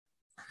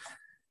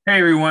Hey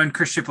everyone,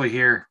 Chris Shipley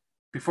here.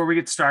 Before we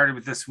get started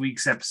with this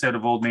week's episode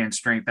of Old Man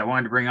Strength, I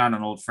wanted to bring on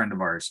an old friend of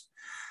ours,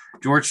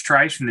 George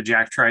Trice from the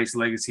Jack Trice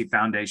Legacy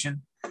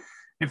Foundation.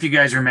 If you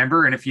guys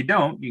remember, and if you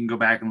don't, you can go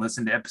back and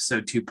listen to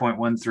episode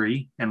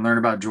 2.13 and learn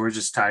about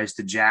George's ties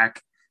to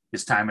Jack,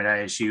 his time at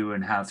ISU,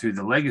 and how through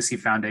the Legacy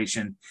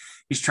Foundation,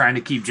 he's trying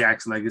to keep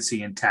Jack's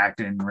legacy intact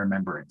and in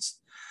remembrance.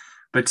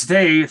 But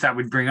today, I thought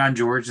we'd bring on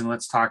George and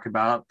let's talk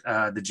about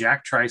the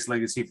Jack Trice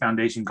Legacy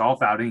Foundation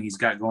golf outing he's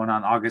got going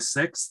on August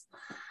 6th.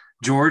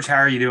 George, how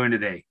are you doing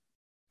today?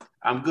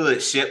 I'm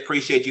good, Ship.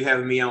 Appreciate you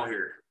having me on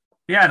here.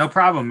 Yeah, no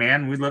problem,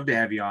 man. We'd love to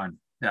have you on.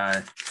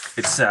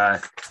 It's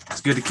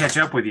good to catch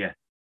up with you.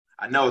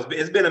 I know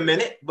it's been a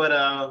minute,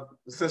 but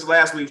since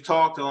last we've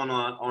talked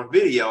on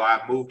video, I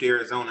moved to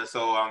Arizona,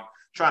 so I'm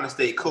trying to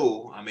stay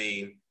cool. I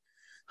mean,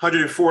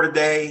 104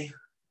 today.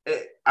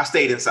 I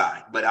stayed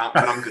inside, but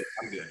I'm good.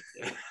 I'm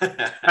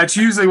good. That's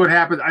usually what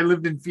happens. I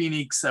lived in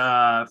Phoenix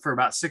for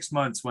about 6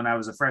 months when I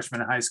was a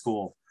freshman in high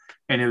school,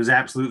 and it was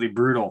absolutely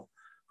brutal.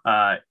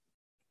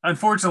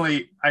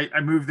 Unfortunately,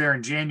 I moved there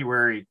in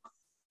January,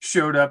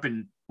 showed up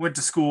and went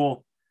to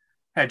school,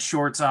 had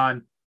shorts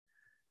on,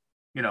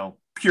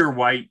 pure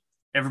white.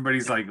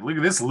 Everybody's like, look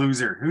at this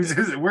loser.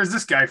 Where's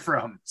this guy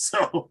from?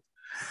 So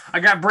I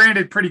got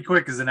branded pretty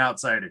quick as an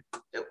outsider.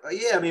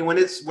 Yeah, I mean, when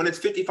it's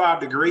 55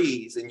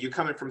 degrees and you're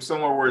coming from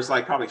somewhere where it's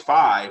like probably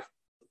 5.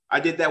 I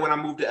did that when I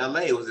moved to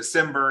LA. It was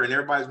December and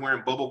everybody's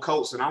wearing bubble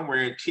coats and I'm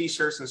wearing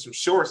t-shirts and some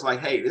shorts.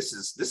 Like, hey, this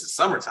is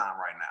summertime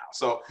right now.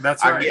 So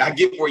that's right. I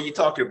get what you're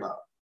talking about.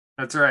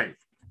 That's right.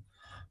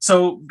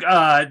 So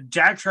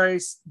Jack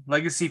Trice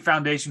Legacy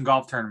Foundation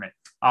Golf Tournament,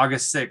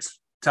 August 6th.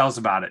 Tell us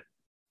about it.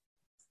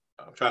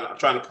 I'm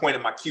trying to point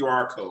at my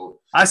QR code.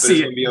 I see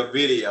it. Going to be a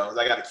video.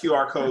 I got a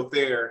QR code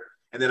there,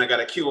 and then I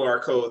got a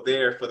QR code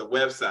there for the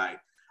website.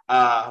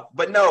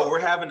 But no, we're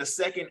having the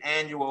second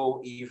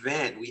annual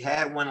event. We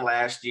had one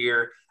last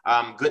year.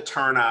 Good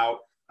turnout.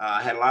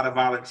 Had a lot of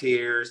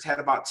volunteers. Had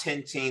about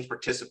 10 teams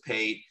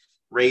participate.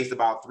 Raised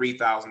about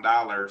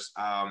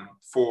 $3,000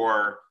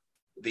 for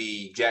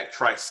the Jack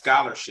Trice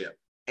Scholarship,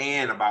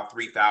 and about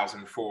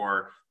 $3,000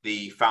 for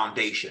the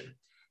foundation.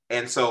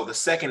 And so the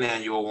second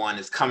annual one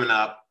is coming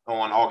up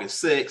on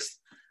August 6th.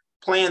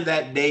 Plan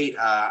that date.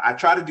 I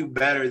try to do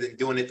better than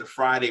doing it the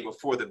Friday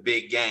before the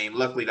big game.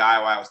 Luckily, the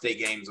Iowa State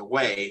game's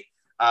away.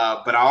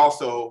 But I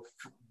also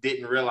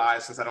didn't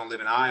realize, since I don't live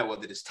in Iowa,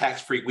 that it's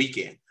tax-free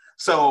weekend.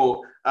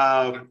 So,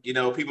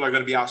 people are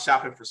going to be out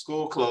shopping for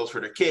school clothes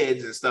for their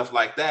kids and stuff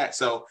like that.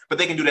 So, but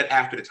they can do that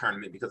after the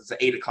tournament because it's an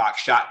 8 o'clock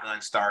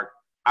shotgun start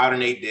out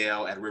in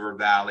Adel at River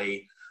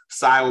Valley.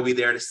 Cy will be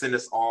there to send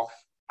us off.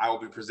 I will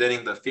be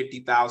presenting the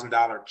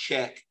 $50,000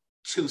 check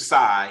to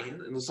Cy.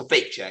 It was a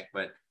fake check,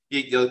 but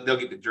they'll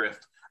get the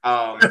drift.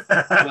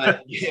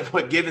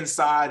 But giving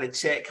Cy the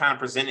check, kind of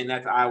presenting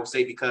that to Iowa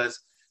State because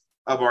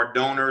of our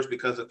donors,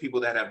 because of people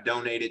that have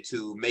donated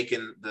to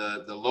making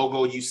the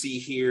logo you see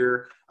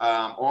here,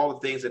 all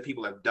the things that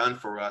people have done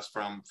for us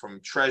from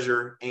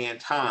treasure and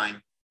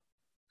time.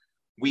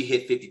 We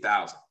hit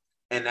 50,000,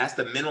 and that's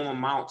the minimum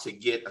amount to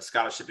get a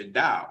scholarship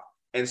endowed.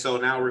 And so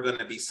now we're going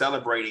to be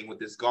celebrating with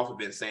this golf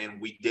event, saying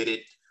we did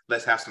it.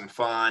 Let's have some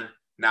fun.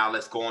 Now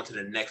let's go on to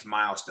the next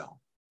milestone.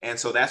 And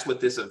so that's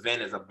what this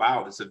event is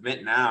about. This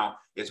event now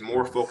is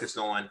more focused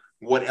on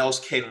what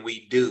else can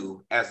we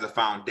do as the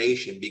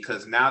foundation,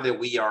 because now that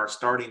we are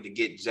starting to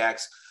get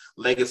Jack's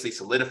legacy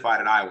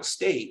solidified at Iowa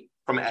State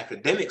from an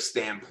academic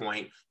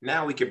standpoint,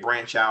 now we can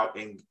branch out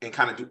and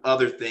kind of do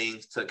other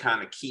things to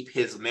kind of keep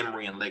his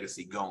memory and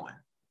legacy going.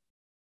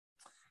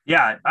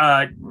 Yeah,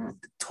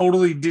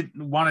 totally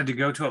wanted to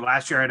go to it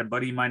last year. I had a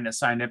buddy of mine that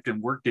signed up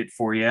and worked it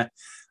for you,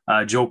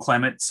 Joe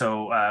Clement.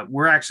 So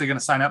we're actually going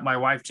to sign up. My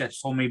wife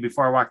just told me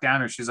before I walked down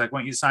there, she's like, why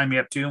don't you sign me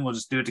up too? And we'll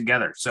just do it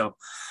together. So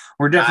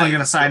we're definitely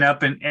going to sign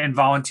up and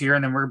volunteer.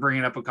 And then we're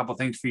bringing up a couple of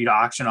things for you to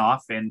auction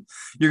off. And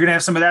you're going to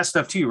have some of that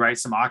stuff too, right?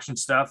 Some auction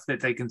stuff that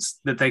they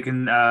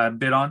can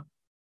bid on.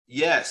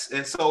 Yes.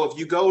 And so if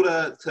you go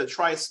to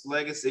Trice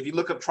Legacy, if you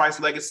look up Trice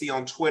Legacy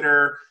on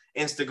Twitter,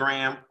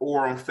 Instagram,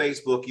 or on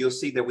Facebook, you'll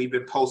see that we've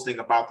been posting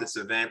about this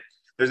event.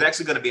 There's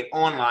actually going to be an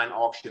online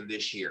auction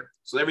this year.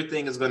 So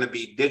everything is going to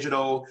be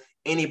digital.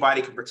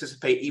 Anybody can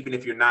participate, even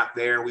if you're not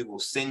there. We will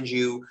send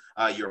you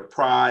your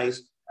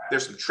prize.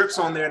 There's some trips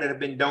on there that have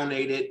been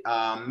donated.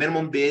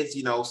 Minimum bids,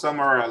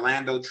 some are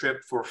Orlando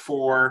trip for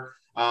 4,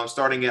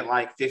 starting at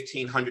like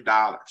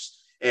 $1,500.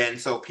 And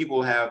so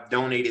people have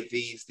donated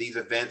these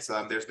events.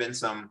 There's been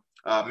some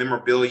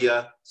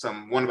memorabilia,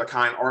 some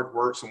one-of-a-kind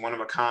artwork, some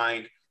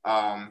one-of-a-kind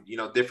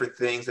different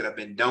things that have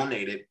been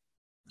donated.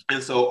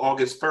 And so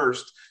August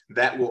 1st,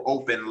 that will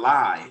open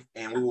live,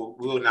 and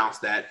we'll announce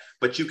that.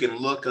 But you can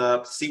look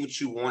up, see what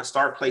you want,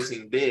 start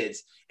placing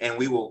bids, and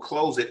we will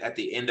close it at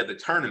the end of the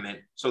tournament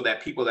so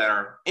that people that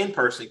are in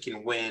person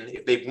can win.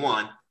 If they've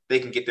won, they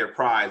can get their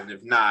prize. And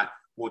if not,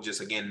 we'll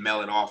just, again,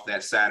 mail it off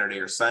that Saturday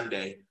or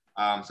Sunday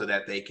so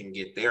that they can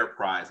get their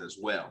prize as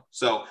well.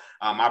 So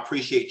I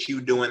appreciate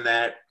you doing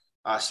that.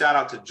 Shout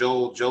out to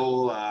Joel.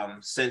 Joel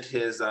sent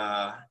his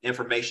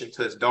information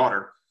to his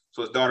daughter.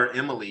 So his daughter,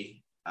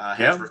 Emily,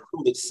 has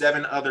recruited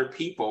 7 other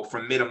people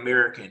from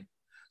Mid-American.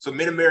 So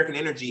Mid-American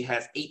Energy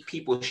has 8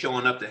 people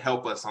showing up to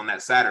help us on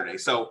that Saturday.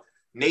 So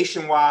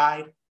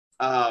Nationwide,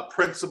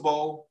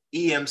 Principal,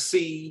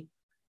 EMC,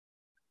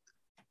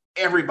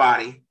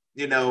 everybody,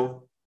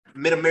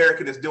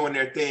 Mid-American is doing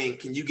their thing.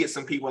 Can you get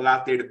some people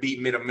out there to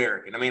beat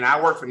Mid-American? I mean,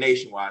 I work for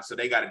Nationwide, so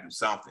they got to do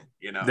something,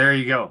 There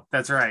you go.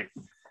 That's right.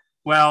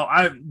 Well,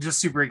 I'm just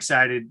super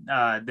excited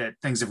that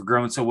things have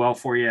grown so well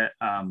for you,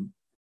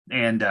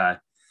 and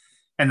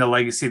the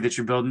legacy that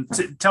you're building.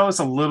 Tell us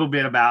a little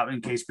bit about,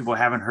 in case people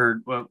haven't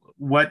heard,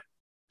 what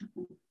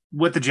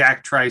the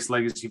Jack Trice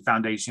Legacy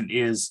Foundation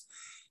is,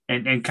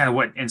 and kind of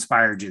what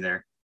inspired you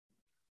there.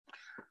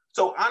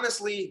 So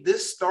honestly,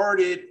 this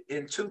started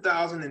in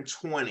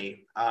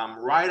 2020,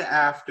 right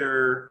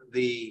after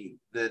the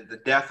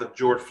death of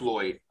George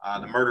Floyd,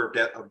 the murder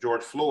of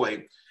George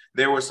Floyd.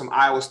 There were some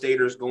Iowa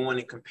Staters going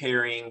and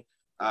comparing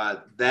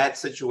that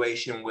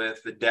situation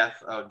with the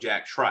death of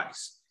Jack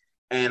Trice,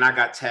 and I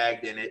got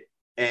tagged in it.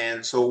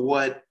 And so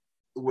what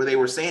they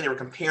were saying, they were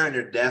comparing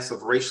their deaths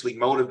of racially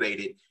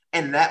motivated,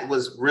 and that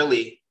was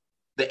really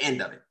the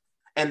end of it.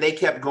 And they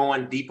kept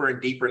going deeper and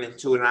deeper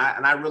into it.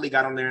 And I really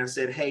got on there and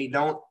said, hey,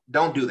 don't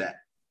do that.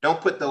 Don't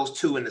put those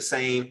two in the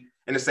same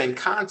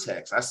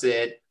context. I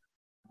said,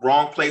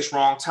 wrong place,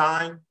 wrong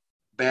time,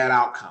 bad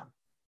outcome.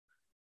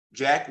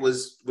 Jack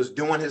was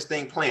doing his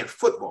thing, playing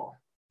football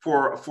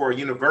for a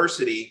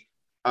university.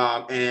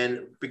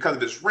 And because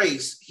of his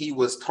race, he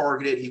was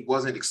targeted. He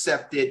wasn't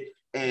accepted.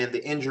 And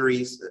the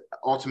injuries,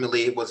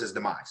 ultimately, it was his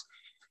demise.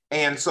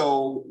 And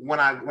so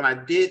when I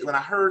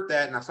heard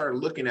that and I started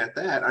looking at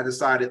that, I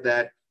decided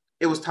that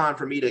it was time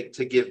for me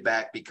to give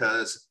back,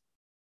 because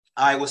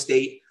Iowa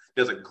State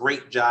does a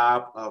great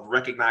job of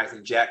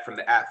recognizing Jack from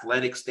the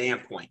athletic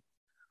standpoint.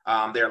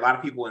 There are a lot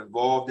of people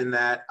involved in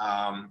that,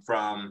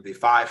 from the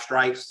 5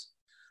 stripes,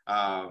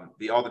 all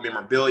the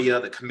memorabilia,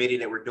 the committee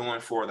that we're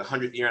doing for the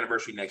 100th year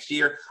anniversary next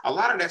year. A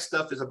lot of that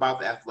stuff is about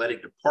the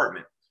athletic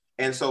department.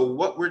 And so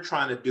what we're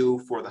trying to do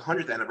for the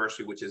 100th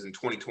anniversary, which is in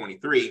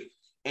 2023,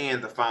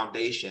 and the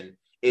foundation,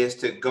 is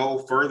to go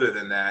further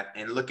than that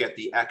and look at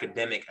the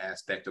academic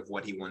aspect of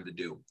what he wanted to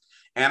do.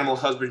 Animal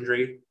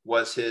husbandry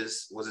was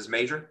his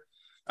major.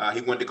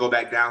 He wanted to go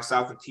back down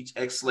south and teach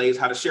ex-slaves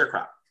how to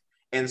sharecrop.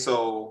 And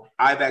so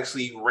I've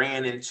actually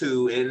ran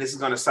into, and this is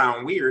going to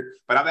sound weird,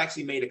 but I've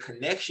actually made a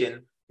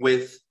connection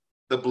with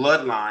the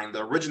bloodline,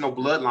 the original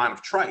bloodline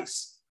of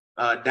Trice,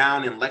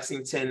 down in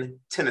Lexington,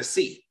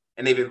 Tennessee.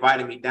 And they've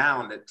invited me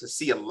down to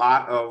see a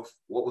lot of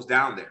what was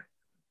down there.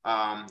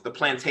 The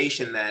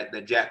plantation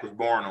that Jack was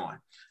born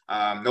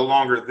on, no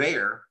longer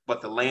there,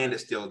 but the land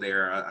is still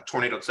there. A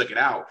tornado took it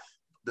out.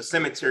 The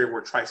cemetery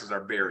where Trices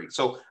are buried.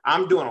 So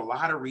I'm doing a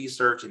lot of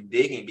research and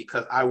digging,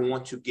 because I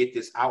want to get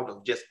this out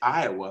of just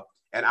Iowa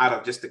and out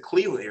of just the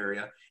Cleveland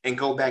area and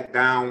go back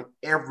down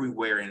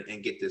everywhere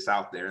and get this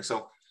out there. And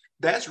so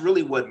that's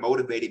really what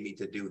motivated me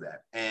to do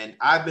that. And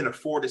I've been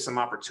afforded some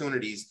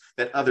opportunities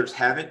that others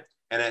haven't,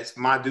 and it's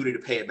my duty to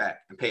pay it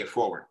back and pay it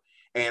forward.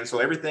 And so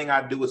everything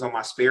I do is on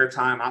my spare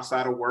time,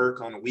 outside of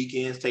work, on the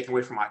weekends, taken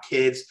away from my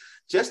kids,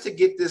 just to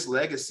get this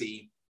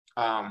legacy,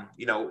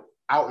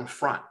 out in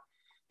front.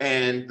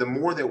 And the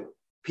more that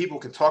people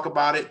can talk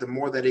about it, the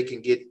more that it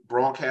can get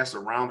broadcast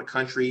around the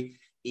country.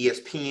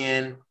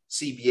 ESPN,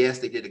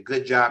 CBS, they did a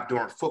good job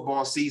during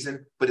football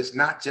season, but it's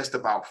not just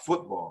about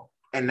football.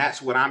 And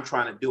that's what I'm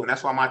trying to do. And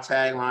that's why my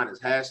tagline is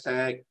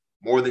hashtag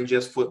more than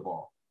just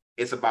football.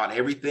 It's about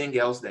everything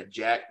else that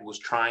Jack was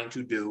trying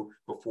to do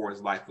before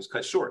his life was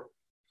cut short.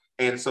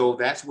 And so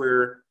that's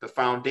where the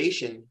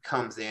foundation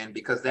comes in,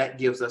 because that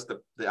gives us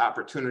the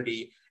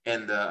opportunity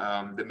and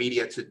the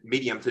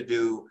medium to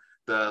do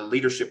the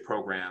leadership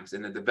programs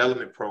and the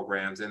development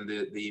programs and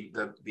the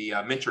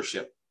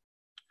mentorship.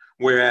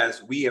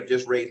 Whereas we have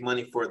just raised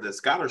money for the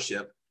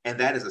scholarship, and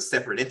that is a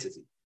separate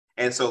entity.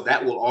 And so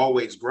that will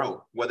always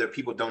grow, whether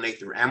people donate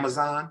through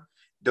Amazon,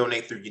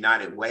 donate through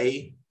United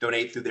Way,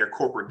 donate through their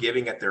corporate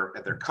giving at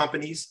their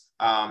companies.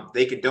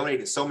 They can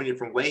donate in so many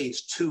different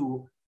ways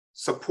to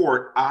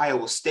support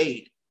Iowa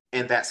State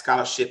and that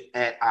scholarship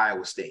at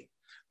Iowa State.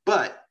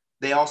 But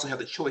they also have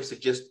the choice to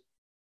just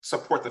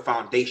support the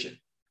foundation.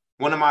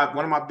 One of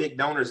my big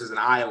donors is an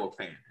Iowa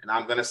fan, and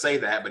I'm going to say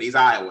that, but he's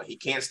Iowa. He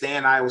can't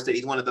stand Iowa State.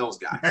 He's one of those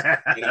guys,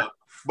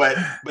 But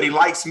he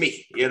likes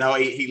me. He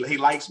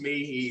likes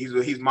me.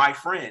 He's my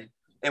friend.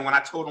 And when I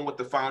told him what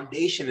the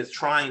foundation is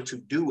trying to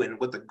do and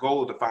what the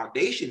goal of the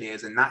foundation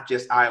is, and not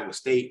just Iowa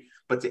State,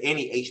 but to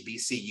any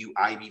HBCU,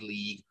 Ivy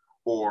League,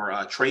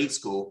 or trade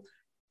school,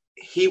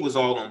 he was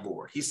all on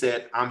board. He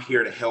said, "I'm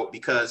here to help,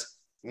 because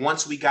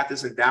once we got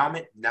this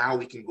endowment, now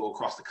we can go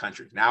across the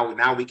country.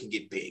 Now we can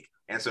get big."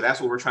 And so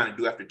that's what we're trying to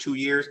do after 2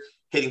 years,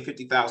 hitting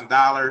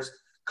 $50,000. A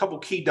couple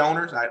key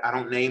donors. I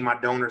don't name my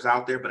donors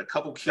out there, but a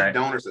couple key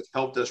donors that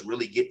helped us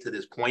really get to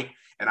this point.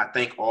 And I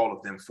thank all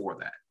of them for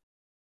that.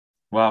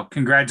 Well,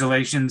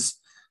 congratulations.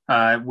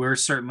 We're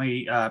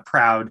certainly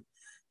proud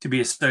to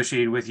be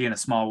associated with you in a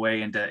small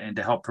way, and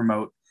to help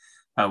promote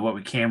what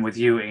we can with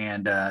you.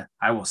 And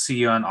I will see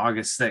you on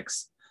August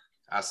 6th.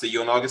 I'll see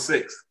you on August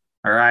 6th.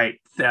 All right.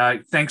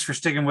 Thanks for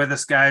sticking with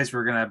us, guys.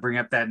 We're going to bring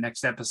up that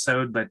next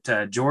episode.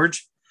 But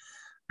George,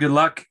 good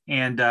luck,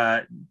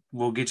 and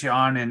we'll get you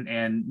on,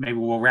 and maybe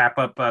we'll wrap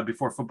up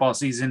before football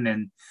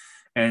season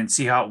and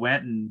see how it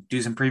went and do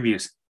some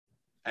previews.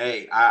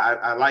 Hey,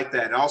 I like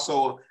that. And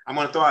also, I'm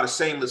going to throw out a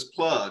shameless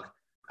plug.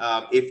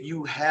 If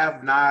you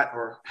have not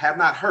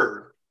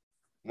heard,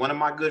 one of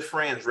my good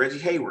friends, Reggie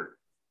Hayward,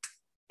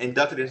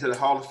 inducted into the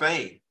Hall of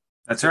Fame.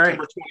 That's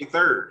September right.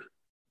 23rd,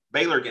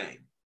 Baylor game.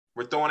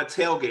 We're throwing a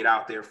tailgate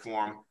out there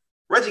for him.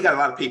 Reggie got a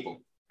lot of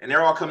people, and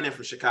they're all coming in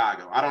from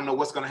Chicago. I don't know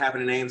what's going to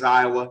happen in Ames,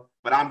 Iowa,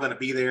 but I'm going to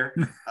be there.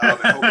 And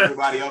hope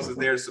everybody else is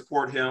there to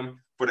support him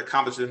for the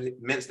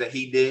accomplishments that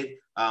he did,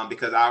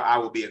 because I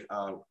will be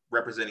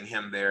representing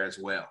him there as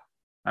well.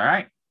 All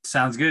right.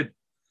 Sounds good.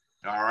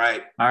 All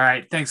right. All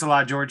right. Thanks a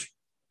lot, George.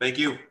 Thank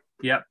you.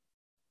 Yep.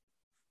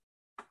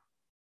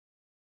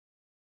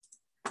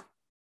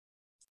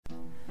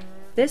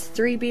 This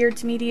Three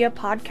Beards Media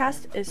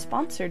podcast is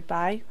sponsored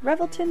by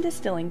Revelton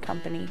Distilling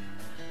Company.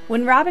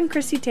 When Rob and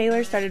Chrissy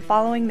Taylor started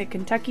following the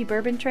Kentucky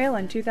Bourbon Trail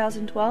in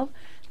 2012,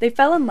 they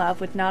fell in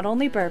love with not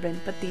only bourbon,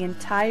 but the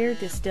entire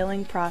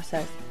distilling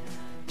process.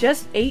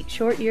 Just 8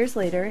 short years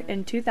later,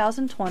 in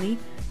 2020,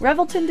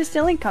 Revelton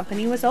Distilling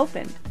Company was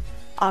opened,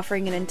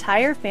 offering an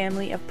entire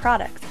family of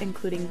products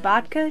including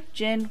vodka,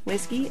 gin,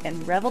 whiskey,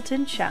 and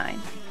Revelton Shine.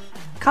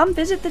 Come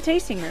visit the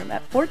tasting room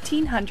at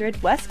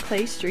 1400 West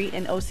Clay Street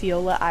in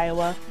Osceola,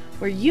 Iowa,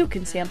 where you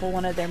can sample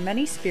one of their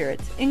many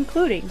spirits,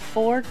 including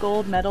 4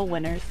 gold medal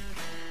winners.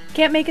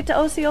 Can't make it to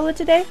Osceola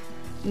today?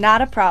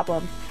 Not a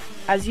problem,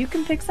 as you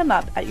can pick some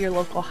up at your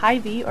local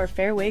Hy-Vee or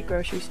Fairway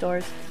grocery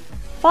stores.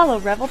 Follow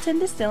Revelton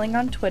Distilling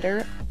on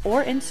Twitter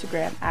or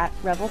Instagram at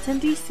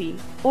ReveltonDC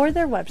or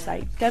their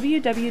website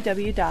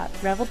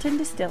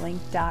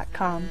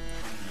www.reveltondistilling.com.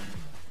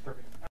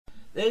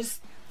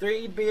 This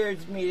Three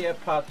Beards Media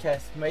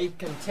podcast may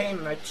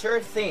contain mature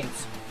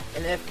themes,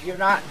 and if you're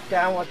not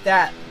down with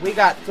that, we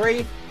got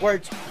 3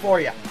 words for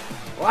you.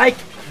 Like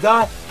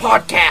the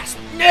podcast.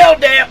 Nailed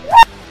it!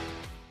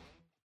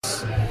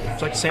 Would you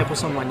like to sample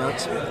some of my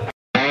nuts?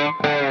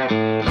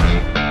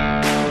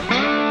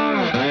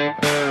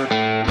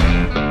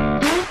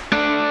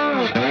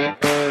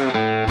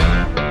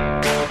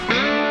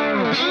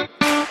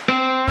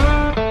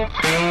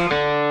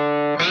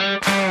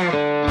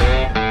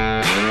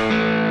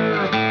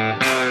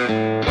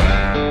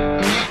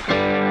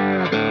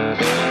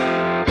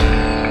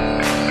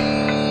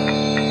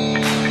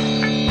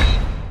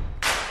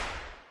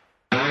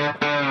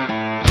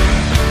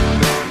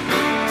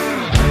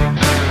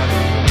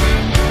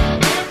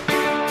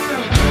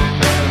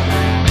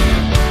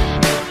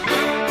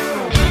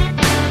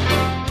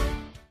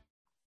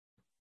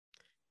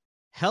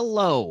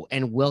 Hello,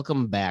 and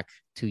welcome back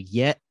to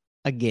yet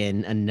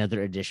again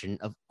another edition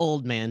of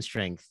Old Man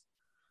Strength,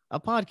 a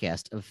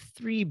podcast of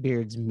Three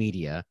Beards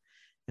Media,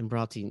 and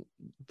brought to you,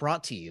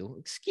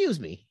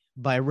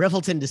 by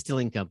Revelton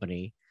Distilling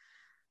Company.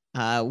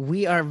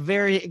 We are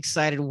very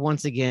excited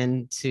once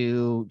again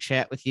to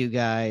chat with you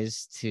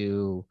guys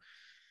to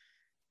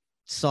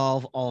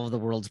solve all of the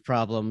world's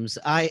problems.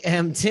 I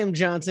am Tim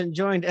Johnson,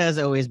 joined as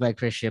always by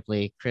Chris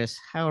Shipley. Chris,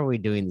 how are we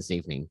doing this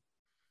evening?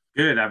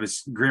 Good. I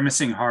was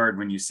grimacing hard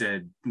when you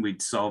said we'd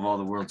solve all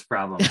the world's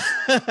problems.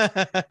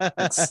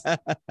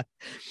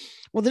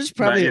 Well, there's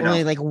probably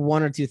only like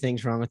 1 or 2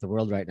 things wrong with the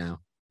world right now.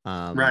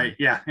 Right.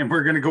 Yeah. And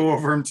we're going to go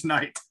over them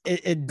tonight.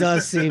 It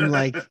does seem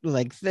like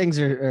things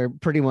are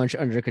pretty much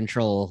under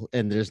control,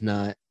 and there's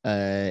not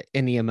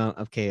any amount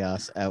of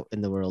chaos out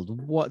in the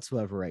world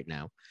whatsoever right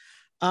now.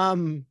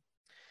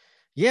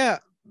 Yeah.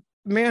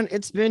 Man,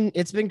 it's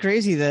been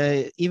crazy.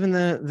 Even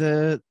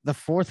the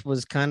 4th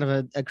was kind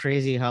of a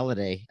crazy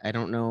holiday. I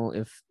don't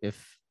know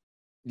if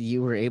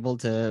you were able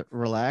to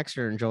relax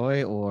or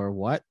enjoy or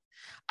what.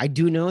 I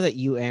do know that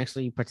you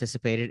actually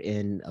participated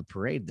in a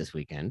parade this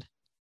weekend.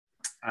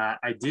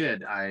 I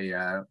did.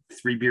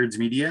 Three Beards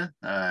Media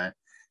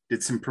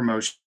did some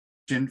promotion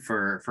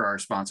for our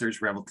sponsors,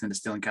 Revelton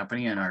Distilling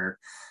Company, and our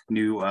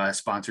new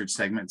sponsored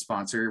segment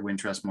sponsor,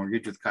 Wintrust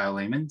Mortgage with Kyle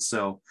Lehman.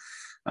 So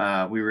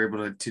we were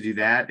able to do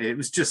that. It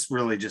was just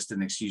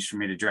an excuse for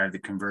me to drive the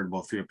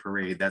convertible through a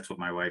parade. That's what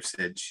my wife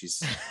said. She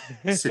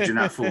said, you're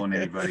not fooling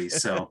anybody.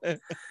 So,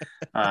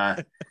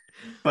 and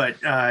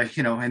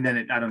then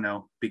it, I don't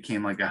know,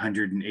 became like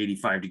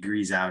 185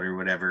 degrees out or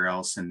whatever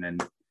else. And then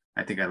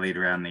I think I laid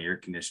around in the air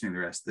conditioning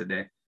the rest of the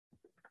day.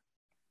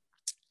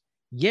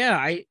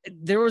 Yeah,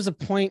 there was a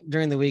point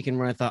during the weekend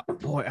where I thought,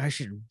 boy, I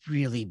should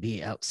really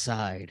be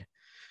outside.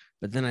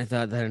 But then I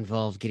thought that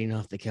involved getting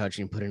off the couch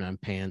and putting on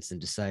pants, and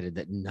decided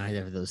that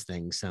neither of those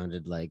things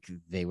sounded like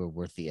they were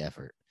worth the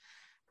effort.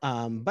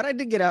 But I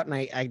did get out and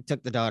I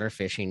took the daughter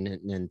fishing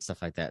and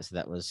stuff like that. So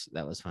that was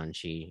fun.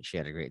 She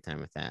had a great time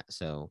with that.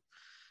 So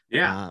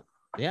yeah,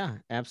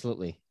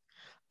 absolutely.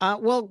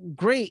 Well,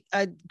 great.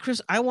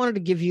 Chris, I wanted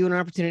to give you an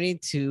opportunity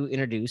to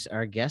introduce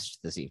our guest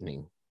this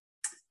evening.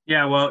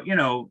 Yeah, well,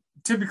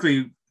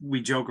 typically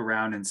we joke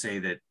around and say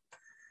that,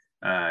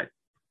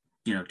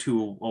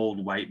 2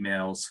 old white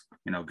males,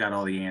 got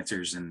all the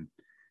answers and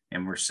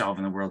and we're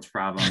solving the world's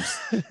problems.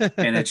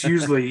 And it's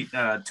usually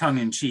tongue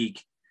in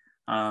cheek.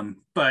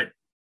 But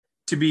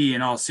to be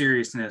in all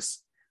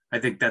seriousness, I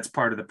think that's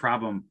part of the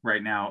problem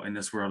right now in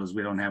this world is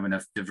we don't have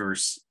enough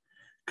diverse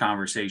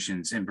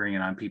conversations and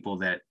bringing on people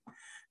that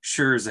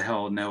sure as the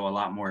hell know a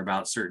lot more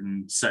about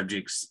certain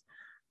subjects,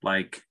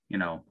 like, you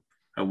know,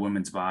 a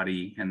woman's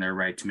body and their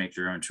right to make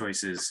their own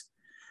choices.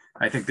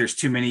 I think there's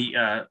too many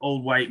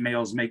old white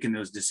males making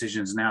those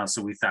decisions now.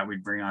 So we thought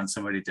we'd bring on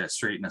somebody to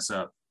straighten us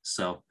up.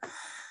 So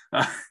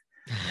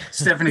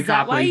Stephanie Is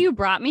that Copley. why you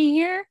brought me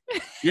here?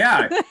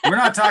 Yeah, we're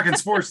not talking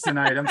sports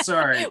tonight. I'm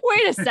sorry.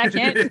 Wait a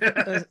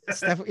second.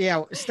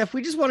 Steph,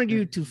 we just wanted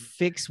you to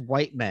fix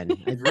white men.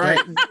 Right.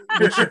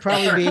 We should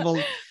probably be able.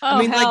 Oh, I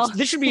mean, hell. like,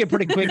 this should be a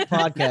pretty quick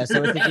podcast.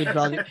 So I think we'd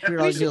probably We should be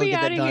able to be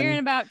get out that of here in done.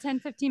 about 10,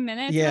 15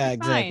 minutes. Yeah, That'd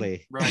be fine.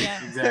 exactly. Right,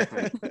 Yeah.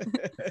 exactly.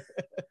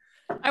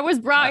 I was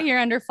brought here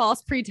under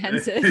false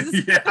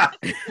pretenses. Yeah,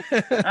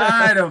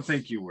 I don't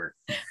think you were.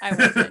 I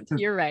wasn't.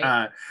 You're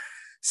right.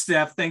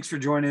 Steph, thanks for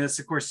joining us.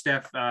 Of course,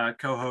 Steph,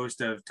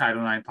 co-host of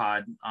Title IX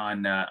Pod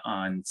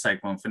on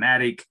Cyclone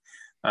Fanatic,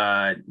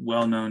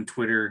 well-known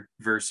Twitter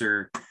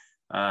verser,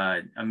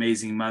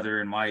 amazing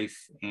mother and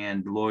wife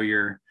and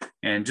lawyer,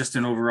 and just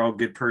an overall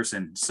good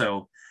person.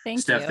 So, Thank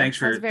Steph, you. thanks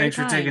for That's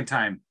very taking kind.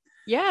 time.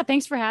 Yeah,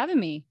 thanks for having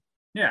me.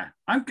 Yeah,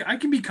 I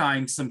can be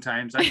kind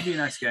sometimes. I can be a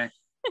nice guy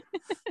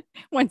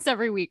Once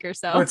every week or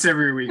so. once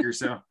every week or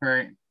so.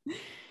 Right.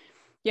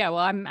 Yeah, well,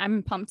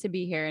 I'm pumped to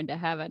be here and to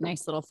have a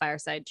nice little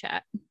fireside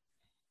chat.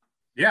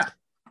 Yeah,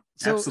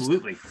 So-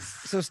 absolutely.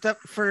 So, Steph,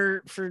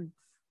 for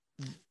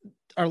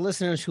our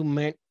listeners who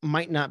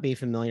might not be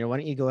familiar, why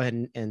don't you go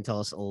ahead and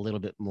tell us a little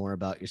bit more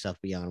about yourself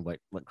beyond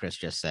what Chris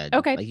just said?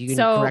 Okay, like you can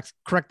so-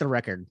 correct the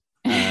record.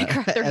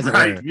 Correct the as it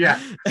Right. were.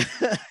 Yeah.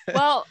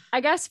 Well,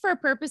 I guess for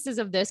purposes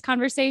of this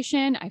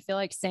conversation, I feel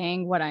like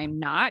saying what I'm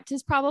not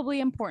is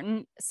probably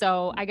important.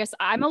 So I guess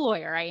I'm a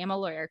lawyer. I am a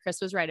lawyer. Chris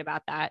was right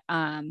about that.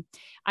 I'm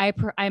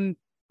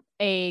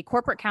a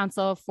corporate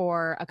counsel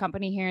for a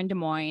company here in Des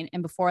Moines.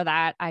 And before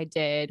that, I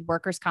did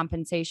workers'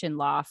 compensation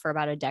law for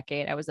about a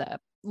decade. I was a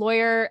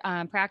lawyer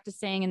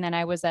practicing, and then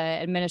I was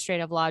an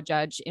administrative law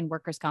judge in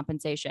workers'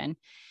 compensation.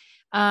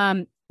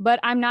 But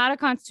I'm not a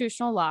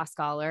constitutional law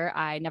scholar.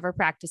 I never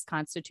practiced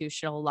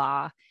constitutional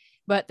law.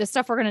 But the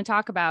stuff we're going to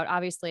talk about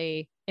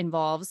obviously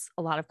involves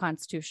a lot of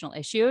constitutional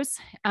issues.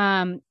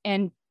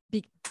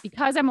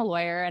 Because I'm a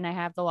lawyer and I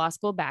have the law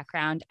school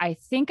background, I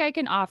think I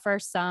can offer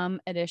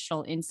some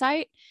additional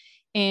insight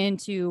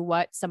into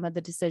what some of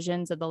the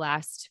decisions of the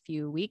last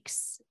few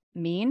weeks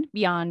mean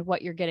beyond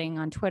what you're getting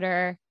on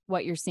Twitter,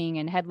 what you're seeing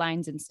in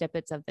headlines and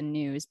snippets of the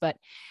news. But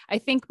I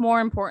think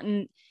more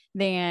important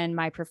than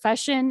my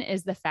profession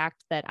is the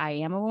fact that I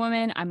am a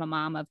woman. I'm a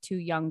mom of 2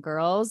 young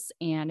girls,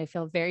 and I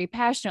feel very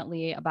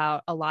passionately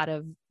about a lot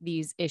of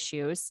these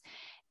issues.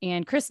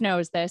 And Chris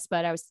knows this,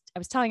 but I was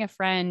telling a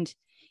friend,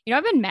 you know,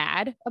 I've been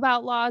mad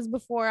about laws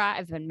before.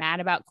 I've been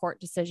mad about court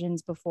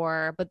decisions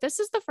before, but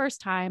this is the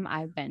first time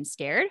I've been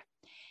scared.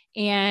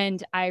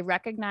 And I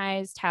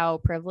recognized how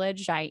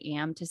privileged I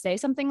am to say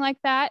something like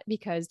that,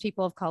 because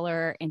people of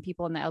color and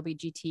people in the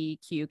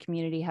LGBTQ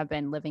community have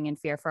been living in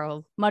fear for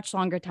a much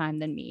longer time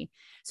than me.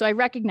 So I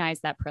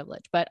recognize that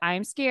privilege, but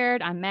I'm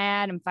scared, I'm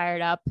mad, I'm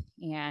fired up,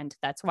 and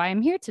that's why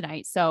I'm here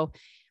tonight. So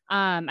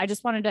I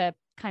just wanted to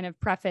kind of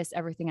preface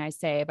everything I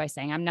say by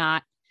saying I'm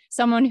not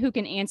someone who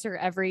can answer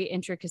every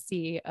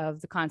intricacy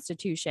of the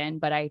Constitution,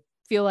 but I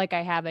feel like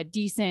I have a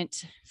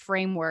decent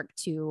framework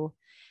to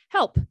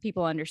help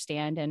people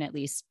understand and at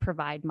least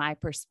provide my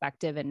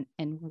perspective and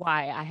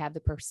why I have the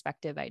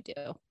perspective I do.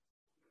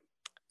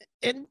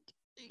 And,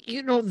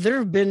 you know, there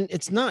have been,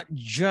 it's not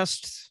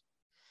just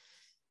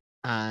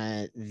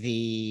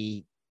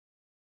the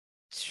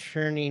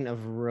overturning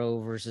of Roe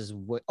versus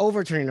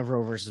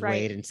Right.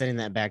 Wade and sending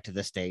that back to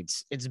the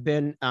states. It's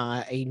been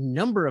a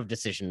number of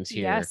decisions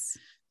here. Yes.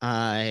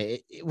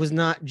 It was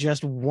not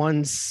just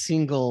one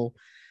single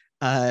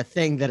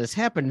thing that has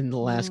happened in the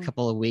last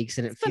couple of weeks,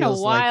 and It's been a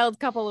wild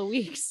couple of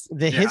weeks.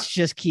 The hits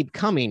just keep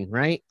coming,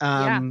 right?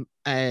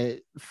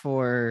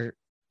 For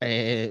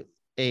a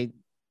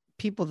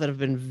people that have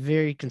been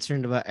very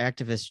concerned about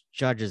activist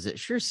judges, it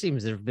sure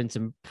seems there have been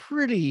some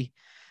pretty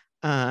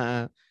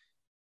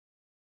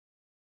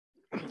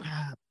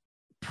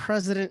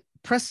precedent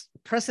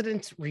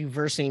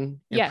reversing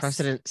and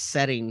precedent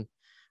setting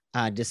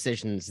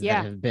decisions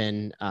that have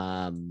been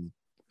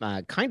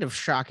kind of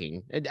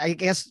shocking. I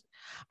guess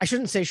I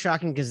shouldn't say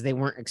shocking because they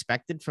weren't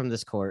expected from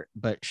this court,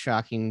 but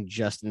shocking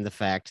just in the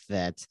fact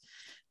that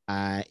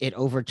it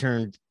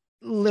overturned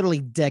literally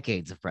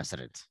decades of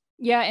precedent.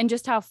 Yeah, and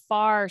just how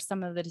far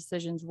some of the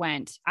decisions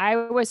went. I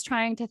was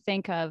trying to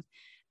think of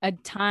a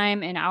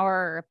time in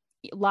our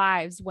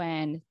lives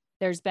when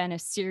there's been a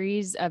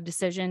series of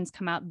decisions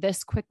come out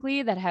this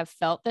quickly that have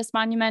felt this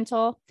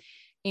monumental,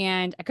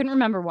 and I couldn't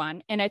remember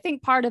one. And I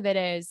think part of it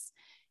is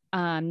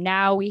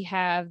now we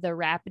have the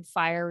rapid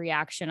fire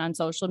reaction on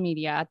social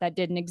media that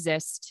didn't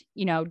exist,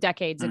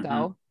 decades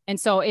ago. And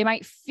so it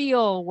might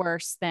feel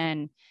worse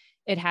than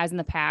it has in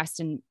the past.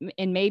 And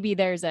maybe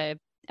there's a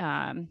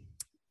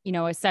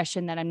a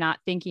session that I'm not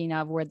thinking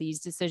of where these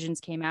decisions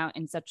came out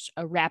in such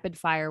a rapid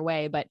fire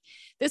way, but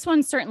this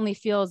one certainly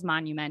feels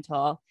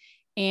monumental.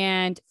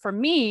 And for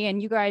me,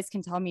 and you guys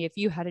can tell me if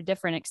you had a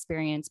different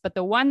experience, but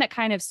the one that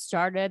kind of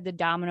started the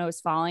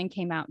dominoes falling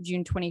came out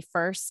June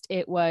 21st.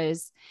 It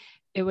was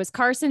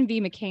Carson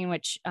v. McCain,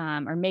 which,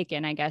 or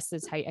Macon, I guess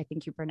is how I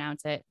think you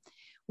pronounce it,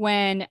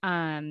 when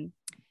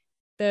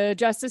the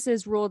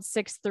justices ruled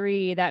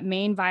 6-3 that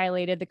Maine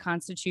violated the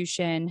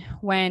Constitution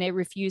when it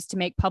refused to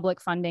make public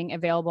funding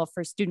available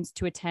for students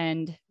to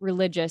attend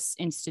religious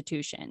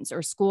institutions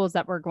or schools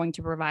that were going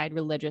to provide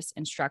religious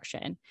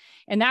instruction.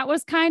 And that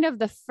was kind of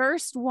the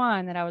first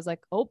one that I was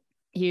like, oh,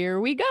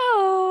 here we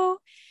go.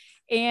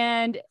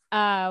 And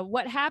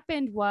what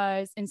happened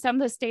was in some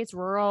of the state's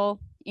rural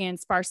and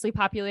sparsely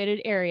populated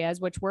areas,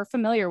 which we're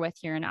familiar with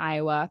here in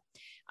Iowa,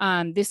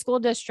 the school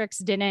districts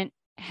didn't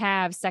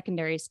have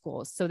secondary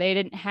schools. So they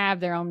didn't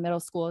have their own middle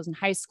schools and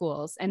high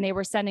schools, and they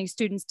were sending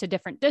students to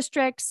different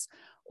districts,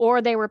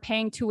 or they were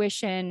paying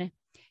tuition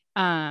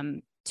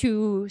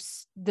to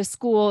the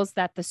schools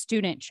that the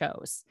student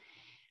chose.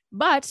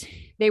 But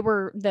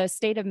the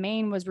state of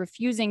Maine was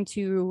refusing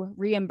to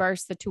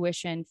reimburse the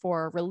tuition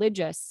for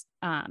religious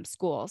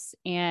schools.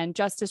 And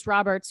Justice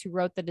Roberts, who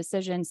wrote the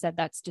decision, said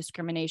that's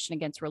discrimination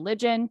against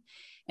religion.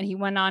 And he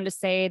went on to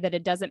say that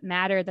it doesn't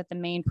matter that the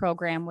Maine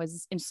program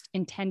was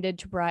intended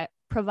to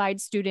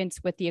provide students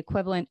with the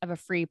equivalent of a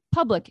free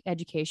public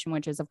education,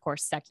 which is, of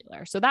course,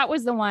 secular. So that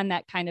was the one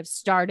that kind of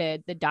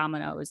started the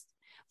dominoes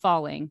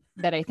falling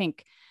that I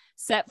think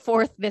set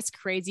forth this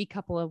crazy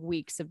couple of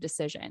weeks of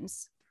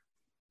decisions.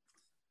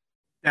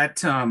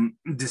 That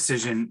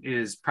decision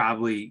is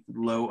probably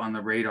low on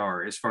the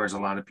radar as far as a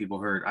lot of people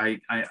heard.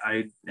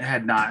 I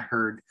had not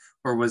heard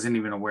or wasn't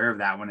even aware of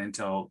that one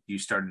until you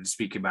started to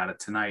speak about it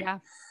tonight. Yeah.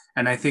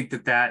 And I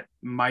think that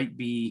might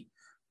be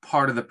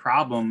part of the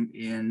problem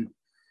in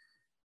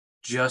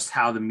just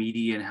how the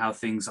media and how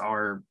things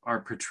are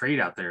portrayed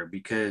out there,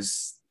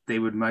 because they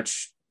would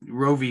much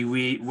Roe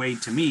v.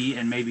 Wade to me,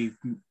 and maybe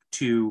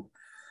to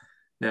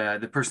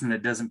the person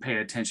that doesn't pay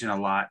attention a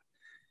lot,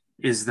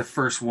 is the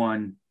first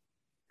one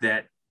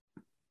that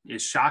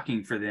is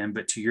shocking for them.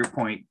 But to your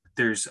point,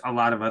 there's a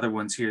lot of other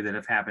ones here that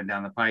have happened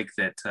down the pike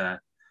that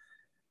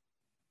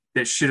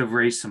should have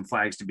raised some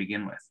flags to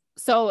begin with.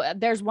 So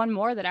there's one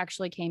more that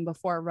actually came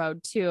before Roe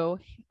too.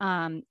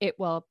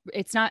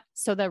 It's not,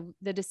 so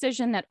the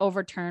decision that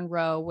overturned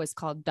Roe was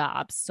called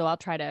Dobbs. So I'll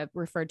try to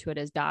refer to it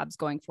as Dobbs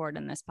going forward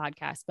in this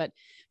podcast. But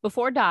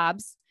before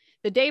Dobbs,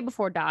 the day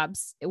before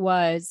Dobbs, it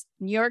was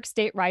New York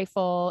State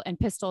Rifle and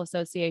Pistol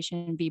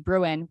Association v.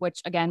 Bruin,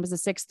 which again was a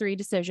 6-3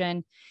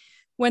 decision,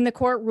 when the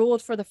court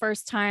ruled for the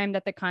first time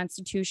that the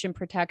Constitution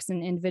protects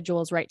an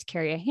individual's right to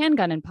carry a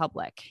handgun in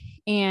public.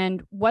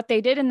 And what they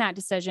did in that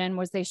decision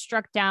was they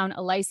struck down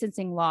a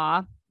licensing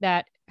law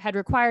that had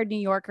required New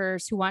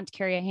Yorkers who want to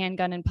carry a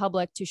handgun in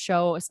public to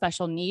show a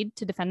special need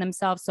to defend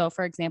themselves. So,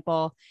 for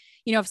example,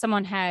 if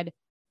someone had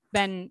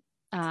been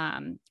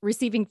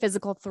receiving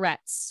physical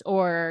threats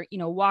or,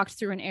 walked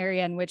through an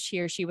area in which he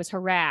or she was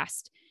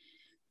harassed,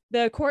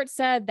 the court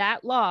said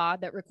that law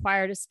that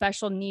required a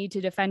special need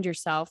to defend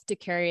yourself to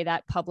carry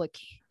that public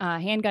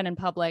handgun in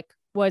public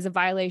was a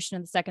violation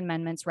of the Second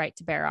Amendment's right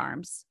to bear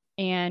arms.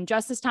 And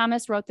Justice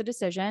Thomas wrote the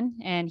decision,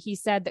 and he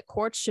said that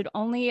courts should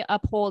only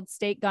uphold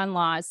state gun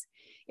laws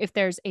if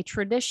there's a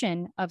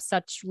tradition of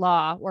such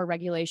law or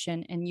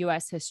regulation in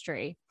U.S.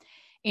 history.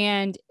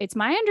 And it's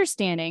my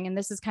understanding, and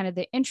this is kind of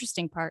the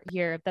interesting part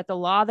here, that the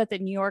law that the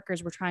New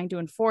Yorkers were trying to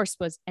enforce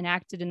was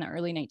enacted in the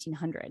early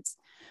 1900s.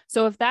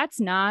 So if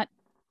that's not,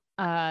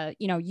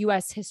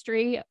 U.S.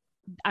 history,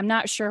 I'm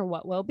not sure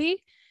what will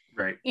be.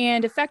 Right.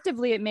 And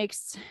effectively,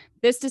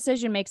 this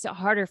decision makes it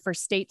harder for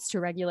states to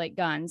regulate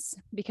guns,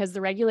 because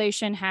the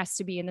regulation has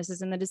to be, and this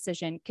is in the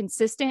decision,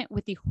 consistent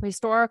with the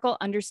historical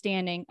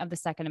understanding of the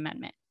Second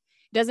Amendment.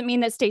 It doesn't mean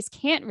that states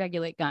can't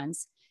regulate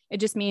guns. It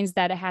just means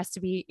that it has to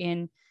be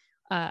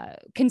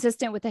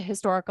consistent with the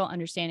historical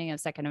understanding of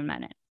the Second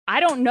Amendment. I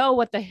don't know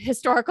what the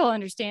historical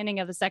understanding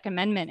of the Second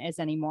Amendment is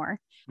anymore.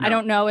 No. I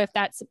don't know if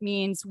that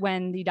means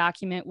when the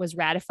document was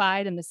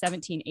ratified in the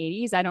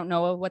 1780s. I don't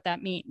know what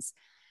that means.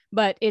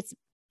 But it's,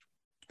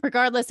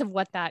 regardless of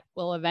what that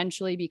will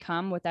eventually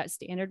become, what that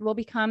standard will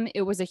become,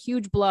 it was a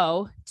huge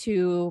blow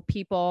to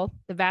people,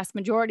 the vast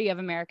majority of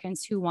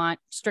Americans who want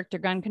stricter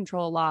gun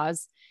control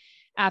laws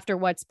after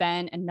what's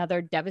been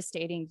another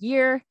devastating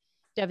year,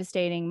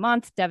 devastating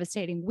month,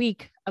 devastating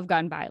week of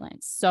gun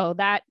violence. So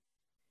that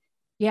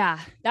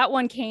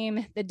one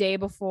came the day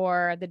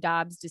before the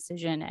Dobbs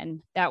decision,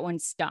 and that one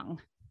stung.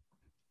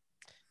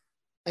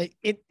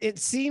 It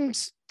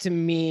seems to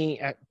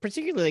me,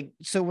 particularly,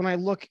 so when I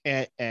look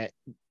at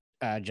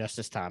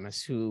Justice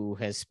Thomas, who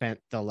has spent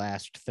the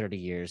last 30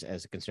 years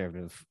as a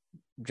conservative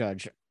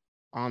judge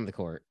on the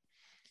court,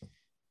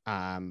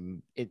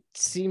 it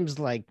seems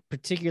like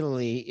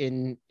particularly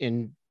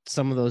in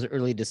some of those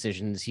early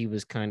decisions, he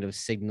was kind of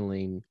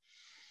signaling,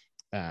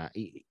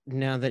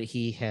 now that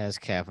he has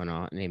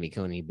Kavanaugh and Amy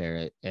Coney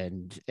Barrett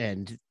and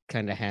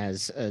kind of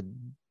has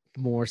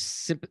more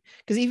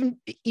because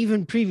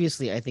even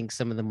previously, I think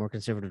some of the more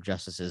conservative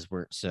justices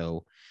weren't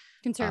so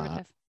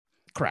Conservative.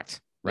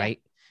 Correct. Right.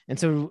 Yeah. And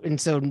so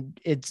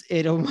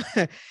it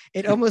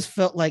almost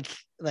felt like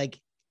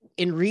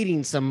in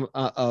reading some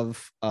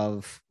of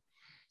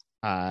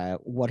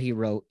what he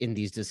wrote in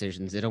these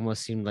decisions, it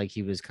almost seemed like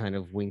he was kind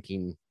of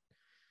winking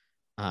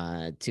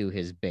to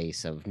his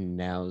base of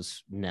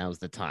now's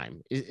the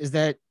time. Is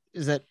that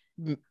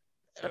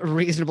a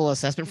reasonable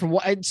assessment from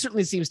what it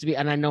certainly seems to be?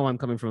 And I know I'm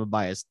coming from a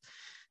biased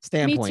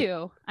standpoint. Me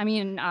too. I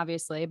mean,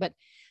 obviously, but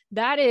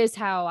that is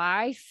how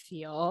I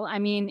feel. I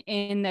mean,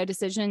 in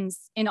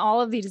all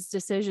of these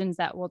decisions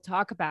that we'll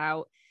talk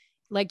about,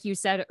 like you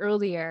said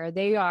earlier,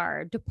 they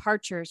are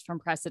departures from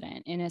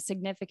precedent in a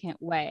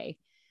significant way.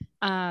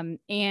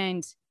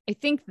 And I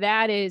think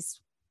that is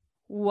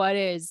what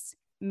is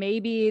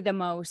maybe the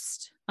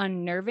most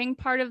unnerving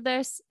part of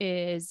this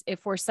is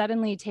if we're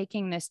suddenly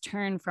taking this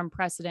turn from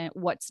precedent,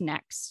 what's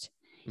next?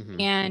 Mm-hmm.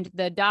 And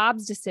the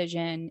Dobbs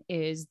decision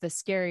is the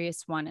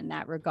scariest one in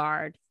that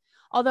regard.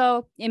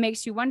 Although it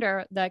makes you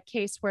wonder, the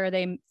case where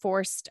they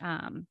forced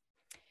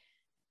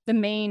the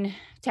main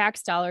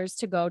tax dollars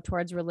to go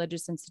towards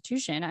religious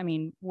institution. I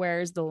mean,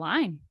 where's the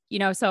line?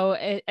 So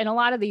in a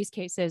lot of these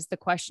cases, the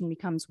question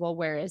becomes, well,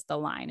 where is the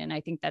line? And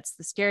I think that's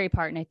the scary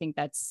part. And I think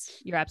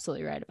you're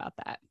absolutely right about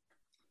that.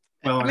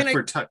 Well,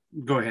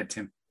 go ahead,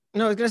 Tim.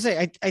 No, I was going to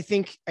say, I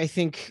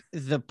think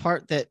the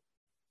part that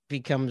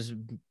becomes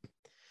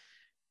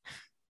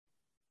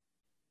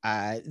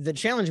the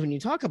challenge when you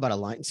talk about a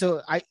line.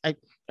 So I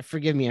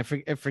forgive me, I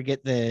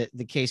forget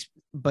the case,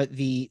 but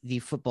the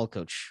football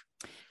coach.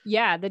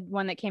 Yeah, the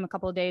one that came a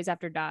couple of days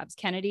after Dobbs,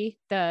 Kennedy,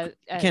 the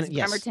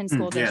Bremerton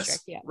School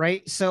District. Yeah,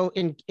 right. So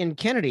in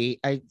Kennedy,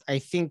 I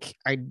think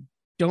I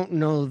don't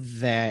know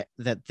that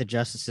the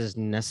justices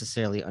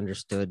necessarily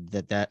understood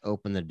that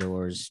opened the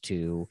doors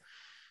to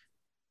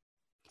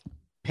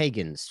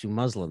pagans, to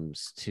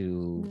Muslims,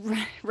 to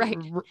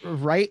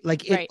right.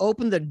 Like it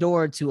opened the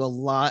door to a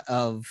lot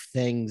of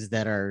things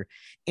that are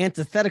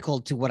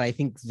antithetical to what I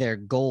think their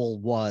goal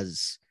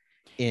was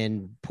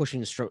in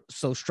pushing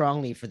so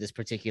strongly for this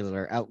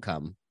particular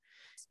outcome.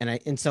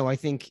 And so I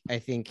think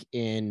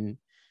in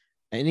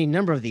any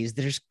number of these,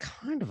 there's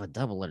kind of a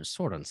double-edged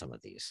sword on some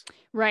of these.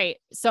 Right.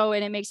 So,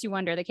 and it makes you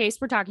wonder, the case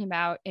we're talking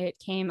about, it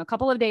came a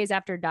couple of days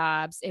after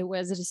Dobbs. It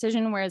was a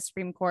decision where the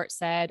Supreme Court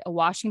said a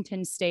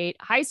Washington State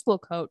high school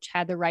coach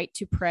had the right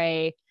to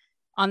pray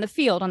on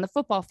the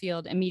football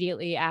field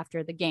immediately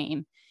after the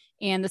game.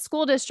 And the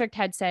school district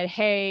had said,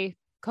 hey,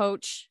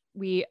 coach,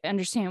 we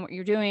understand what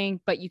you're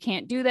doing, but you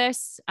can't do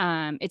this.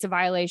 It's a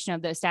violation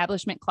of the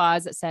Establishment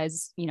Clause that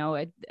says,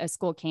 a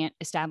school can't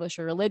establish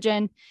a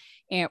religion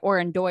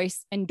or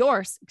endorse,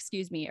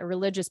 a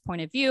religious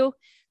point of view.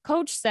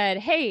 Coach said,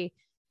 hey,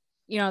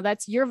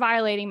 you're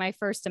violating my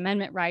First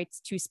Amendment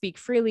rights to speak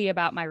freely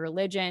about my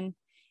religion.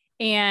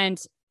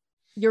 And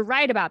you're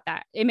right about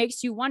that. It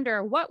makes you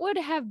wonder what would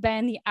have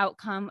been the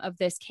outcome of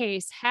this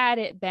case had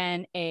it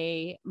been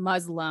a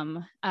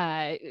Muslim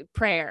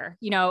prayer,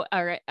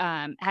 or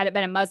had it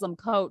been a Muslim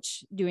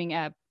coach doing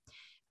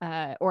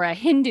or a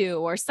Hindu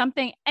or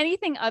something,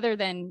 anything other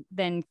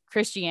than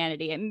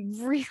Christianity. It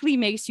really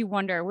makes you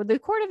wonder, would the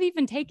court have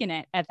even taken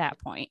it at that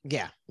point?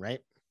 Yeah. Right.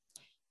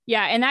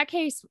 Yeah. In that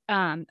case,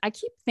 I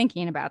keep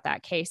thinking about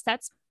that case.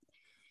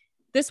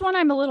 This one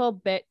I'm a little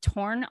bit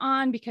torn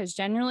on because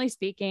generally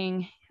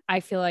speaking, I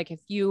feel like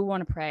if you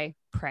want to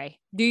pray,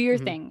 do your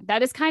thing.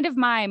 That is kind of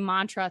my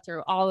mantra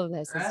through all of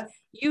this. Is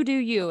you do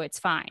you, it's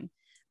fine.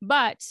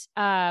 But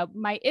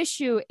my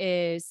issue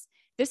is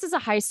this is a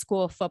high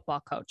school football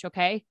coach.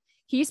 Okay.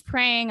 He's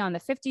praying on the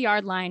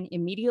 50-yard line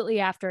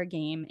immediately after a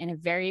game in a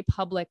very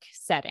public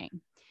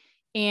setting.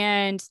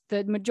 And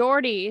the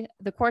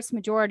court's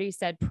majority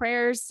said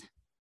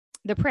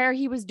the prayer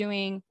he was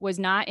doing was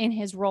not in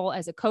his role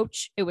as a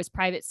coach. It was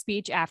private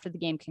speech after the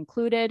game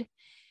concluded.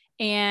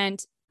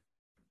 And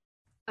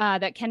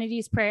that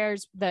Kennedy's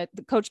prayers, the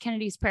Coach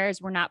Kennedy's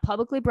prayers were not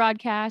publicly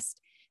broadcast.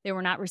 They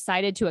were not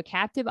recited to a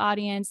captive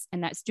audience,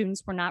 and that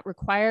students were not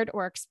required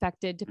or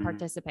expected to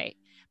participate.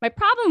 My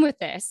problem with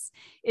this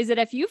is that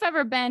if you've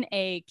ever been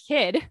a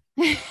kid,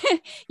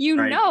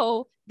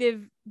 know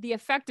the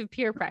effect of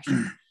peer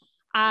pressure.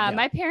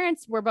 My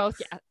parents were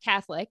both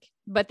Catholic,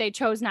 but they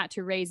chose not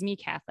to raise me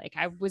Catholic.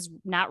 I was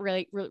not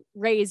really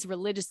raised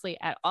religiously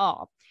at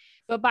all.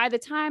 But by the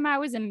time I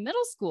was in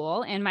middle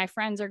school and my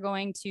friends are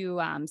going to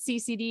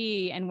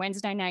CCD and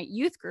Wednesday night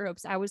youth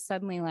groups, I was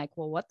suddenly like,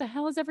 well, what the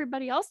hell is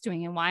everybody else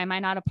doing? And why am I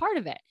not a part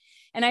of it?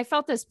 And I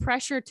felt this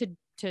pressure to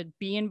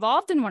be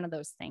involved in one of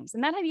those things.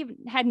 And that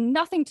had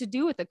nothing to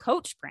do with the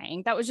coach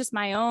praying. That was just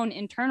my own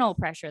internal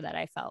pressure that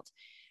I felt.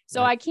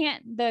 So I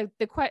can't, the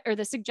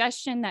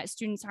suggestion that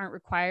students aren't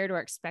required or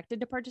expected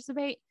to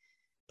participate,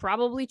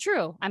 probably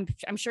true. I'm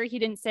sure he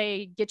didn't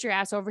say, get your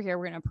ass over here,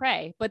 we're going to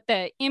pray. But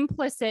the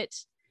implicit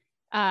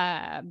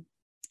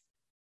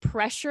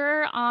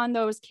pressure on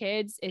those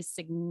kids is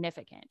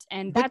significant.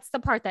 And that's the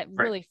part that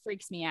really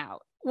freaks me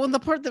out. Well, the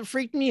part that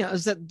freaked me out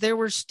is that there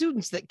were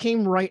students that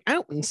came right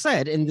out and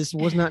said, and this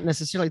was not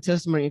necessarily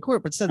testimony in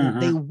court, but said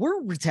that they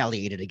were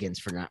retaliated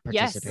against for not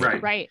participating.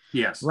 Right. Right.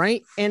 Yes.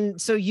 Right. And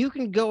so you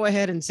can go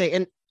ahead and say,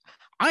 and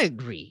I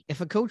agree,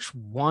 if a coach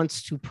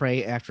wants to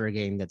pray after a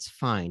game, that's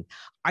fine.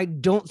 I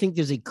don't think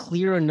there's a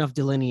clear enough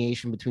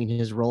delineation between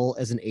his role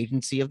as an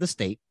agency of the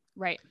state.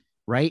 Right.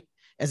 Right.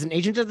 As an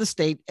agent of the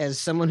state, as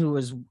someone who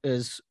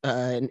is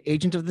an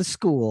agent of the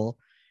school,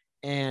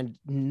 and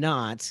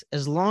not,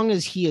 as long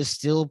as he is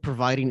still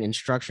providing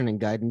instruction and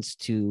guidance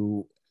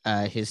to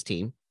his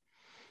team.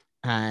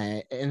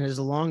 And as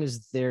long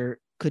as there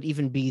could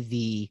even be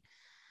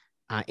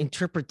the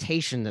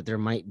interpretation that there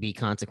might be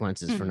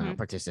consequences for not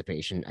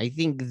participation, I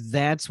think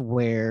that's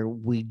where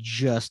we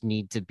just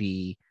need to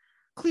be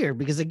clear.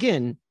 Because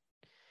again,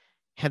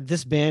 had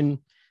this been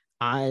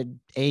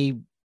a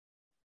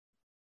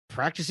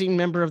practicing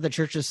member of the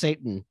Church of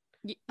Satan,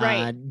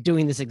 right,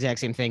 doing this exact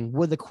same thing,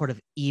 would the court have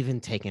even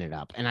taken it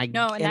up? And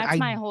that's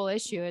my whole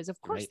issue is,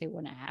 of course, they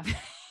wouldn't have.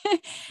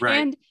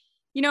 Right.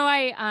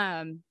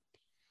 And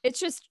it's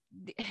just,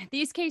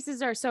 these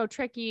cases are so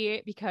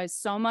tricky because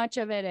so much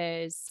of it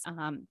is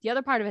the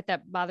other part of it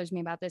that bothers me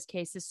about this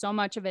case is so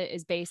much of it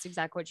is based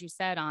exactly what you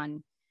said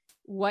on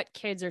what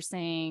kids are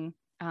saying,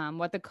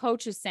 what the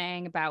coach is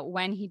saying about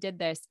when he did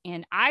this.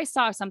 And I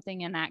saw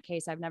something in that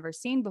case I've never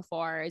seen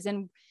before, is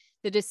in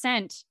the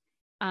dissent.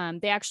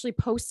 They actually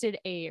posted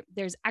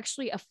there's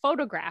actually a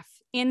photograph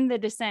in the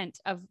dissent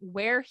of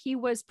where he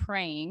was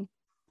praying,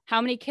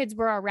 how many kids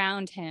were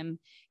around him,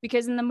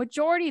 because in the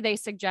majority, they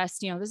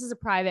suggest, this is a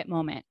private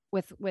moment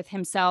with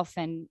himself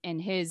and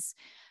his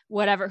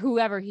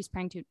whoever he's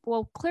praying to.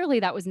 Well,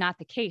 clearly that was not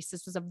the case.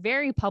 This was a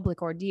very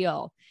public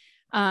ordeal.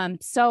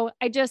 So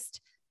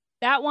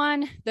that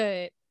one,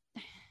 the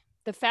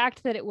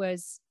fact that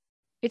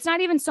it's not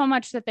even so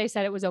much that they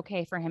said it was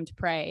okay for him to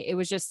pray. It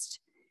was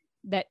just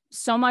that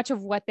so much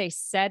of what they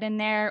said in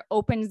there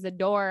opens the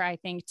door, I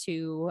think,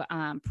 to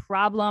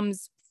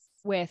problems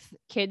with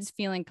kids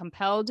feeling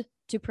compelled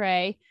to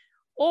pray,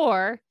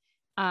 or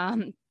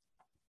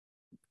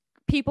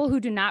people who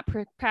do not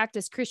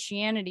practice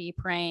Christianity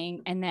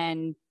praying, and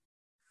then,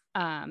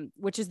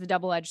 which is the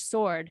double-edged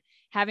sword,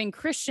 having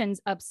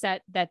Christians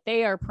upset that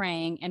they are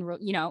praying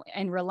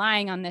and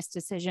relying on this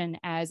decision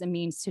as a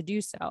means to do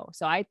so.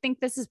 So I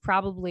think this is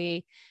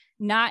probably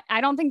I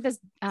don't think this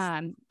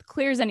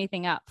clears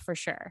anything up for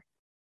sure.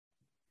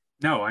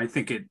 No, I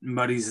think it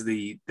muddies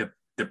the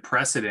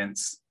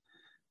precedents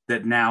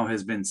that now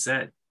has been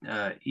set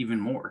even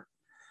more.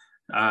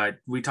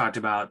 We talked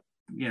about,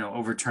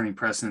 overturning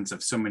precedents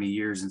of so many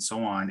years and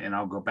so on. And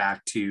I'll go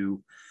back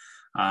to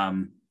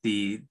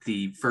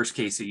the first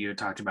case that you had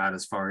talked about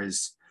as far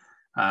as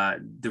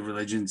the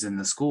religions in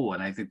the school.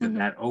 And I think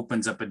that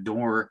opens up a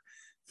door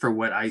for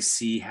what I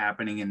see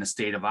happening in the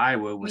state of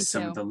Iowa with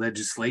some of the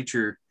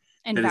legislature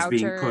and that is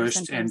being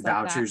pushed, and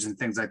vouchers and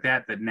things like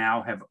that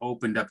now have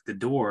opened up the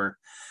door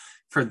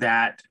for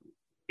that.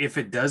 If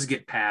it does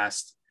get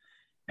passed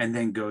and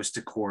then goes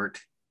to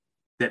court,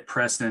 that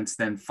precedence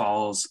then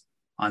falls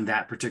on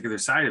that particular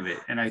side of it.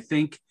 And I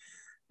think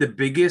the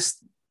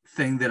biggest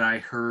thing that I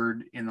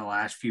heard in the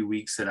last few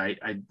weeks that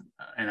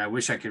I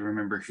wish I could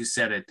remember who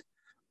said it,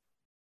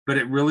 but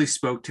it really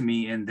spoke to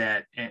me in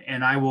that,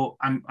 and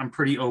I'm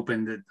pretty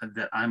open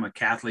that I'm a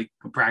Catholic,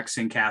 a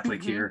practicing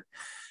Catholic here.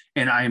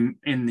 And I'm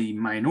in the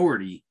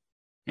minority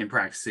in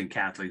practicing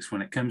Catholics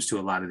when it comes to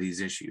a lot of these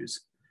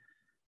issues.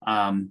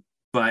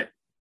 But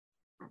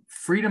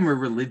freedom of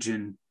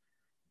religion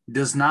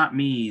does not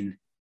mean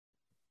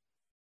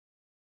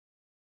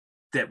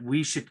that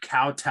we should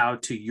kowtow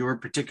to your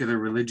particular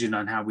religion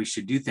on how we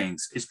should do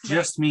things. It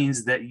just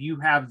means that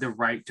you have the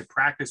right to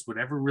practice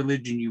whatever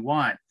religion you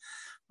want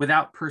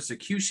without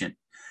persecution.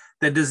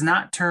 That does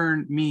not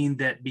mean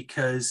that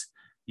because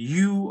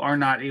you are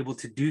not able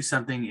to do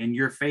something in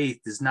your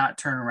faith does not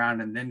turn around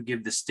and then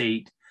give the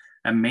state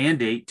a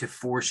mandate to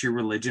force your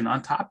religion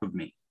on top of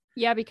me.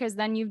 Yeah, because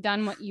then you've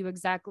done what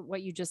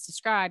you just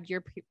described.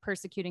 You're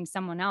persecuting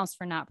someone else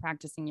for not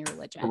practicing your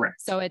religion.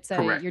 Correct. So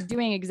you're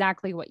doing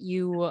exactly what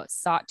you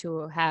sought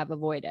to have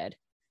avoided.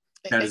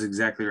 That is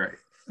exactly right.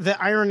 The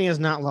irony is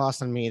not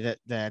lost on me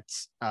that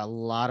a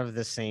lot of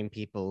the same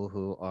people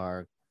who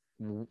are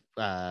doing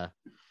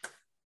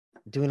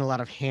a lot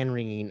of hand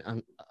wringing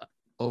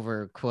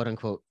over quote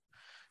unquote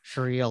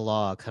Sharia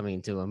law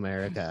coming to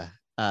America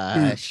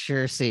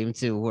sure seem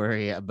to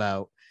worry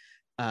about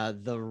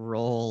the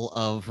role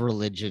of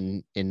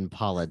religion in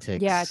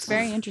politics. Yeah, it's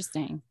very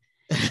interesting.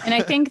 And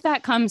I think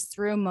that comes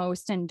through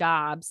most in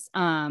Dobbs.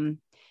 And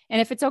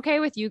if it's okay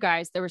with you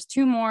guys, there was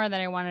two more that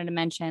I wanted to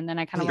mention. Then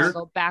I kind of want to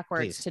go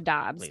backwards to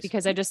Dobbs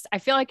because I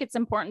feel like it's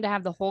important to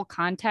have the whole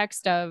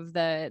context of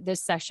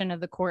this session of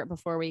the court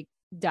before we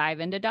dive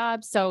into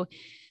Dobbs. So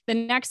the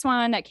next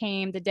one that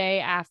came the day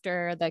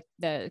after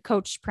the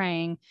coach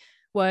praying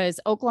was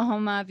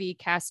Oklahoma v.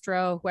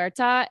 Castro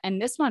Huerta.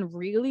 And this one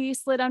really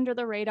slid under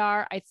the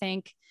radar. I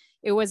think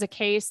it was a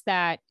case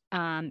that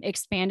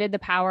expanded the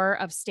power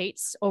of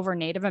states over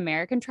Native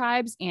American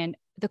tribes. And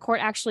the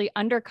court actually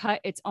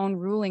undercut its own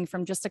ruling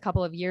from just a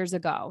couple of years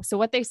ago. So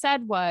what they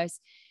said was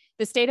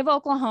the state of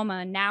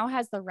Oklahoma now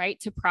has the right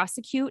to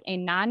prosecute a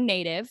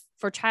non-native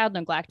for child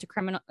neglect,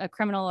 a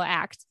criminal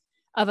act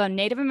of a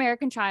Native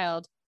American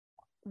child,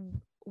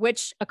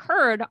 which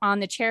occurred on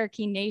the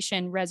Cherokee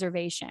Nation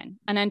reservation.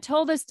 And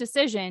until this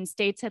decision,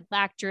 states had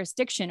lacked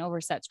jurisdiction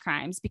over such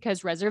crimes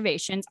because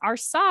reservations are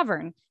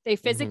sovereign. They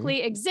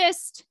physically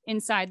exist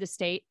inside the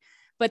state,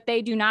 but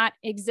they do not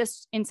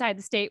exist inside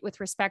the state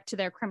with respect to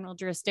their criminal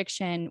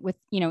jurisdiction with,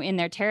 in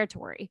their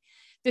territory.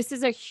 This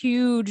is a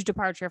huge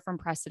departure from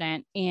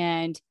precedent.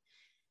 And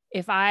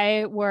if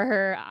I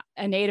were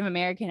a Native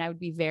American, I would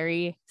be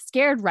very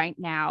scared right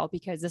now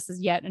because this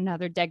is yet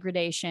another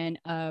degradation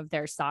of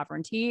their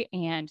sovereignty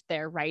and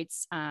their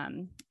rights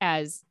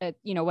as,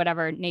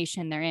 whatever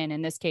nation they're in.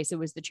 In this case, it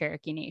was the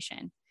Cherokee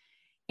Nation.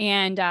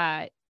 And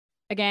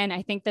again,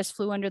 I think this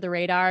flew under the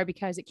radar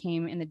because it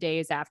came in the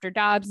days after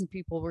Dobbs and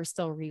people were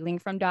still reeling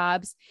from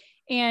Dobbs.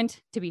 And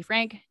to be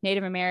frank,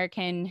 Native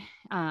American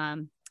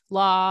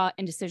law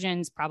and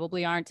decisions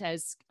probably aren't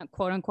as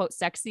quote unquote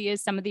sexy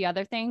as some of the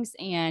other things.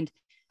 And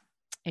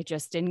it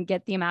just didn't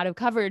get the amount of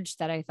coverage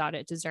that I thought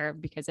it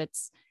deserved because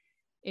it's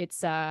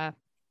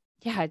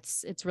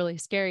really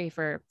scary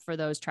for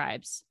those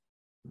tribes.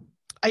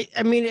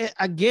 I mean,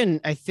 again,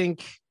 I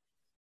think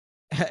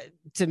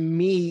to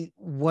me,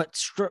 what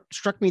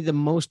struck me the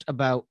most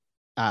about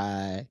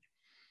that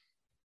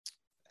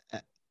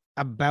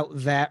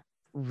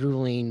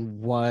ruling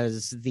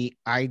was the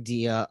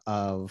idea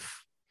of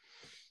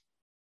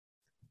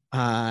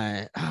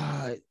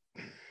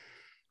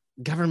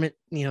government,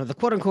 the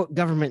quote unquote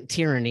government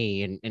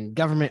tyranny and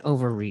government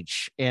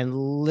overreach. And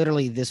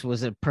literally this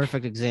was a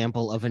perfect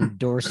example of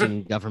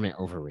endorsing government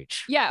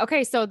overreach. Yeah.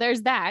 Okay. So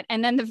there's that.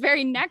 And then the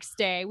very next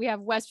day we have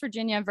West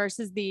Virginia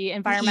versus the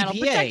Environmental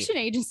Protection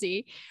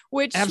Agency,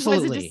 which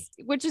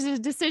is a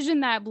decision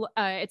that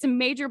it's a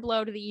major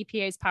blow to the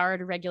EPA's power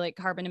to regulate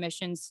carbon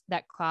emissions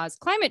that cause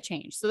climate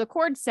change. So the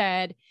court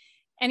said,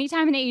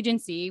 anytime an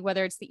agency,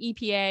 whether it's the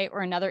EPA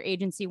or another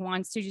agency,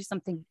 wants to do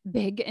something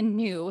big and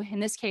new, in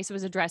this case, it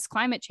was address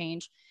climate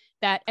change,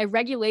 that a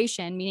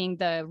regulation, meaning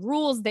the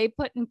rules they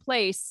put in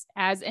place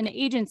as an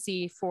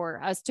agency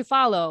for us to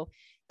follow,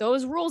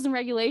 those rules and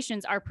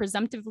regulations are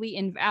presumptively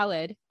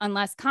invalid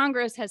unless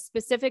Congress has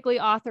specifically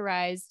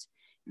authorized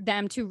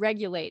them to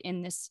regulate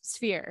in this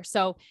sphere.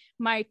 So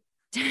my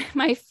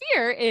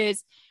fear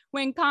is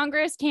when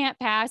Congress can't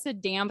pass a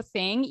damn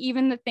thing,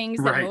 even the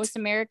things that most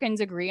Americans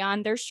agree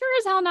on, they're sure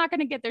as hell not going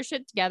to get their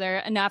shit together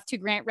enough to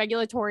grant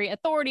regulatory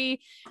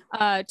authority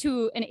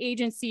to an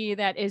agency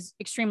that is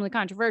extremely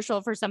controversial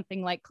for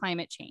something like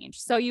climate change.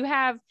 So you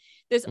have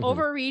this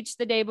overreach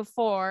the day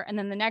before, and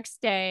then the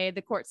next day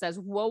the court says,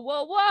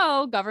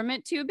 whoa,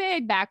 government too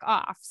big, back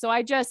off. So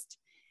I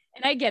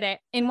get it.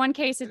 In one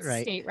case, it's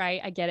state right.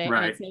 I get it.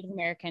 And it's Native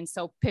American.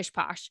 So pish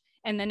posh.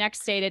 And the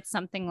next state, it's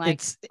something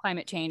like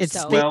climate change.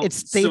 It's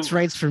states'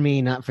 rights for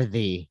me, not for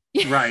thee.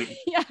 Right.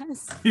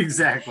 Yes.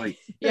 Exactly.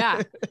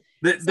 Yeah.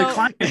 The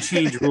climate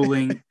change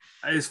ruling,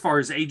 as far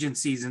as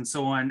agencies and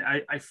so on,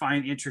 I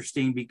find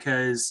interesting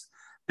because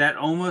that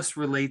almost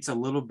relates a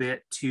little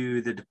bit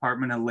to the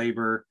Department of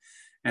Labor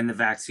and the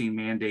vaccine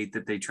mandate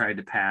that they tried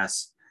to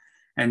pass.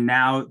 And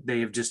now they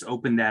have just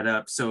opened that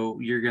up.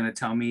 So you're going to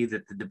tell me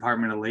that the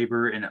Department of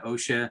Labor and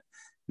OSHA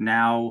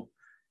now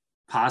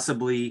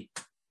possibly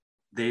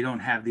they don't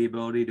have the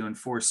ability to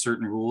enforce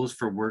certain rules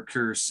for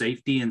worker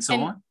safety and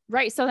so on.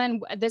 Right. So then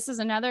this is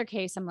another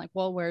case. I'm like,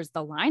 well, where's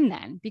the line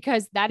then?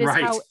 Because that is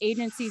how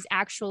agencies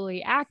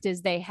actually act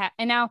is they have.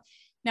 And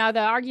now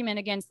the argument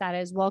against that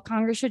is, well,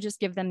 Congress should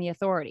just give them the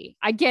authority.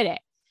 I get it.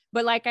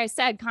 But like I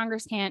said,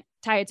 Congress can't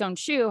tie its own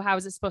shoe. How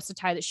is it supposed to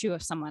tie the shoe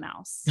of someone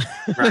else?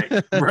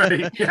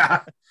 Right.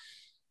 Yeah.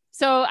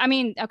 So, I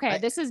mean, okay,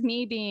 this is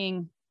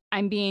me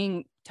I'm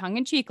being tongue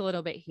in cheek a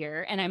little bit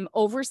here, and I'm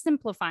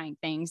oversimplifying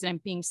things and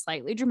I'm being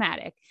slightly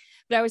dramatic,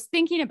 but I was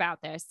thinking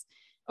about this.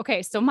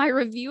 Okay. So my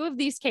review of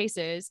these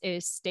cases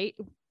is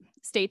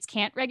states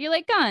can't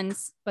regulate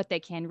guns, but they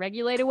can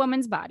regulate a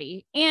woman's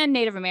body and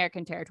Native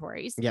American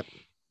territories. Yep.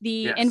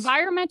 The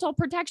Environmental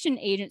Protection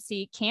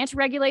Agency can't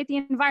regulate the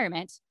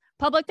environment.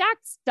 Public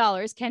tax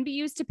dollars can be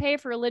used to pay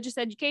for religious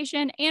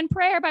education, and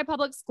prayer by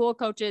public school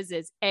coaches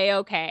is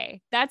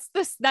A-okay. That's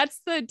the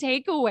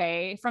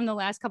takeaway from the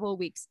last couple of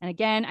weeks. And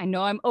again, I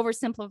know I'm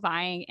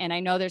oversimplifying, and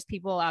I know there's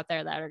people out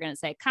there that are going to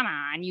say, come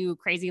on, you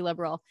crazy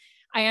liberal.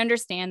 I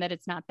understand that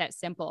it's not that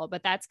simple,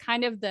 but that's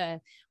kind of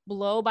the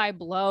blow by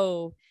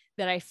blow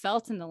that I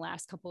felt in the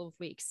last couple of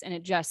weeks. And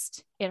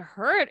it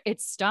hurt.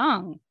 It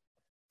stung.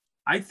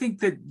 I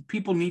think that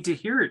people need to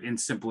hear it in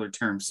simpler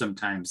terms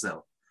sometimes,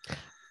 though.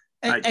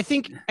 I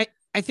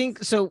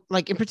think so.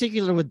 Like in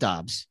particular with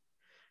Dobbs,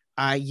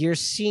 you're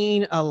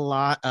seeing a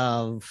lot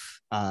of,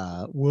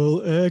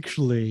 well,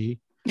 actually,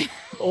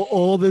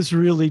 all this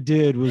really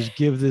did was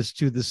give this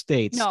to the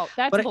states. No,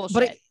 that's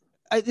bullshit.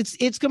 But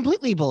it's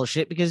completely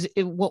bullshit because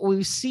what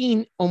we've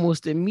seen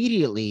almost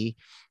immediately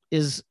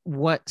is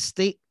what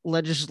state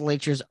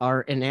legislatures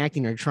are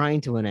enacting or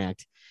trying to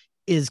enact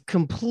is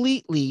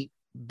completely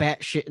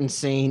batshit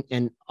insane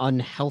and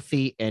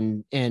unhealthy,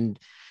 and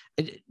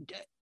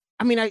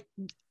I mean,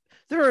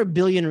 there are a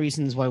billion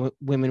reasons why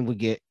women would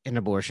get an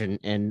abortion,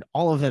 and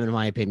all of them, in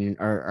my opinion,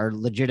 are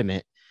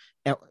legitimate.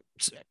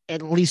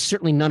 At least,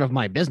 certainly, none of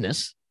my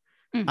business.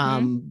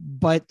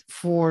 But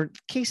for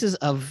cases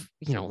of,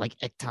 like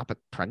ectopic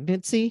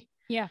pregnancy,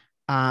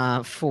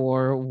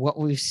 for what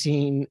we've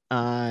seen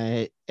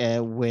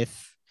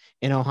with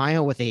in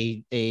Ohio with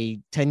a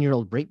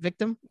 10-year-old rape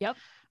victim. Yep.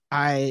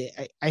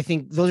 I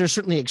think those are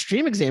certainly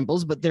extreme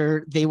examples, but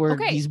they were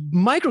these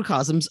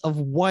microcosms of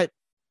what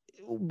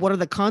are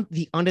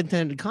the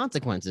unintended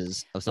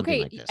consequences of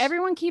something like this.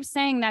 Everyone keeps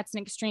saying that's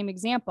an extreme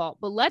example,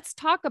 but let's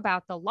talk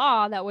about the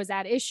law that was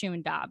at issue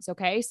in Dobbs.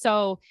 Okay.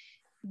 So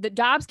the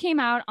Dobbs came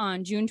out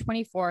on June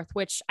 24th,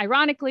 which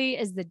ironically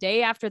is the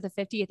day after the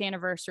 50th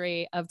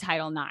anniversary of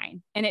Title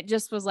IX. And it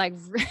just was like,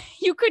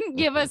 you couldn't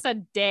give us a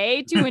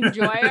day to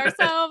enjoy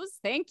ourselves.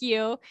 Thank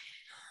you.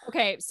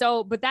 Okay.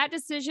 So, but that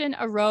decision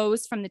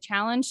arose from the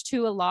challenge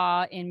to a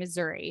law in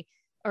Missouri,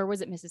 or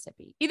was it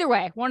Mississippi? Either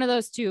way, one of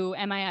those two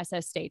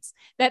MISS states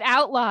that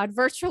outlawed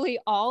virtually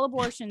all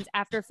abortions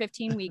after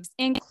 15 weeks,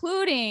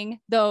 including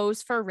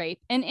those for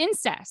rape and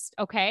incest.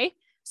 Okay.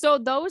 So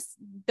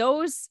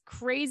those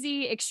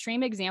crazy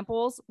extreme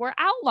examples were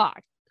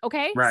outlawed.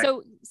 Okay. Right.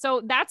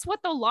 So that's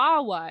what the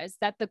law was,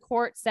 that the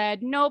court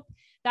said, nope,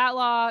 that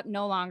law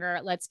no longer,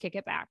 let's kick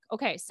it back.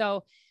 Okay.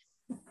 So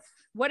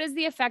what is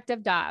the effect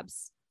of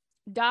Dobbs?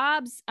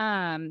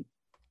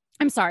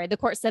 I'm sorry. The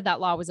court said that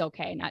law was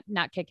okay,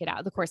 not kick it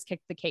out. The court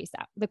kicked the case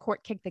out. The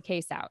court kicked the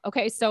case out.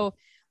 Okay. So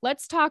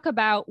let's talk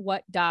about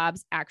what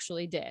Dobbs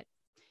actually did.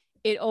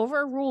 It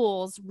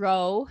overrules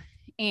Roe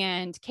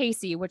and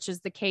Casey, which is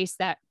the case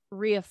that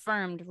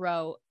reaffirmed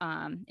Roe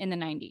in the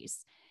 90s.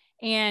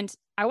 And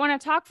I want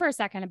to talk for a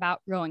second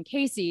about Roe and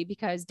Casey,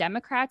 because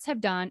Democrats have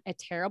done a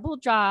terrible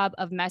job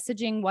of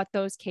messaging what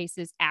those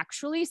cases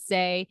actually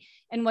say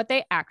and what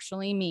they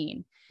actually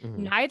mean.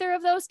 Neither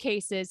of those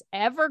cases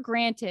ever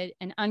granted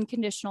an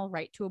unconditional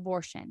right to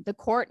abortion. The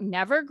court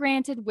never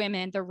granted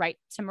women the right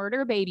to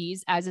murder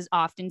babies, as is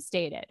often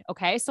stated.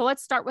 Okay, so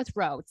let's start with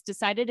Roe. It's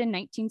decided in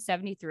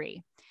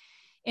 1973.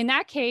 In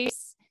that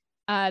case,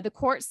 the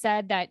court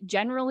said that,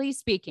 generally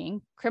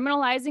speaking,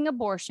 criminalizing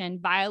abortion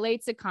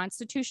violates a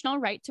constitutional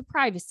right to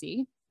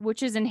privacy,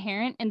 which is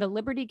inherent in the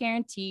liberty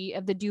guarantee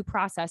of the Due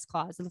Process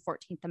Clause of the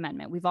 14th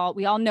Amendment.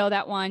 We all know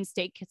that one.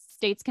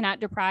 States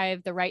cannot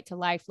deprive the right to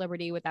life,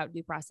 liberty without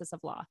due process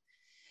of law.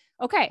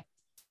 Okay,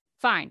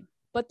 fine.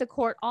 But the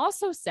court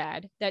also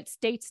said that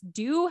states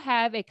do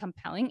have a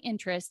compelling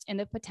interest in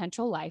the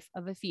potential life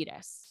of a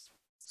fetus.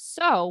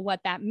 So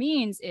what that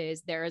means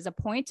is there is a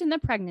point in the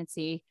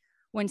pregnancy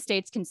when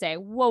states can say,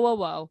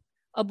 whoa,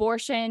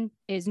 abortion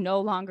is no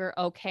longer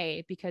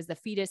okay because the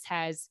fetus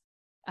has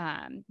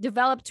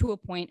developed to a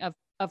point of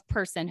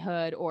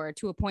personhood, or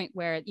to a point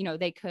where,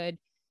 they could,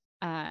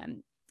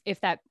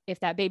 if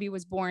that baby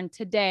was born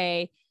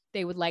today,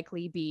 they would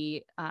likely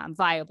be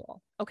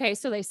viable. Okay,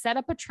 so they set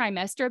up a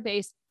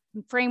trimester-based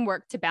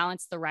framework to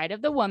balance the right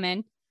of the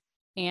woman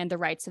and the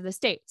rights of the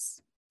states.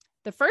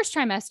 The first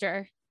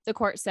trimester, the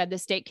court said the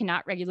state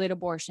cannot regulate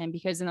abortion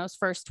because in those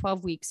first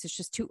 12 weeks, it's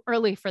just too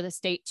early for the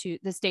state's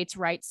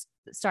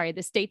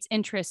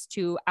interest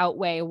to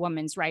outweigh a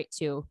woman's right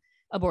to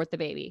abort the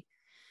baby.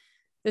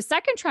 The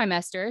second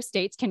trimester,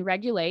 states can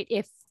regulate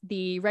if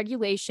the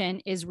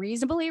regulation is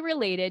reasonably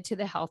related to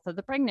the health of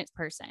the pregnant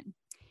person.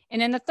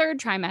 And in the third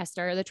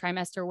trimester, the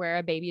trimester where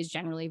a baby is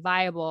generally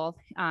viable,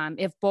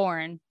 if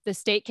born, the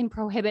state can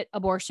prohibit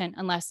abortion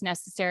unless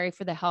necessary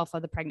for the health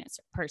of the pregnant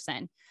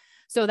person.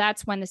 So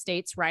that's when the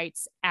state's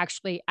rights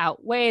actually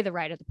outweigh the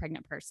right of the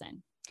pregnant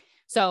person.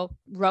 So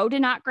Roe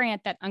did not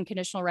grant that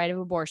unconditional right of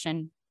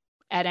abortion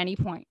at any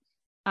point.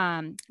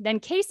 Then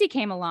Casey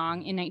came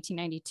along in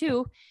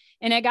 1992,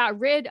 and it got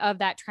rid of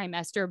that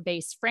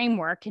trimester-based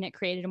framework, and it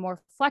created a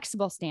more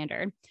flexible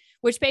standard,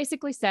 which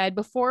basically said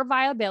before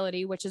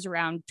viability, which is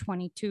around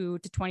 22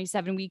 to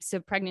 27 weeks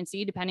of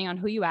pregnancy, depending on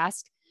who you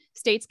ask,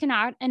 states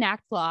cannot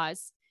enact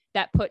laws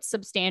that put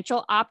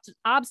substantial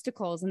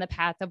obstacles in the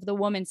path of the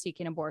woman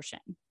seeking abortion.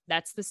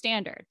 That's the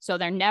standard. So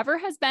there never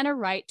has been a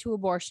right to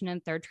abortion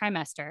in third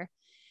trimester.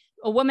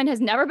 A woman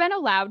has never been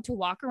allowed to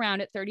walk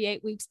around at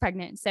 38 weeks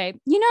pregnant and say,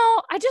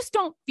 I just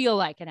don't feel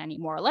like it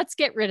anymore. Let's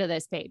get rid of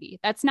this baby.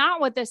 That's not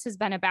what this has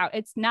been about.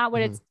 It's not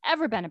what it's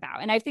ever been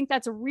about. And I think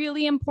that's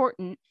really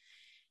important,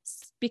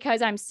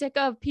 because I'm sick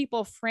of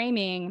people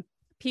framing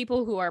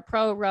people who are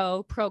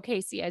pro-Roe,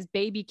 pro-Casey as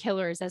baby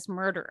killers, as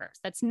murderers.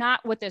 That's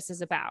not what this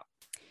is about.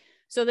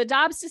 So the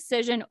Dobbs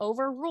decision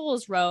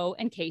overrules Roe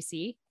and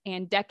Casey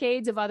and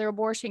decades of other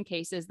abortion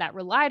cases that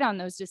relied on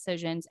those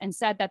decisions, and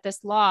said that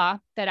this law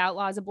that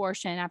outlaws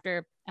abortion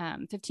after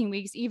 15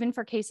 weeks, even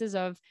for cases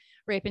of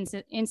rape and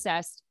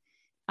incest,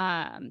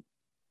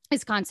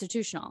 is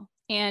constitutional.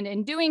 And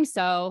in doing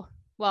so,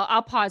 well,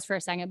 I'll pause for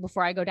a second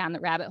before I go down the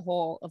rabbit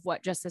hole of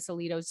what Justice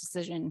Alito's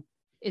decision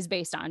is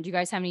based on. Do you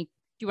guys have any? Do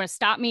you want to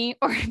stop me,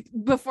 or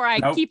before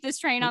I keep this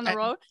train on the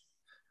road?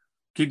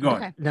 Keep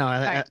going. Okay. No,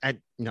 I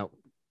no.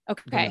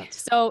 Okay.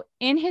 So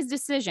in his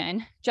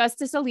decision,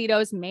 Justice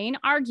Alito's main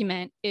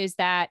argument is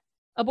that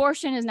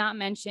abortion is not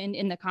mentioned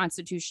in the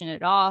Constitution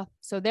at all.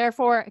 So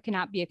therefore, it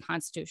cannot be a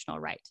constitutional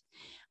right.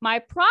 My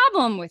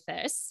problem with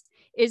this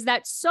is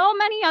that so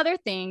many other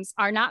things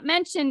are not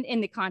mentioned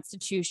in the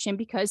Constitution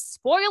because,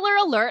 spoiler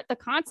alert, the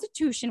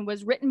Constitution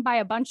was written by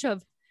a bunch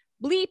of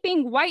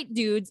bleeping white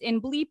dudes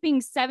in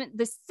bleeping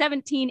the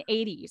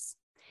 1780s.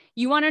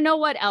 You want to know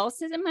what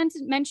else is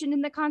mentioned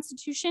in the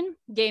Constitution?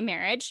 Gay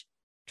marriage,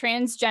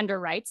 transgender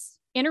rights,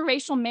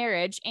 interracial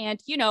marriage, and,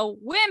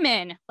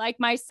 women like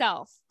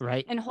myself.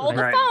 Right. And hold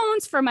Right. the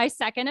phones for my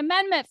Second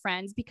Amendment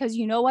friends, because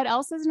you know what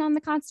else isn't on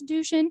the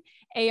Constitution?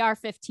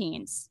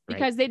 AR-15s,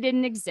 because they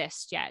didn't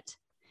exist yet.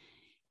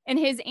 And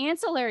his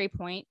ancillary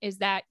point is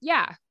that,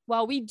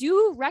 while we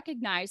do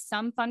recognize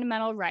some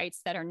fundamental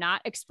rights that are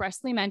not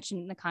expressly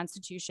mentioned in the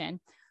Constitution,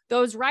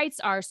 those rights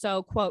are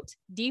so, quote,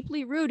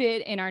 deeply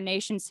rooted in our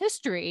nation's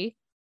history,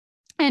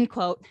 end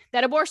quote,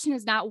 that abortion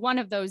is not one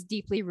of those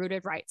deeply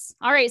rooted rights.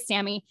 All right,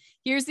 Sammy,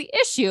 here's the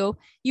issue.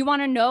 You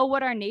want to know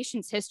what our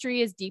nation's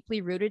history is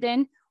deeply rooted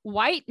in?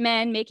 White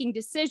men making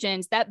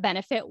decisions that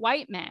benefit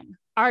white men.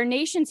 Our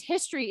nation's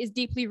history is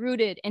deeply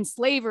rooted in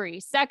slavery,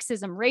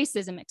 sexism,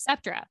 racism,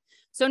 etc.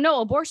 So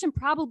no, abortion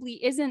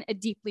probably isn't a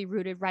deeply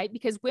rooted right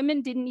because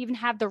women didn't even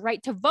have the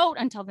right to vote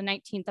until the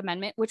 19th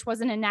Amendment, which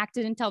wasn't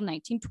enacted until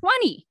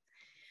 1920.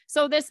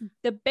 So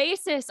the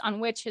basis on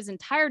which his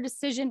entire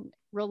decision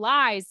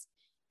relies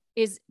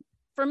is,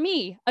 for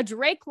me, a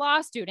Drake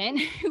law student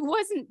who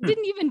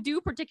didn't even do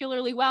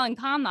particularly well in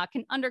con law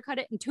can undercut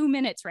it in 2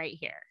 minutes right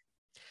here.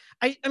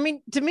 I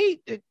mean, to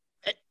me,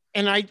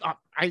 and I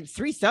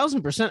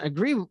 3000%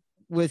 agree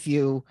with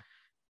you.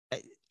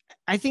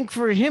 I think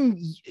for him,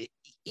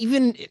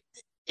 even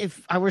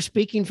if I were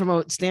speaking from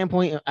a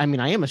standpoint, I mean,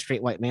 I am a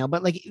straight white male,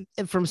 but like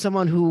from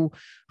someone who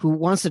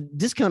wants to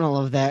discount all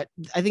of that,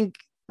 I think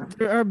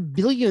there are a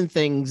billion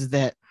things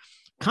that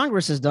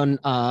Congress has done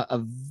a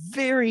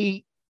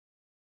very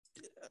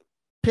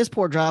piss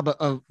poor job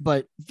of,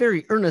 but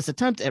very earnest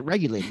attempt at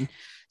regulating.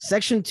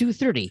 Section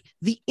 230,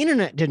 the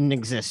internet didn't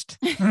exist.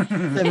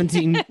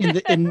 17 in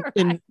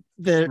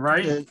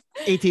the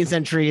 18th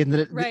century and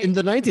in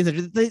the 19th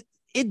century,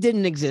 it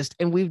didn't exist,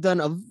 and we've done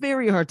a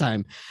very hard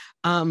time.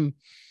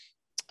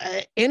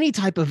 Any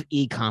type of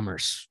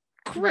e-commerce,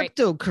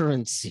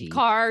 cryptocurrency,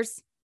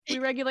 cars. We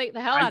regulate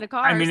the hell out of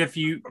cars. I mean, if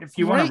you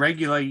want to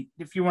regulate,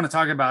 if you want to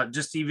talk about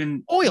just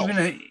even oil,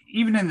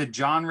 even in the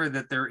genre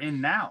that they're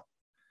in now,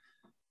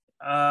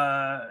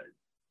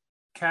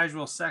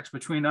 casual sex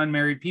between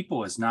unmarried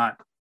people is not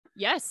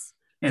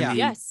in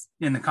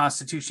the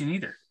Constitution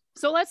either.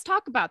 So let's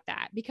talk about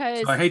that,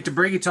 because I hate to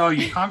break it to all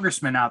you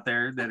congressmen out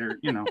there that are,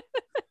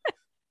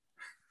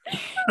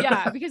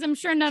 because I'm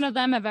sure none of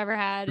them have ever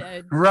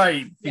had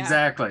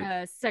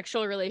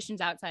sexual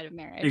relations outside of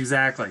marriage.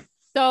 Exactly.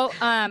 So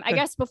I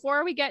guess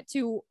before we get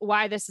to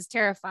why this is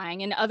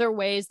terrifying and other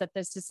ways that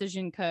this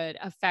decision could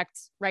affect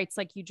rights,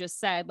 like you just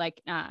said, like,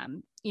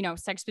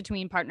 sex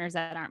between partners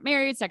that aren't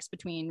married, sex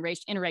between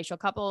interracial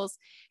couples,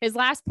 his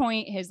last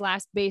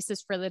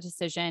basis for the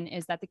decision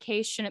is that the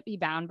case shouldn't be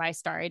bound by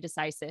stare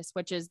decisis,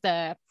 which is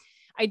the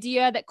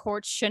idea that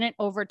courts shouldn't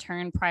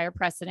overturn prior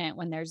precedent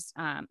when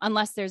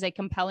unless there's a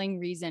compelling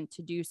reason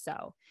to do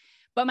so.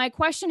 But my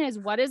question is,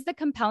 what is the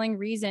compelling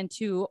reason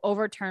to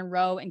overturn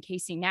Roe and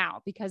Casey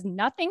now? Because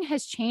nothing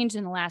has changed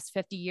in the last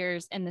 50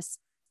 years in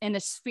the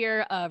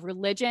sphere of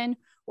religion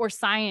or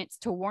science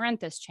to warrant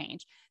this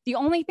change. The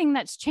only thing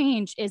that's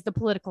changed is the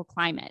political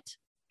climate.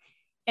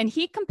 And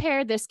he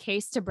compared this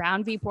case to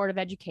Brown v. Board of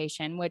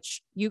Education,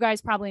 which you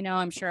guys probably know.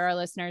 I'm sure our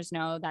listeners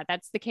know that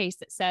that's the case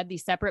that said the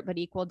separate but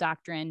equal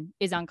doctrine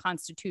is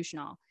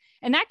unconstitutional.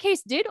 And that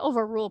case did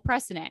overrule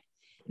precedent.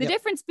 The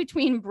difference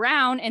between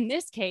Brown and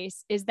this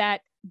case is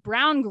that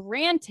Brown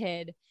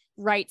granted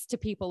rights to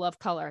people of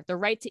color, the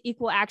right to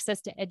equal access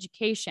to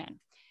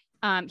education.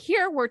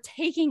 Here, we're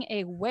taking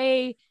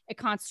away a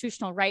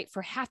constitutional right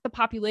for half the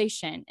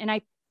population.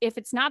 And if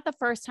it's not the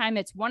first time,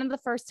 it's one of the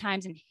first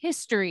times in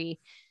history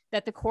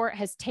that the court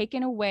has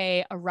taken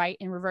away a right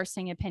in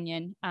reversing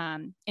opinion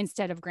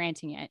instead of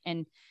granting it.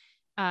 And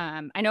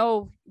I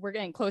know we're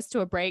getting close to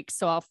a break,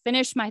 so I'll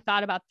finish my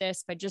thought about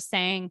this by just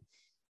saying,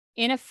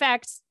 in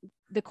effect,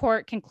 the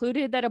court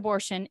concluded that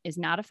abortion is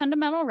not a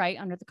fundamental right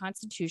under the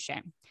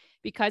Constitution.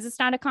 Because it's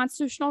not a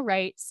constitutional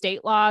right,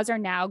 state laws are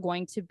now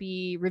going to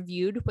be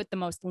reviewed with the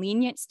most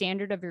lenient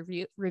standard of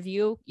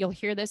review. You'll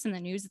hear this in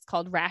the news. It's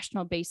called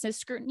rational basis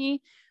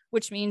scrutiny,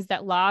 which means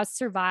that laws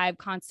survive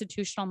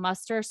constitutional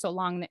muster so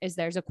long as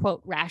there's a,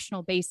 quote,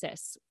 rational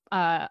basis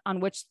on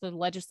which the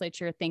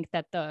legislature think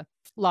that the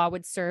law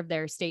would serve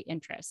their state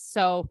interests.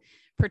 So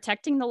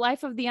protecting the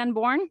life of the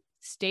unborn,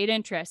 state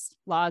interest,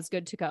 law is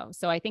good to go.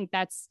 So I think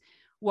that's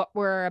what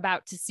we're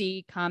about to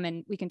see come,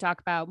 and we can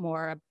talk about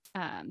more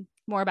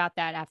about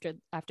that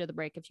after the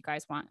break if you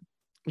guys want.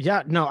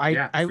 Yeah, no,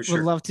 I would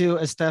sure. love to.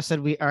 As Steph said,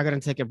 we are going to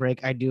take a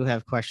break. I do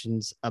have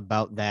questions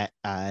about that,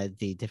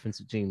 the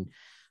difference between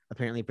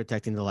apparently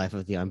protecting the life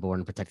of the unborn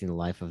and protecting the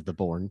life of the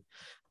born,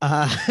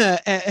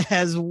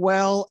 as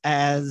well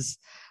as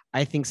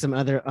I think some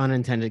other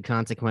unintended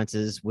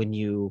consequences when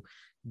you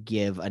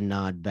give a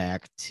nod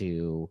back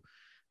to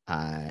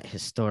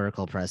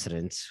historical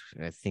precedents,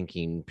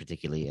 thinking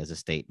particularly as a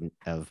state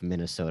of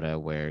Minnesota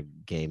where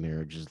gay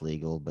marriage is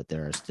legal, but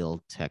there are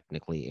still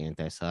technically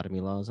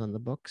anti-sodomy laws on the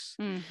books,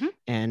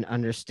 and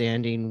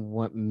understanding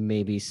what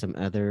maybe some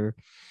other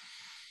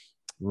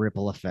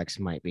ripple effects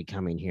might be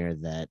coming here,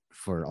 that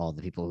for all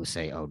the people who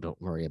say, oh, don't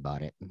worry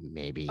about it,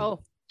 maybe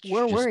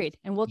we're worried,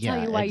 and we'll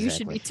tell you why you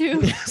should be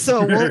too.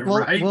 So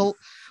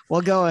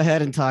we'll go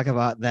ahead and talk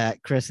about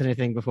that. Chris,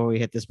 anything before we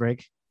hit this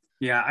break?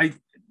 Yeah, I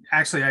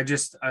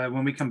just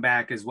when we come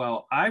back as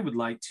well, I would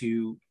like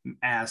to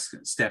ask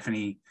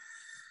Stephanie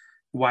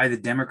why the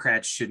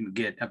Democrats shouldn't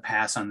get a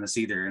pass on this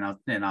either,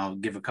 and I'll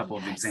give a couple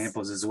of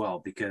examples as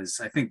well, because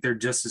I think they're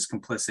just as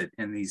complicit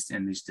in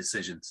these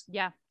decisions.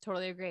 Yeah,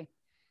 totally agree.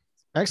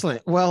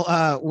 Excellent.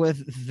 Well,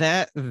 with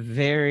that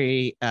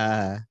very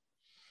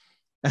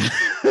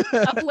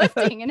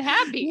uplifting and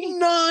happy,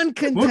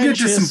 non-contentious, we'll get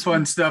to some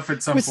fun stuff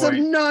at some with point.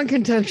 Some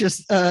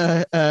non-contentious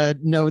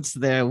notes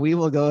there. We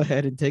will go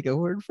ahead and take a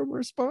word from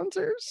our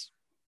sponsors.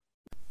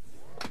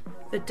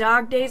 The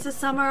dog days of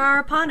summer are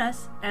upon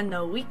us, and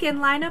the weekend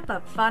lineup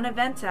of fun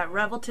events at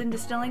Revelton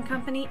Distilling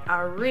Company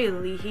are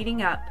really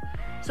heating up.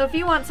 So if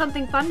you want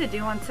something fun to do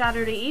on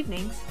Saturday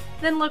evenings,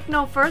 then look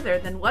no further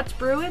than What's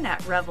Brewing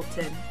at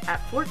Revelton at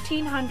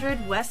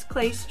 1400 West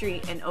Clay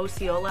Street in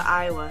Osceola,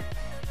 Iowa.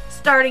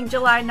 Starting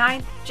July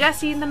 9th,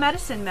 Jesse and the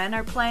Medicine Men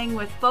are playing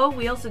with Faux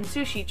Wheels and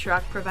Sushi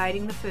Truck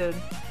providing the food.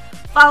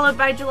 Followed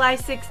by July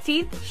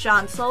 16th,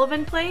 Sean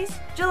Sullivan plays.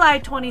 July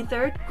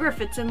 23rd,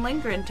 Griffiths and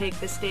Lindgren take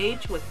the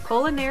stage with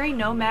Culinary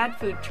Nomad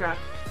Food Truck.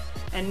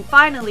 And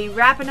finally,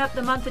 wrapping up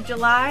the month of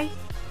July,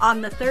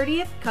 on the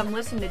 30th, come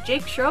listen to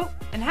Jake Schroep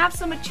and have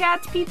some of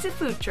Chad's Pizza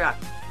Food Truck.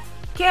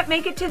 Can't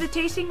make it to the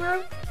tasting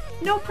room?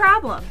 No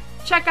problem.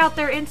 Check out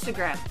their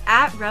Instagram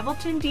at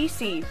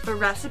ReveltonDC for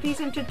recipes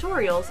and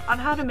tutorials on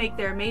how to make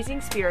their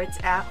amazing spirits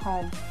at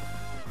home.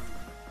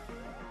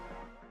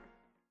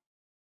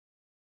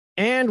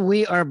 And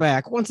we are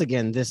back. Once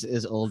again, this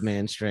is Old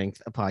Man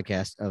Strength, a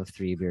podcast of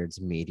Three Beards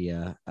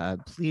Media.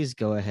 Please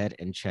go ahead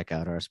and check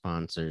out our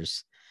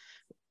sponsors.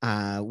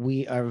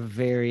 We are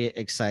very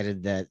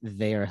excited that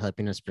they are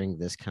helping us bring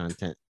this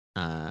content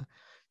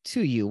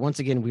to you. Once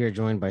again, we are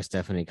joined by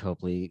Stephanie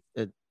Copley.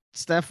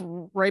 Steph,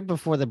 right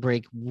before the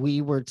break,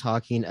 we were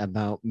talking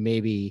about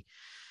maybe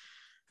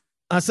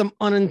some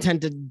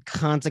unintended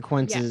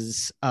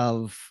consequences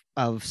of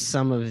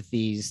some of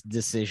these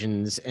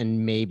decisions,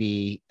 and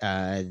maybe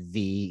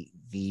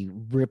the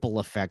ripple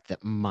effect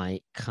that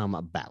might come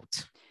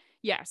about.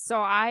 Yeah. So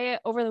I,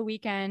 over the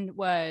weekend,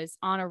 was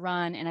on a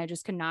run and I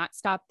just could not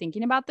stop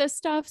thinking about this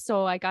stuff.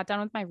 So I got done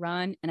with my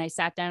run and I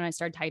sat down and I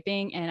started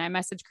typing, and I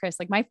messaged Chris,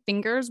 like my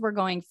fingers were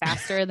going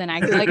faster than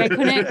I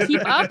couldn't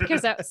keep up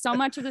because so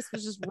much of this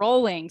was just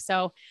rolling.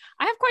 So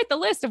I have quite the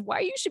list of why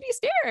you should be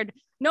scared.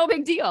 No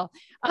big deal.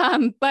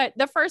 But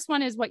the first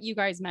one is what you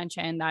guys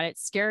mentioned, that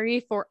it's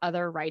scary for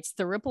other rights.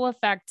 The ripple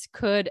effect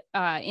could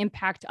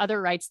impact other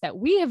rights that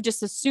we have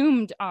just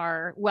assumed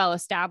are well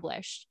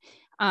established.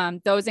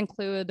 Those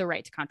include the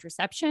right to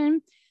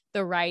contraception,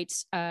 the right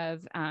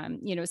of,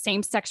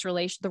 same-sex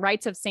relation, the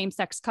rights of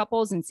same-sex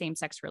couples and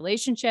same-sex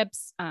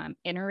relationships,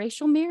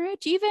 interracial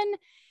marriage even.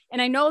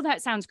 And I know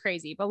that sounds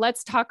crazy, but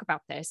let's talk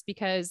about this,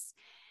 because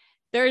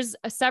there's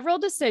several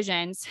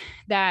decisions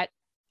that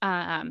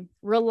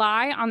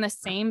rely on the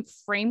same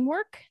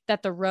framework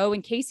that the Roe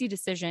and Casey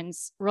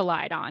decisions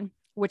relied on,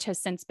 which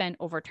has since been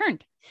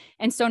overturned.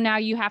 And so now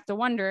you have to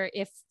wonder,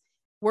 if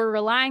we're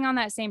relying on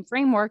that same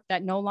framework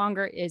that no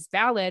longer is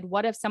valid,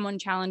 what if someone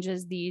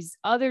challenges these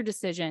other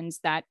decisions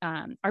that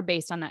are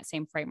based on that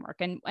same framework?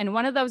 And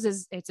one of those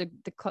is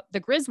the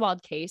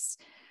Griswold case,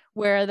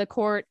 where the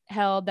court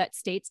held that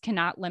states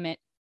cannot limit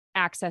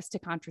access to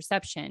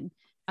contraception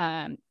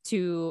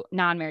to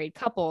non-married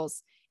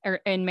couples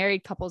and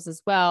married couples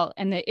as well.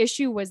 And the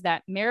issue was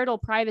that marital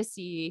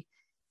privacy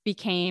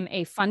became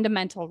a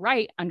fundamental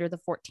right under the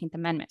 14th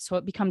Amendment. So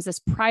it becomes this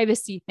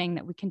privacy thing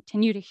that we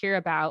continue to hear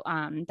about,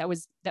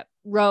 that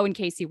Roe and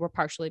Casey were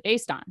partially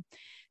based on.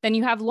 Then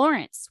you have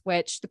Lawrence,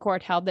 which the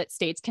court held that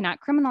states cannot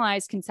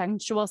criminalize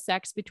consensual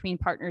sex between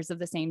partners of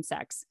the same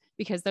sex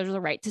because there's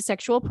a right to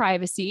sexual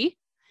privacy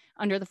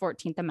under the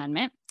 14th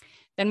Amendment.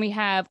 Then we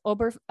have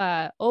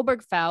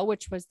Obergefell,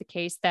 which was the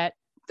case that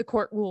the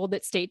court ruled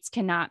that states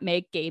cannot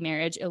make gay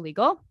marriage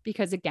illegal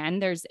because, again,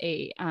 there's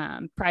a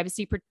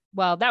privacy.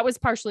 That was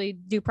partially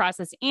due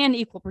process and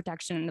equal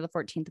protection under the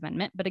 14th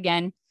Amendment. But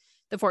again,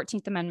 the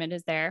 14th Amendment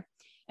is there.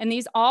 And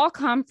these all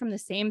come from the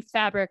same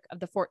fabric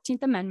of the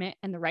 14th Amendment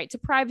and the right to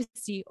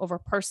privacy over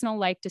personal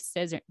life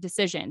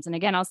decisions. And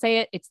again, I'll say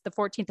it, it's the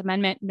 14th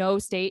Amendment. No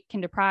state can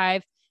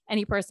deprive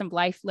any person of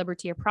life,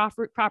 liberty, or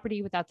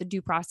property without the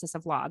due process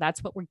of law.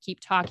 That's what we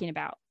keep talking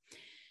about.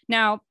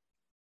 Now,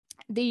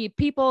 the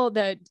people,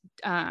 the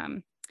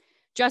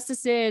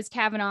Justices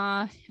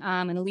Kavanaugh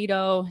and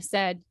Alito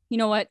said, you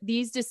know what,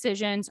 these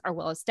decisions are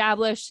well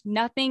established.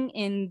 Nothing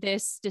in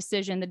this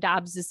decision, the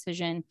Dobbs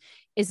decision,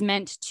 is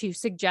meant to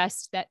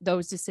suggest that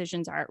those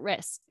decisions are at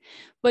risk.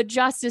 But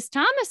Justice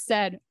Thomas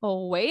said,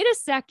 oh, wait a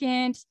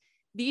second.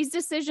 These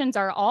decisions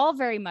are all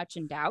very much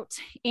in doubt.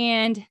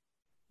 And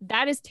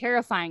that is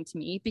terrifying to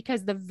me,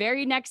 because the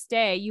very next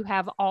day you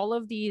have all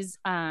of these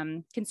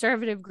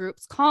conservative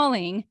groups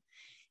calling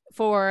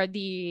for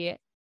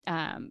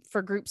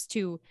groups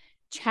to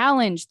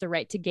challenge the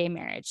right to gay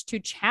marriage, to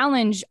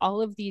challenge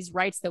all of these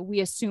rights that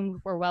we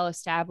assumed were well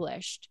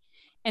established.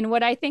 And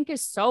what I think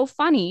is so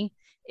funny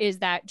is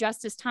that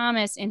Justice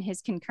Thomas in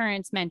his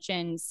concurrence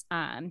mentions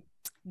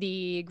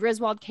the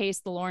Griswold case,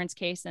 the Lawrence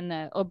case, and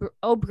the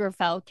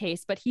Obergefell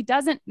case, but he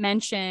doesn't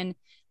mention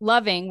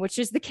Loving, which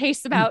is the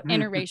case about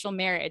interracial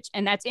marriage.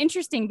 And that's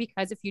interesting,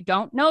 because if you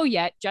don't know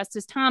yet,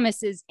 Justice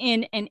Thomas is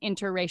in an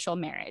interracial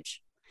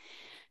marriage.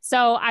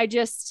 So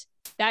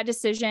that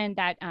decision,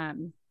 that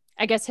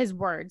I guess his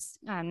words,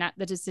 not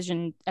the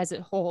decision as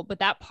a whole, but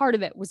that part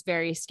of it was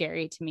very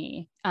scary to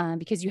me,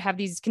 because you have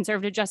these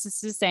conservative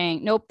justices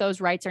saying, nope, those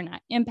rights are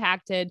not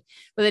impacted.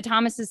 But the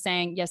Thomas is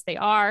saying, yes, they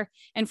are.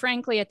 And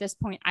frankly, at this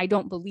point, I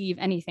don't believe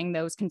anything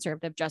those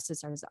conservative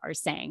justices are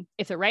saying.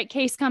 If the right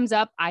case comes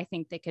up, I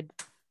think they could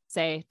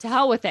say, to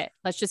hell with it.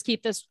 Let's just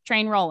keep this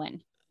train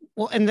rolling.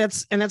 Well, and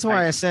that's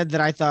why I said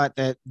that I thought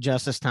that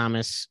Justice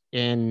Thomas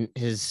in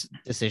his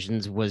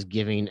decisions was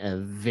giving a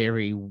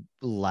very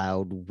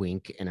loud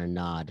wink and a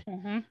nod,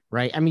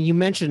 right? I mean, you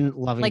mentioned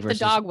Loving like versus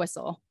the dog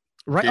whistle,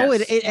 right? Yes.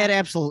 Oh, it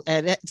absolutely.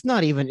 It's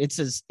not even. It's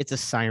a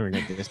siren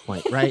at this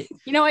point, right?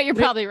 You know what? You're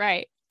probably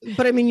right.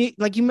 But I mean,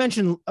 you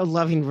mentioned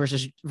Loving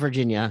versus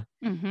Virginia,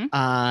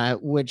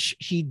 which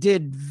he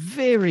did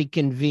very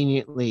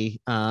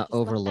conveniently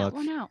overlook. That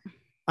one out.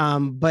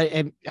 But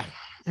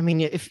I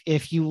mean,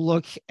 if you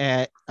look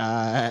at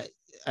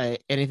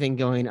anything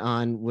going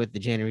on with the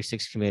January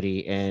 6th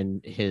committee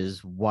and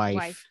his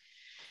wife.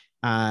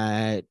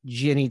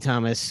 Ginny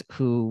Thomas,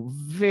 who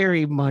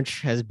very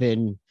much has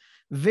been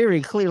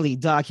very clearly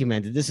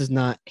documented. This is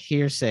not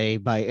hearsay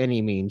by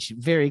any means. She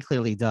very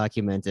clearly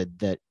documented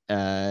that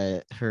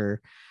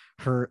her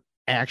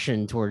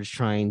action towards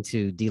trying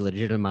to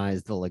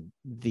delegitimize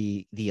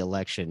the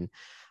election,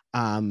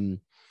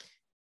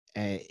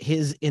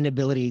 his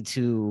inability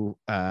to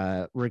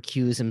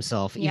recuse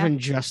himself, even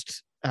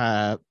just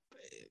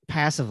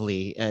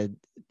passively,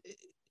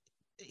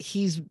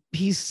 he's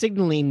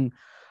signaling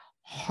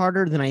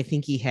harder than I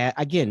think he had.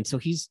 Again, so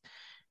he's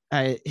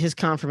his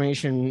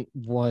confirmation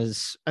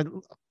was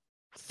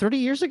 30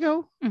 years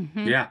ago.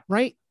 Yeah.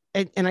 Right.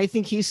 And I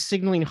think he's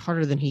signaling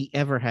harder than he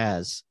ever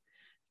has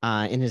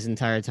in his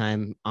entire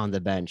time on the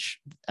bench.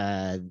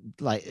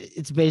 Like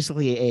it's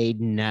basically a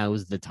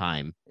now's the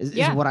time is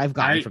what I've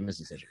gotten from this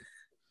decision.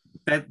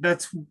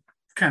 That's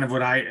kind of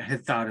what I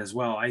had thought as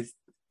well.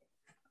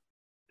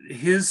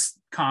 His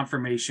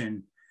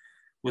confirmation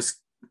was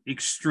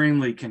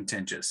extremely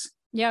contentious.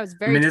 Yeah, it was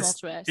very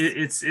tumultuous.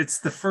 It's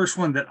the first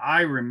one that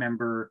I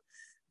remember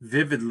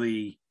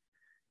vividly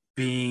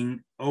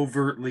being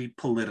overtly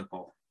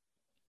political.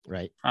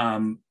 Right.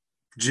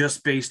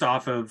 Just based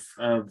off of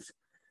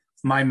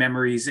my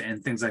memories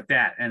and things like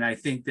that. And I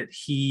think that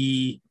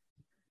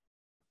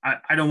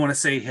I don't want to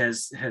say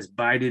has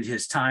bided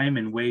his time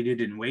and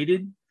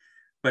waited,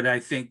 but I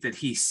think that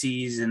he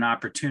sees an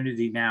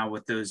opportunity now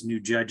with those new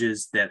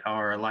judges that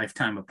are a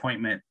lifetime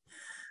appointment,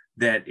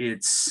 that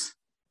it's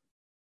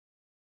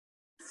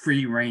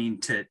free reign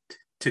to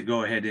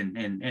go ahead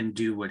and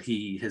do what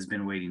he has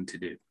been waiting to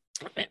do.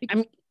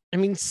 I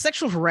mean,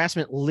 sexual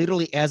harassment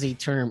literally as a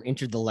term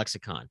entered the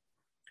lexicon.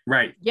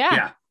 Right.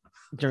 Yeah.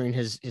 During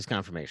his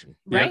confirmation.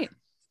 Right.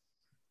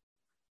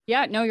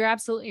 Yeah, no, you're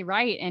absolutely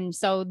right. And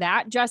so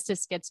that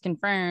justice gets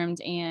confirmed.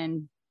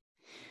 And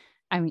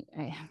I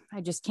mean,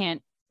 I just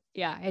can't.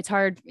 Yeah, it's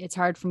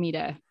hard for me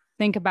to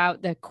think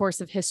about the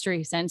course of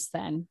history since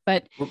then.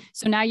 But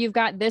so now you've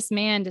got this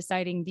man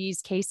deciding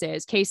these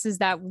cases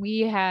that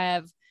we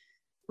have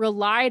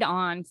relied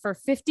on for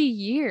 50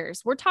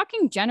 years. We're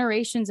talking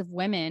generations of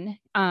women.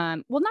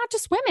 Well, not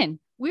just women.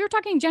 We were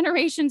talking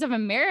generations of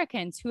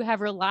Americans who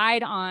have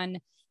relied on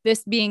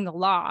this being the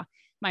law.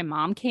 My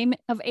mom came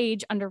of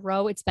age under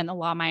Roe. It's been the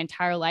law my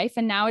entire life.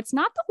 And now it's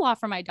not the law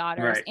for my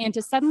daughters. Right. And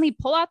to suddenly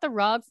pull out the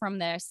rug from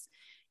this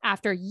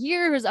after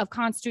years of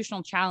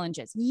constitutional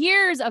challenges,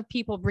 years of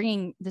people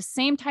bringing the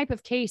same type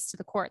of case to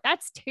the court,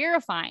 that's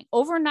terrifying.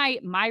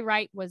 Overnight, my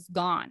right was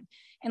gone.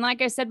 And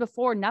like I said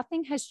before,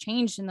 nothing has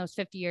changed in those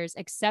 50 years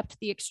except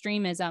the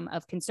extremism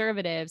of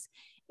conservatives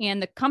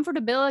and the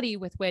comfortability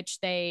with which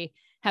they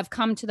have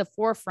come to the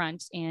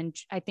forefront. And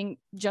I think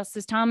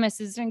Justice Thomas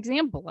is an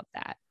example of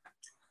that.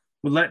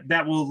 Well,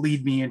 that will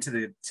lead me into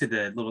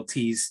the little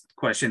tease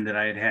question that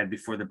I had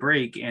before the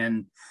break.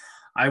 And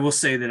I will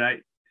say that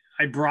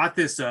I brought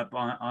this up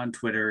on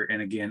Twitter.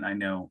 And again, I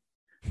know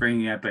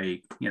bringing up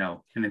an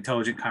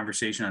intelligent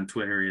conversation on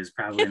Twitter is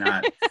probably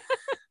not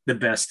the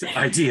best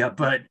idea,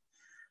 but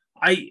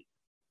I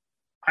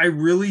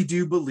really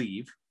do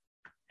believe,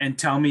 and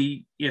tell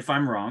me if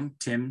I'm wrong.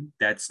 Tim,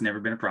 that's never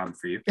been a problem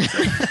for you.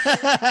 So,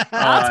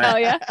 I'll tell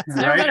you. It's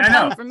never right? been a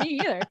problem for me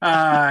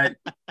either.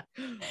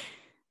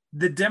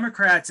 The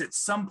Democrats at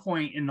some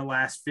point in the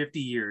last 50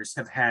 years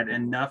have had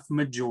enough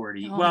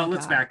majority. Oh Well, my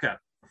let's God. back up.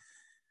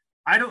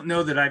 I don't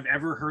know that I've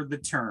ever heard the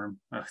term,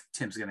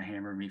 Tim's going to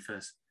hammer me for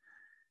this,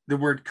 the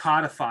word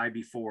codify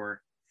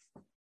before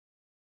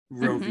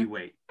Roe v.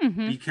 Wade,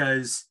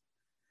 because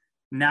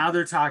now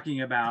they're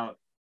talking about,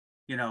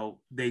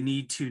 they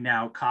need to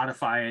now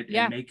codify it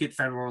and make it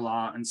federal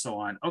law and so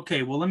on.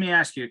 Okay, well, let me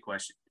ask you a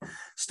question.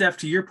 Steph,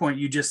 to your point,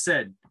 you just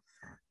said,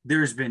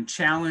 there's been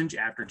challenge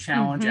after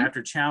challenge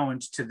after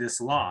challenge to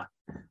this law.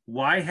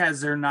 Why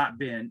has there not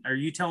been, are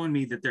you telling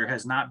me that there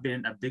has not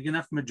been a big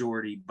enough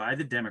majority by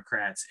the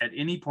Democrats at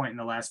any point in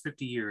the last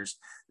 50 years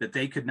that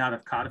they could not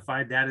have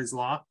codified that as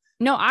law?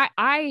 No,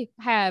 I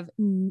have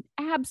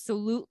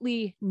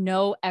absolutely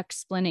no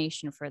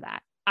explanation for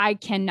that. I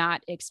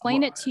cannot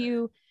explain it to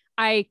you.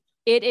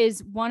 It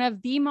is one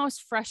of the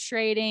most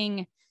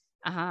frustrating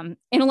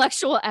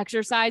intellectual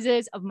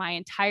exercises of my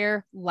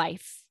entire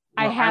life.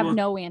 Well, I have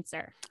no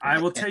answer. I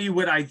will tell you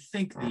what I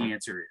think the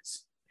answer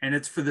is. And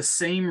it's for the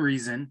same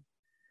reason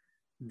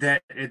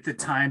that at the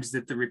times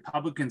that the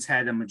Republicans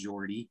had a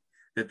majority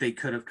that they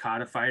could have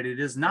codified it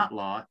as not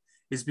law,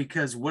 is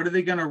because what are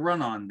they going to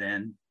run on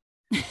then?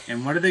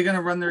 And what are they going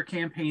to run their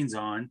campaigns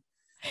on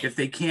if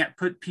they can't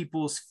put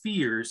people's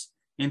fears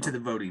into the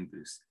voting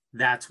booth?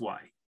 That's why.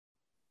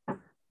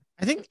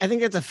 I think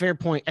that's a fair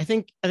point. I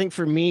think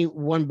for me,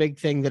 one big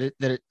thing that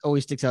it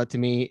always sticks out to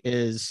me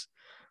is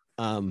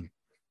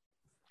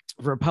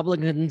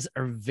Republicans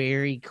are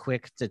very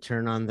quick to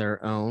turn on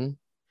their own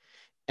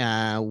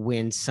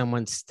when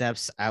someone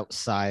steps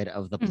outside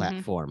of the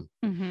platform.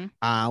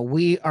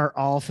 We are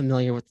all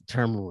familiar with the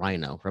term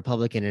rhino,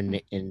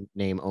 Republican in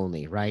name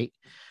only, right?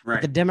 Right.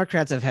 But the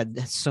Democrats have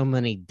had so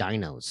many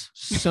dinos,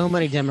 so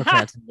many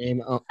Democrats in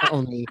name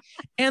only,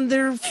 and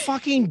they're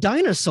fucking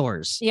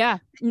dinosaurs. Yeah.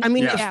 I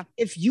mean,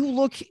 if you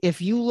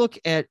look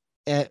at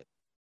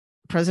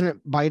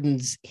President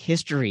Biden's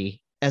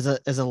history as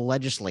a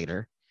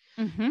legislator,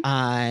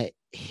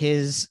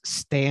 his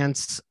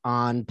stance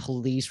on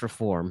police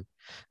reform,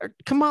 or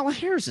Kamala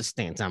Harris's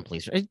stance on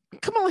police.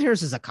 Kamala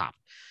Harris is a cop.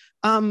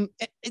 And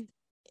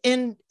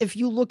if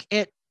you look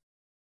at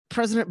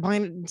President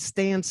Biden's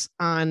stance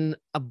on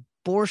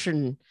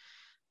abortion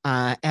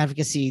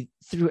advocacy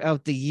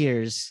throughout the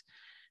years,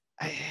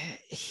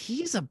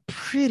 he's a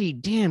pretty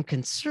damn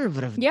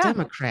conservative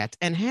Democrat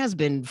and has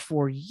been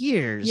for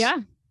years.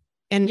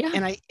 And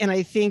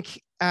I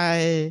think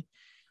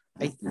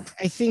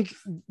I think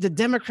the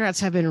Democrats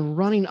have been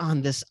running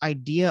on this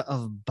idea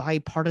of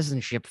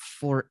bipartisanship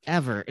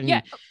forever.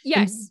 And,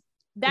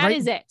 that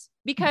is it.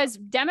 Because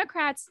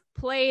Democrats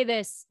play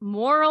this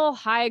moral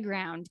high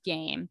ground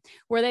game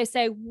where they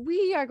say,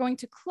 we are going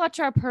to clutch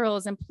our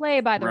pearls and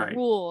play by the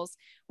rules.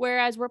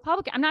 Whereas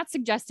I'm not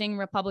suggesting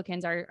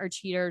Republicans are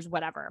cheaters,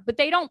 whatever, but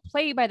they don't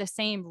play by the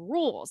same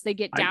rules. They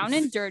get down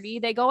and dirty.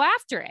 They go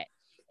after it.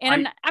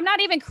 And I'm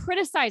not even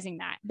criticizing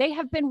that. They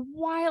have been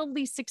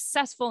wildly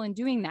successful in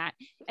doing that.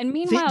 And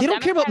meanwhile, they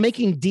don't care about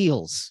making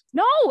deals.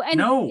 No.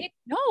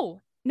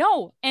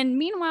 And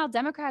meanwhile,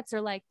 Democrats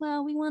are like,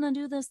 well, we want to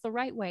do this the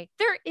right way.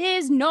 There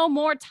is no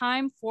more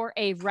time for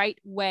a right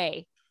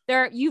way.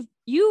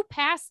 You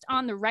passed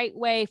on the right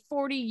way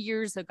 40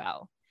 years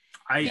ago.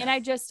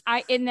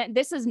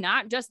 This is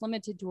not just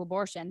limited to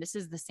abortion. This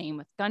is the same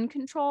with gun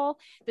control.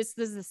 This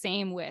is the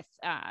same with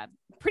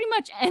pretty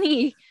much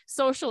any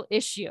social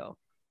issue.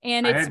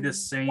 And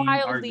it's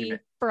wildly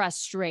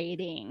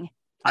frustrating.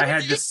 I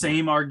had the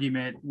same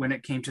argument when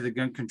it came to the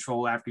gun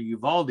control after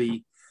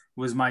Uvalde.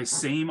 Was my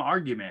same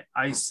argument.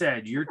 I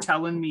said, you're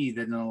telling me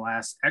that in the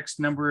last X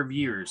number of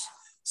years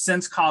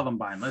since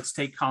Columbine, let's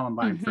take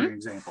Columbine for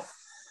example,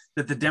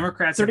 that the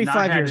Democrats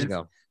 35 years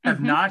ago have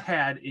not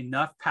had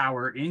enough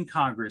power in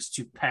Congress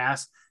to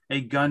pass a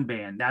gun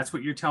ban. That's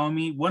what you're telling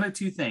me. One of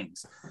two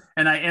things.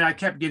 And I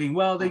kept getting,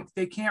 well,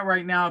 they can't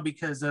right now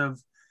because of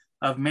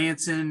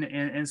Manson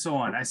and so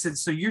on. I said,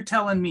 so you're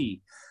telling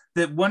me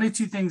that one of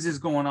two things is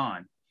going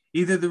on.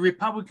 Either the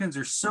Republicans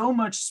are so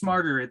much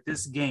smarter at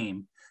this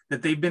game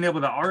that they've been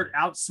able to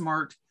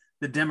outsmart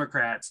the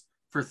Democrats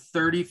for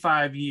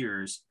 35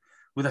 years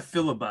with a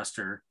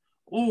filibuster,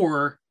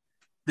 or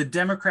the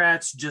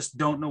Democrats just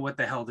don't know what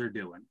the hell they're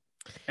doing.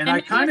 And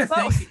I kind of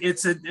think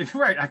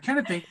I kind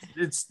of think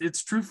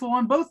it's truthful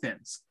on both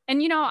ends.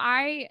 And,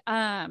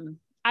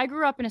 I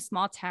grew up in a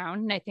small town,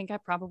 and I think I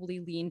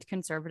probably leaned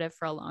conservative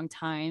for a long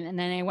time. And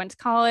then I went to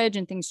college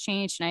and things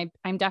changed, and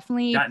I'm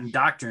definitely got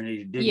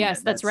indoctrinated.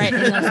 Yes, that's right.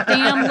 In those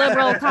damn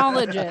liberal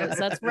colleges.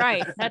 That's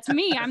right. That's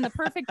me. I'm the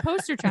perfect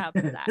poster child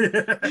for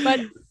that.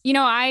 But,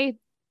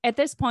 at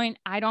this point,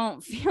 I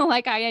don't feel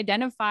like I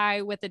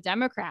identify with a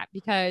Democrat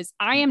because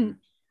I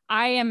am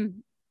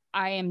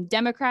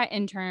Democrat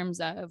in terms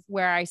of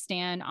where I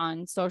stand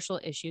on social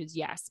issues.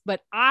 Yes,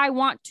 but I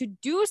want to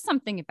do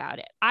something about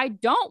it. I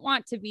don't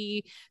want to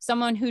be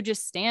someone who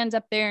just stands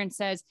up there and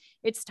says,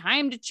 it's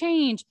time to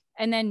change.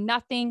 and then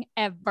nothing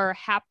ever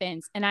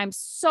happens. And I'm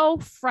so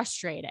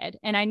frustrated.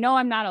 And I know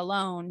I'm not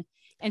alone.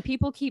 And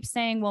people keep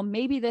saying, well,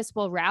 maybe this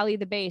will rally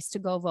the base to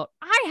go vote.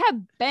 I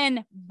have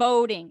been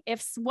voting.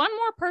 If one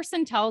more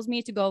person tells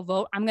me to go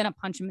vote, I'm going to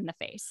punch him in the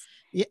face.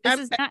 Yeah, this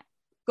is not.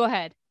 Go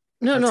ahead.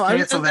 Let's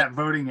cancel that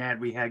voting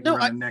ad we had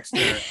running next to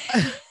it.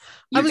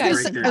 I was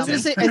going to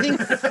say, I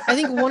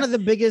think one of the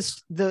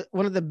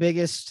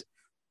biggest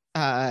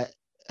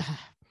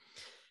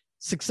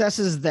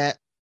successes that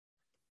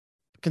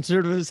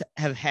conservatives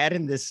have had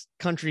in this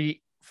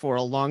country for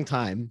a long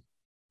time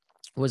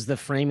was the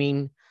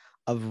framing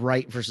of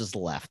right versus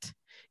left,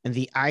 and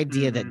the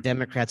idea that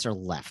Democrats are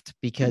left,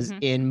 because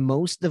in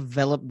most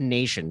developed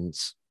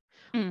nations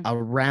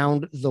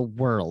around the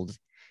world,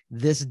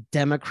 this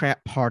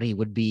Democrat Party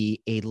would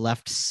be a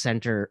left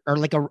center, or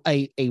like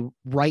a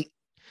right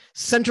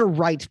center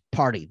right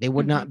party. They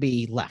would not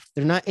be left.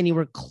 They're not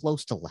anywhere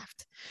close to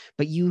left.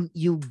 But you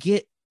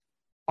get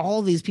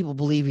all these people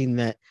believing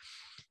that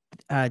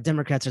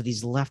Democrats are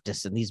these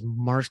leftists and these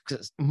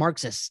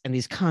Marxists and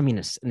these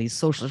communists and these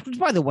socialists, which,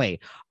 by the way,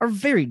 are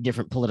very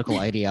different political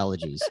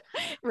ideologies.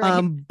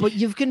 Right. But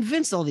you've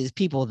convinced all these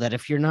people that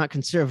if you're not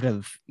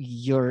conservative,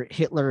 you're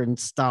Hitler and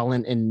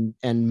Stalin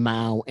and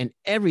Mao and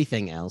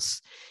everything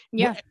else.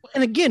 Yeah.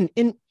 And again,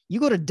 you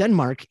go to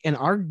Denmark, and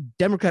our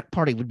Democrat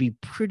Party would be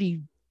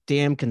pretty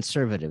damn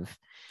conservative.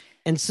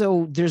 And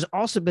so there's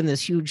also been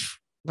this huge,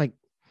 like,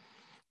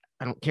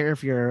 I don't care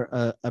if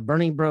you're a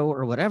Bernie bro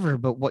or whatever,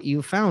 but what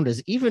you found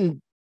is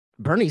even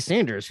Bernie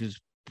Sanders, who's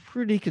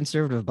pretty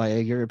conservative by a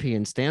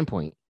European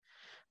standpoint,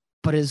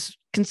 but is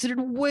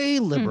considered way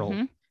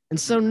liberal. And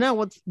so now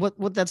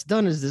what that's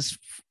done is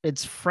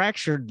it's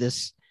fractured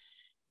this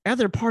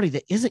other party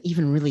that isn't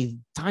even really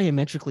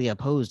diametrically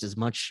opposed as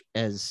much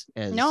as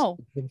no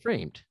been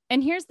framed.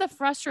 And here's the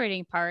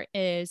frustrating part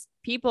is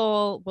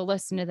people will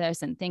listen to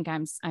this and think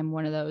I'm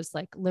one of those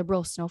like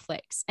liberal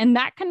snowflakes. And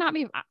that cannot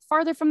be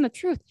farther from the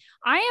truth.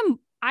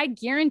 I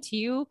guarantee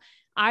you,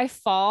 I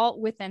fall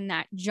within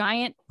that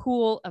giant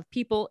pool of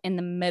people in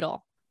the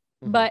middle,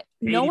 but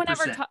no 80%. One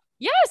ever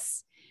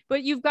yes.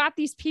 But you've got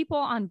these people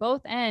on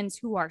both ends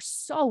who are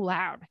so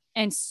loud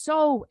and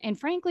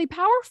frankly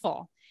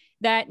powerful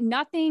that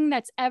nothing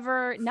that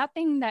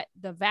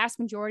the vast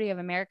majority of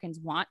Americans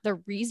want, the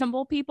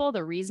reasonable people,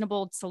 the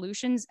reasonable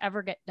solutions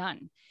ever get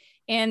done.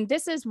 And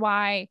this is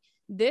why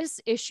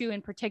this issue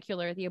in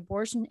particular, the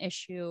abortion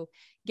issue,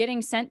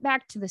 getting sent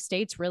back to the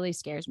states really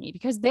scares me,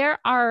 because there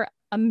are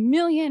a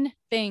million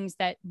things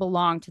that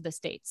belong to the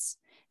states.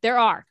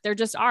 There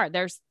just are.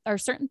 There are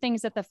certain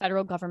things that the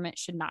federal government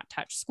should not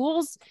touch.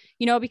 Schools,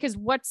 because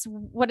what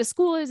a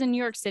school is in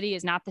New York City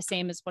is not the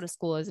same as what a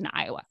school is in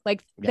Iowa.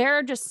 Like there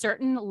are just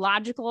certain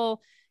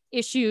logical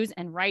issues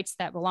and rights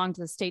that belong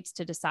to the states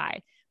to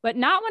decide, but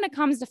not when it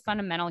comes to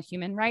fundamental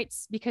human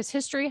rights, because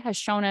history has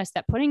shown us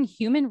that putting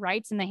human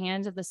rights in the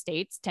hands of the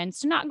states tends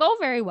to not go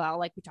very well.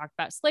 Like we talked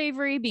about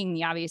slavery being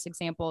the obvious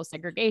example,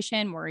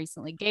 segregation, more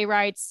recently, gay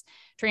rights,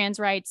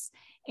 trans rights,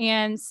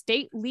 and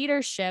state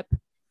leadership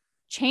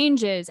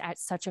changes at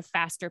such a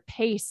faster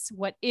pace.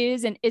 What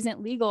is and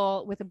isn't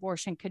legal with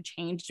abortion could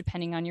change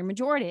depending on your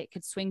majority. It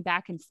could swing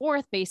back and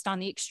forth based on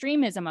the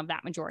extremism of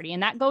that majority.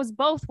 And that goes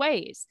both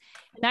ways.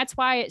 And that's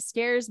why it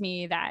scares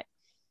me that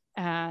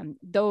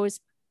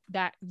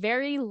that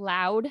very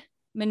loud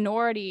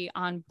minority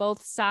on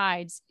both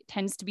sides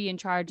tends to be in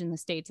charge in the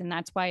states. And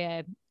that's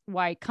why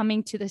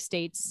coming to the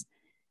states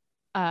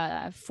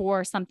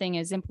for something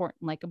as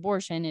important like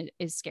abortion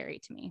is scary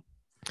to me.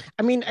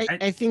 I mean,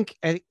 I think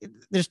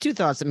there's two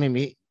thoughts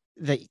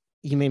that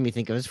you made me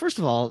think of. Is first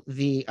of all,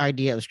 the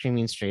idea of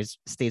screaming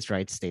states'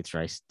 rights.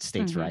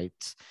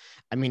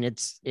 I mean,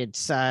 it's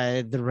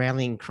the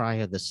rallying cry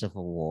of the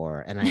Civil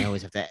War, and I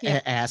always have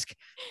to ask,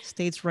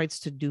 states' rights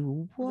to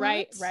do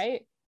what?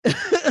 Right.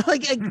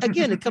 Like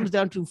again, it comes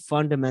down to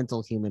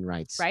fundamental human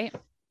rights. Right.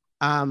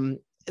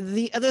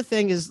 The other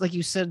thing is, like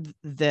you said,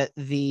 that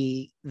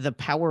the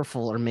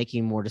powerful are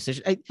making more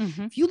decisions.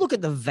 If you look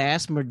at the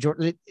vast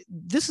majority,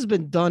 this has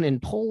been done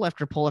in poll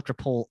after poll after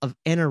poll of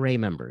NRA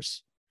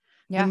members.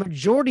 Yeah. The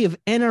majority of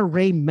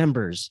NRA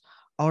members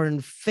are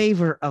in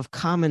favor of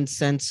common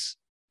sense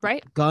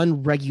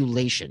gun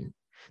regulation.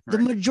 Right.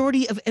 The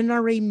majority of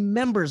NRA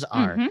members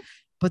are,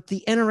 but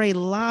the NRA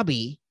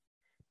lobby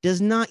does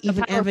not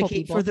even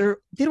advocate for they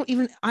don't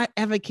even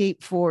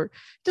advocate for, it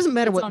doesn't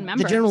matter what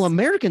the general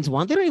Americans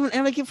want. They don't even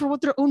advocate for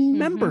what their own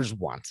members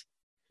want.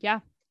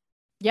 Yeah.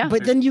 Yeah.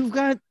 But then you've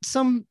got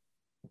some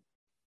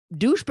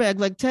douchebag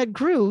like Ted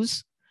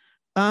Cruz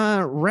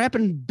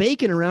wrapping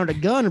bacon around a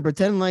gun and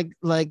pretending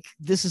like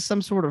this is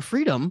some sort of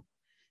freedom.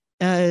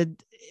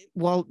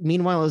 While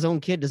meanwhile, his own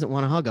kid doesn't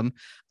want to hug him.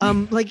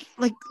 Like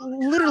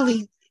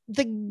literally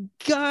the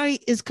guy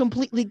is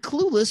completely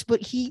clueless,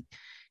 but he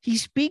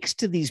speaks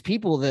to these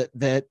people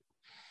that,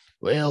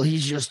 well,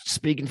 he's just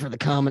speaking for the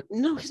common.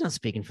 No, he's not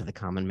speaking for the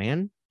common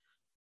man.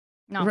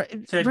 No.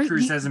 Right, Ted right,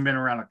 Cruz hasn't been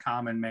around a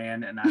common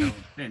man, and I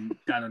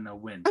don't know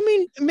when. I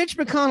mean, Mitch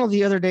McConnell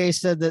the other day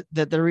said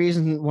that the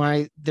reason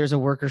why there's a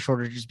worker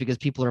shortage is because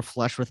people are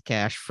flush with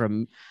cash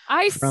from Saw that.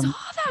 I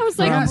was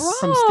from, like,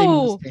 from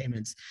stimulus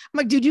payments. I'm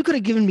like, dude, you could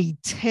have given me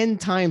 10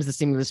 times the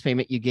stimulus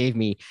payment you gave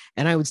me,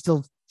 and I would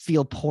still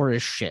feel poor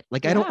as shit.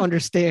 Like, I don't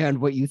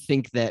understand what you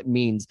think that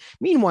means.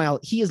 Meanwhile,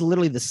 he is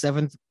literally the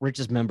 7th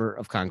richest member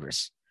of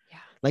Congress. Yeah.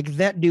 Like,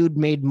 that dude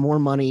made more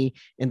money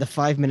in the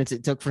 5 minutes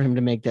it took for him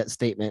to make that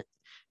statement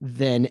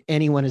than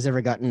anyone has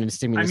ever gotten in a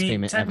stimulus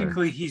payment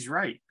technically ever. He's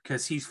right,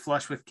 because he's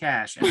flush with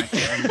cash, and I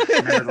can't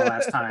remember the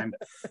last time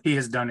he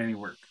has done any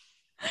work.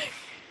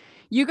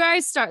 You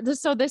guys start this.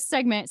 So this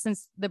segment,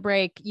 since the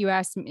break, you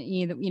asked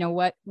me,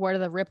 what are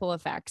the ripple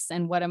effects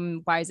and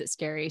why is it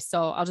scary?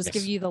 So I'll just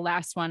give you the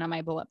last one on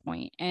my bullet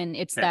point. And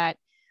it's that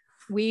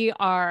we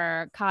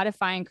are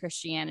codifying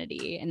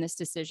Christianity in this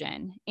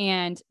decision.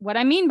 And what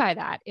I mean by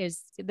that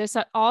is this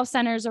all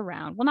centers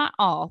around, well, not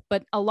all,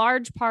 but a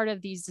large part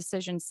of these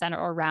decisions center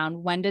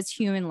around, when does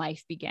human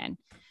life begin?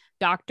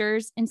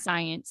 Doctors and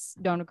science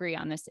don't agree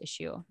on this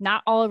issue.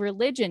 Not all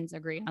religions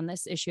agree on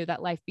this issue,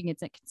 that life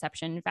begins at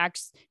conception. In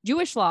fact,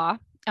 Jewish law,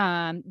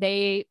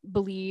 they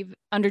believe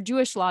under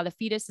Jewish law, the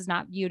fetus is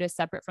not viewed as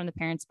separate from the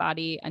parent's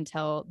body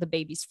until the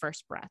baby's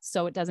first breath.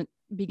 So it doesn't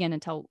begin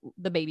until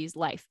the baby's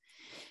life.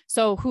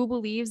 So who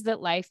believes that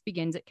life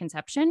begins at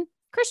conception?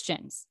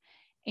 Christians.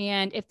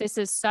 And if this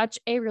is such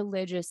a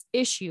religious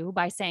issue,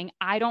 by saying,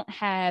 I don't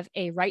have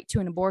a right to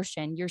an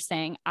abortion, you're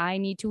saying, I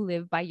need to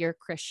live by your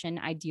Christian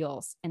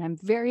ideals. And I'm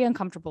very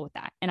uncomfortable with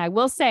that. And I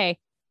will say,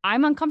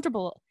 I'm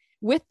uncomfortable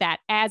with that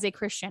as a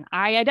Christian.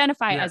 I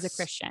identify as a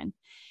Christian.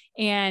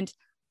 And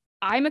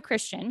I'm a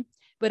Christian,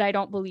 but I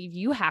don't believe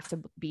you have to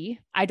be.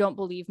 I don't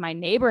believe my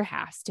neighbor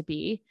has to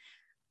be.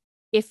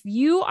 If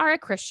you are a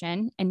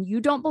Christian and you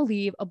don't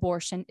believe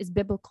abortion is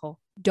biblical,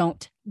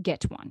 don't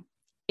get one.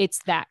 It's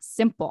that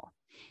simple.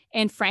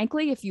 And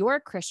frankly, if you're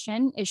a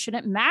Christian, it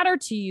shouldn't matter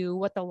to you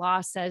what the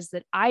law says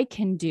that I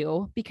can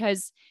do,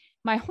 because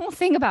my whole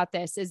thing about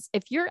this is,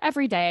 if you're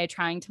every day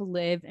trying to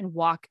live and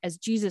walk as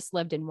Jesus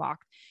lived and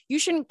walked, you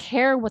shouldn't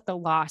care what the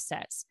law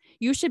says.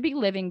 You should be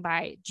living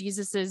by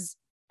Jesus's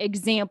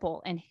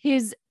example and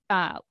his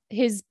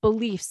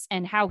beliefs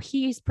and how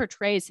he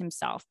portrays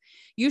himself.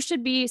 You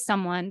should be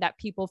someone that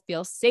people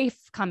feel safe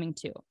coming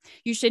to.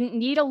 You shouldn't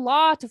need a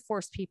law to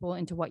force people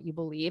into what you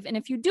believe. And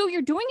if you do,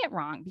 you're doing it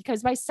wrong,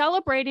 because by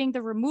celebrating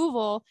the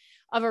removal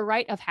of a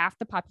right of half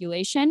the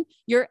population,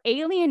 you're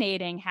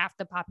alienating half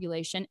the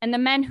population and the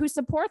men who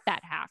support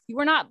that half. You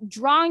are not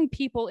drawing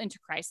people into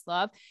Christ's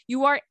love.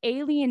 You are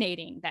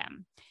alienating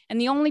them. And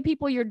the only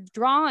people you're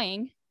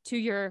drawing to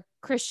your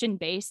Christian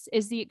base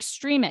is the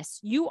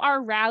extremists. You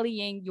are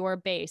rallying your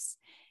base.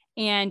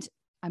 And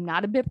I'm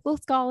not a biblical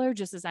scholar,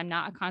 just as I'm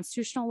not a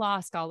constitutional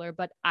law scholar,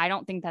 but I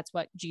don't think that's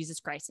what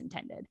Jesus Christ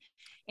intended.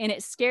 And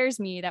it scares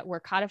me that we're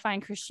codifying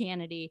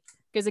Christianity,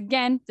 because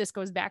again, this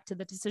goes back to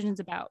the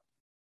decisions about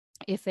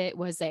if it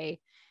was a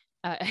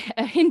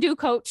Hindu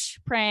coach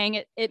praying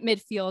at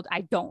midfield,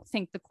 I don't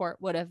think the court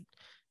would have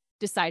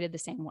decided the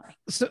same way.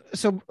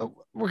 So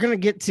we're going to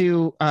get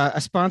to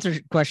a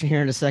sponsored question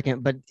here in a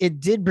second, but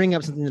it did bring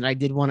up something that I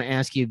did want to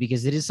ask you,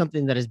 because it is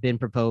something that has been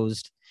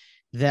proposed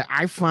that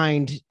I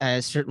find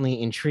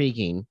certainly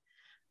intriguing,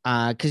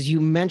 because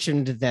you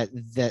mentioned that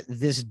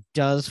this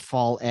does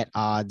fall at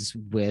odds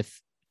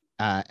with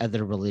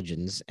other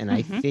religions. And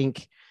I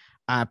think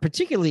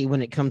particularly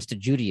when it comes to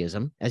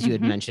Judaism, as you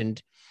had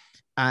mentioned,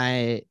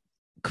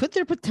 could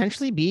there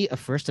potentially be a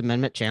First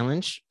Amendment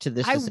challenge to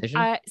this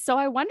decision? So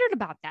I wondered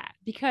about that,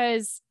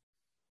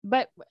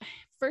 but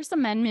First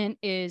Amendment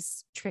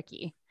is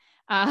tricky.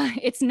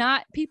 It's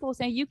not, people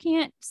say you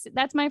can't,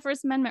 that's my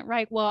First Amendment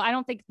right. Well, I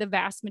don't think the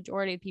vast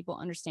majority of people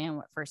understand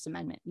what First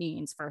Amendment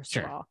means, first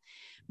of all.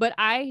 But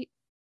I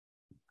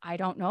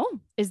don't know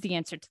is the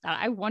answer to that.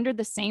 I wondered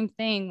the same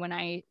thing when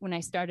I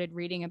started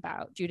reading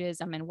about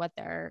Judaism and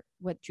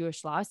what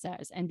Jewish law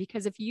says. And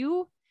because if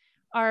you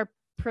are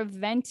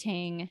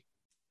preventing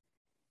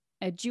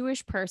a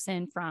Jewish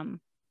person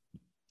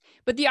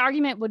but the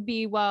argument would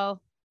be,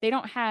 well, they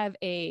don't have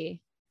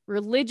a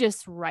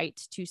religious right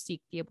to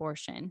seek the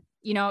abortion,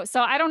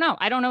 so I don't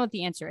know what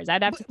the answer is.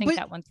 I'd have to think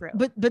that one through.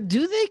 But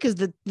do they? Because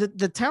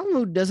the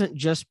Talmud doesn't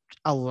just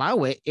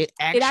allow it, it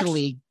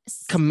actually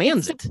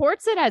commands it.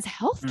 Supports it as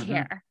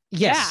healthcare.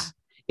 Yes.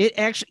 Yeah.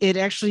 It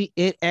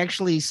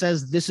actually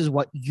says this is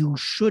what you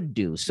should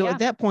do. So at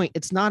that point,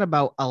 it's not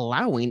about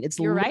allowing, it's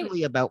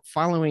literally about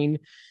following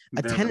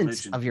a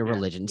tenets of your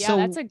religion.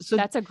 Yeah,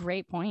 that's a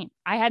great point.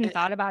 I hadn't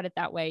thought about it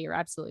that way. You're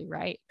absolutely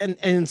right.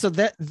 And so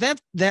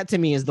that to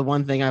me is the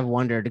one thing I've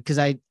wondered, because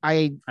I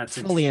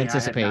fully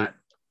anticipate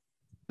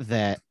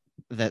that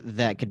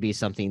could be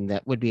something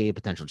that would be a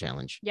potential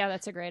challenge. Yeah,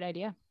 that's a great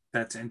idea.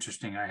 That's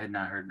interesting. I had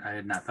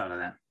not thought of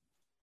that.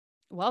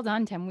 Well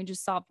done, Tim. We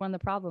just solved one of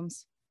the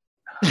problems.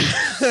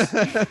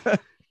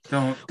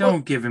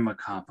 Don't give him a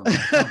compliment.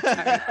 Don't do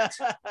that.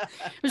 I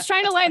was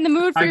trying to lighten the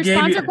mood for your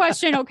sponsor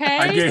question, okay?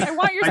 I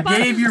want your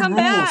sponsor to come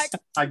back.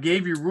 I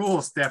gave you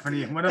rules,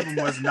 Stephanie, and one of them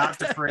was not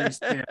to praise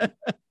Tim.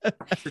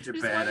 Such a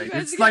bad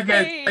idea. It's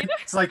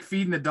like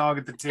feeding the dog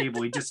at the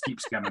table. He just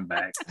keeps coming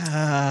back.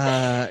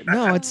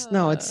 No, it's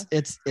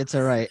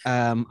all right.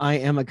 I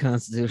am a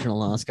constitutional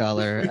law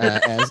scholar,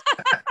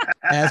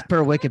 as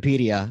per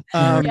Wikipedia.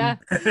 Yeah.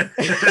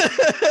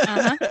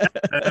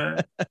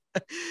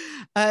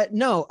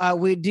 No,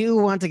 we do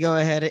want to go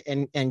ahead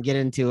and get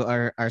into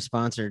our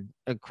sponsored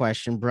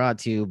question brought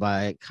to you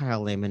by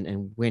Kyle Lehman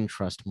and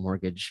Wintrust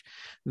Mortgage.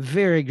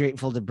 Very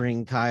grateful to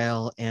bring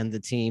Kyle and the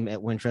team at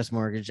Wintrust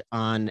Mortgage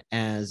on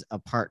as a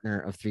partner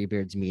of Three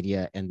Beards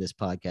Media and this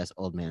podcast,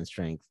 Old Man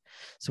Strength.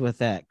 So with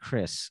that,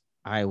 Chris,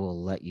 I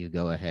will let you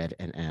go ahead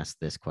and ask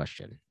this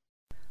question.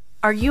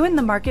 Are you in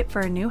the market for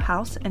a new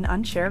house and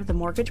unsure of the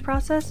mortgage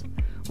process?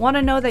 Want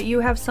to know that you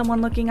have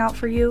someone looking out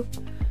for you?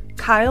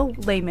 Kyle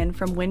Lehman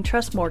from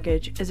Wintrust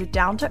Mortgage is a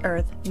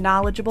down-to-earth,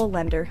 knowledgeable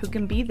lender who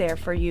can be there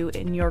for you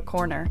in your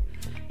corner.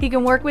 He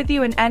can work with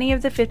you in any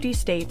of the 50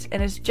 states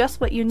and is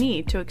just what you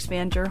need to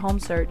expand your home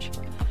search.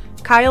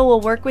 Kyle will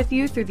work with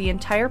you through the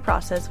entire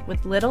process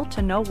with little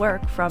to no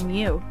work from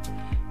you.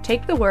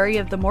 Take the worry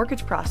of the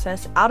mortgage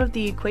process out of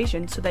the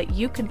equation so that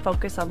you can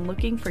focus on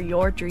looking for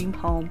your dream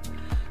home.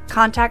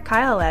 Contact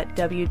Kyle at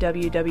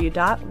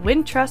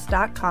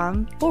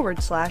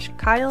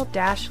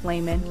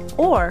www.wintrust.com/Kyle-Lehman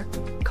or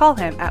call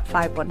him at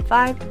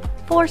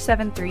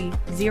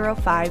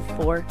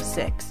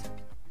 515-473-0546.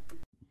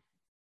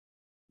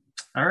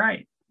 All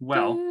right.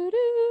 Well,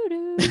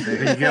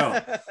 there you go.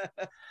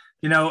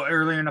 You know,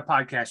 earlier in the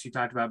podcast, you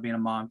talked about being a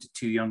mom to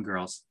two young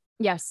girls.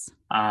 Yes.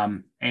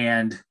 And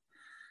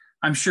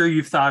I'm sure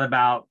you've thought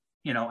about,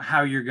 you know,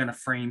 how you're going to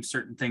frame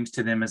certain things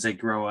to them as they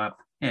grow up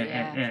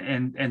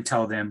and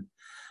tell them.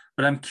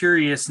 But I'm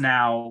curious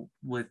now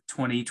with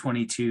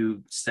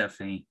 2022,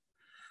 Stephanie,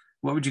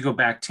 what would you go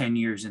back 10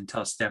 years and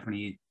tell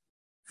Stephanie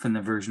from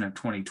the version of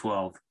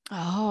 2012?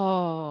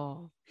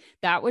 Oh,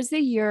 that was the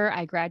year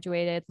I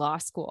graduated law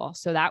school.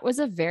 So that was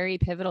a very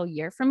pivotal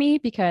year for me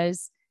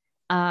because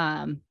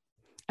I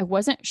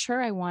wasn't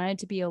sure I wanted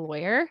to be a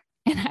lawyer.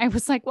 And I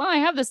was like, well, I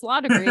have this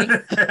law degree.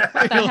 What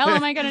the hell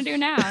am I going to do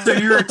now? So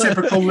you're a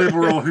typical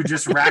liberal who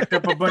just racked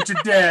up a bunch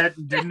of debt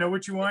and didn't know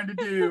what you wanted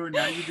to do. And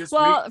now you just,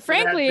 well,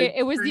 frankly,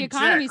 it was the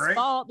economy's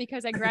fault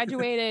because I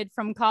graduated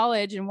from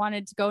college and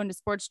wanted to go into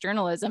sports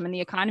journalism and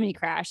the economy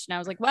crashed. And I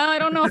was like, well, I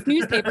don't know if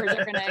newspapers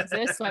are going to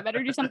exist, so I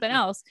better do something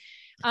else.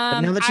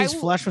 But now that she's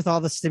flush with all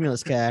the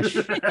stimulus cash.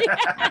 Yes,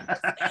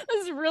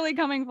 this is really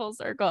coming full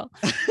circle.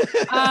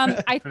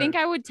 I think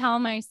I would tell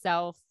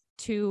myself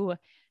to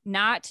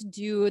not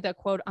do the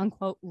quote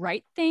unquote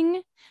right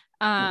thing,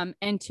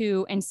 and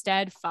to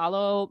instead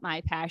follow my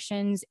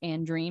passions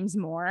and dreams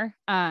more.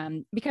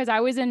 Because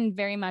I was in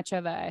very much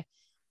of a,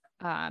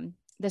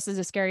 this is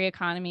a scary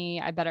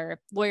economy.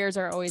 Lawyers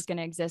are always going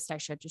to exist. I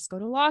should just go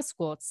to law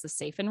school. It's the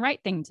safe and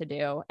right thing to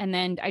do. And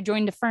then I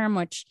joined a firm,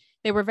 which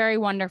they were very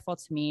wonderful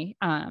to me.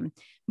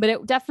 But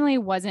it definitely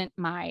wasn't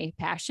my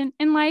passion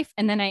in life.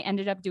 And then I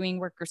ended up doing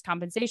workers'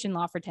 compensation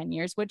law for 10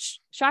 years, which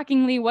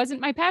shockingly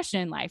wasn't my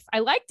passion in life. I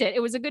liked it. It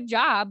was a good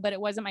job, but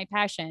it wasn't my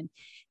passion.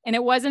 And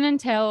it wasn't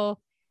until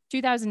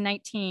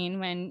 2019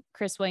 when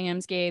Chris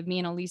Williams gave me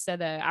and Elisa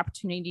the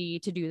opportunity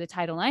to do the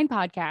Title IX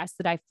podcast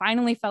that I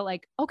finally felt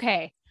like,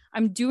 okay,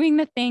 I'm doing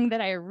the thing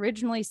that I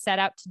originally set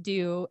out to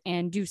do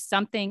and do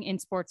something in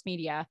sports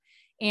media.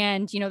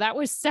 And, you know, that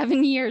was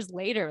 7 years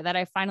later that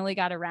I finally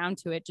got around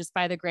to it just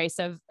by the grace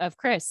of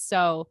Chris.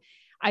 So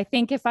I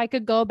think if I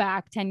could go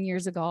back 10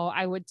 years ago,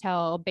 I would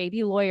tell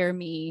baby lawyer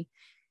me,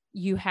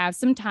 you have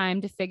some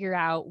time to figure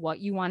out what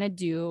you want to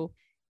do,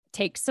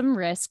 take some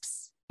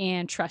risks,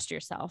 and trust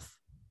yourself.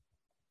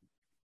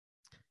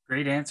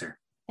 Great answer.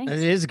 Thanks.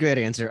 It is a great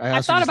answer.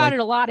 I've thought about it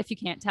a lot, if you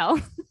can't tell.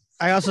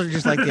 I also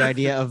just like the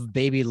idea of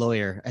baby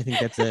lawyer. I think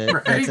that's a,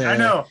 right? that's a I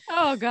know.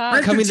 Oh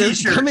God. Coming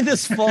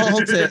this fall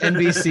to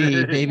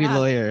NBC, baby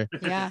lawyer.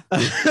 Yeah.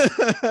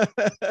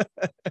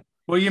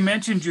 Well, you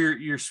mentioned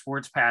your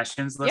sports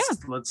passions.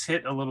 Let's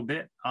hit a little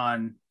bit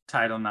on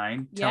Title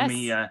IX. Tell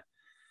me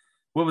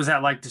what was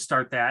that like to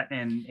start that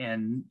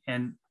and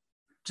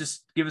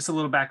just give us a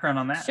little background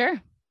on that.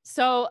 Sure.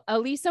 So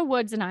Elisa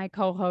Woods and I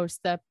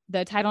co-host the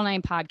Title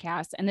IX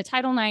podcast, and the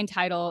Title IX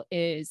title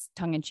is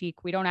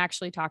tongue-in-cheek. We don't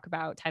actually talk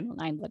about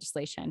Title IX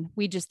legislation.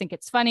 We just think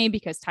it's funny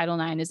because Title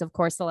IX is, of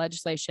course, the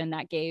legislation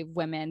that gave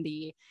women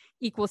the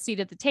equal seat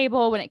at the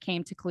table when it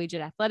came to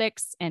collegiate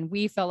athletics. And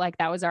we felt like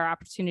that was our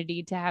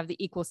opportunity to have the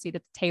equal seat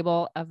at the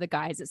table of the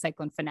guys at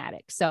Cyclone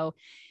Fanatics. So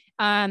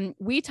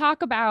we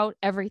talk about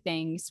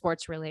everything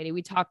sports related.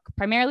 We talk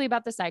primarily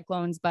about the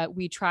Cyclones, but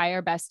we try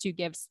our best to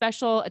give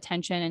special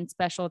attention and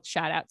special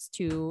shout outs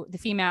to the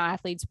female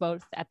athletes,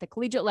 both at the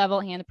collegiate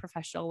level and the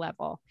professional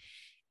level.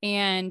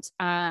 And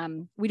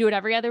we do it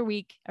every other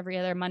week, every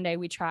other Monday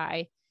we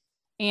try.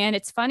 And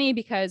it's funny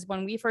because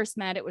when we first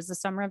met, it was the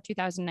summer of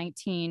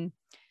 2019.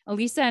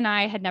 Elisa and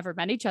I had never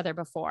met each other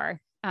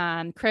before.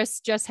 Chris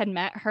just had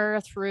met her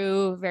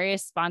through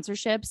various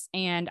sponsorships,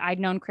 and I'd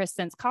known Chris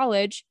since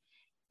college.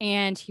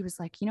 And he was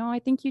like, I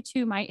think you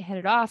two might hit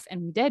it off.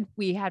 And we did.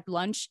 We had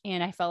lunch,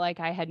 and I felt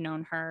like I had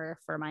known her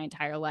for my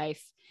entire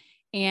life.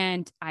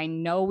 And I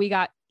know we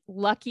got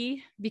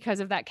lucky because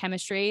of that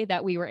chemistry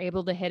that we were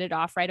able to hit it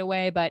off right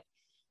away. But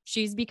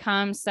she's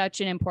become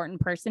such an important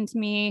person to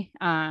me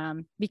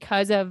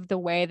because of the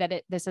way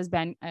that this has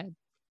been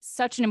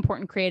such an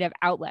important creative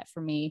outlet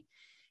for me.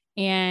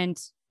 And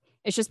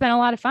it's just been a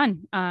lot of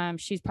fun.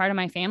 She's part of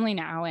my family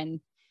now,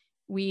 and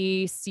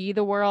we see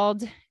the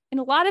world in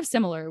a lot of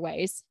similar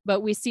ways,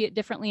 but we see it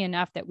differently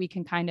enough that we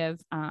can kind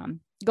of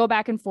go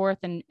back and forth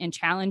and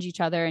challenge each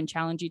other and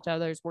challenge each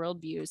other's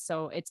worldviews.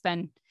 So it's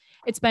been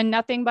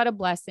nothing but a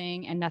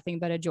blessing and nothing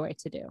but a joy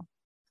to do.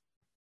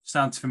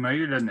 Sounds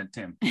familiar, doesn't it,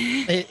 Tim?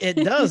 It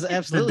does,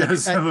 absolutely. It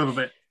does a little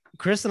bit.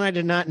 Chris and I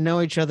did not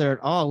know each other at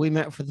all. We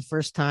met for the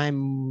first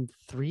time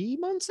 4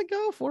 months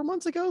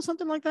ago,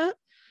 something like that.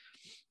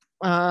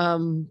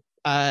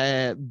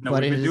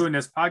 But we've been doing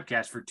this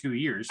podcast for 2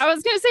 years. I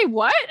was gonna say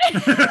what?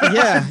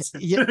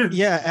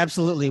 yeah,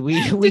 absolutely. We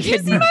did you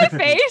see my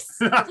face?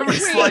 I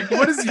was like,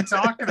 what is he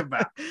talking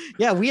about?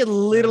 Yeah, we had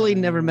literally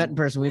never met in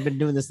person. We've been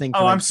doing this thing for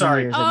I'm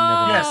sorry. years.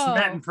 Yes,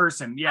 met in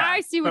person. Yeah,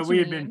 I see what but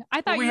you mean.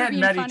 I thought we hadn't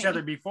met each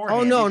other before.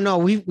 Oh no,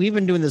 we've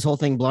been doing this whole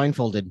thing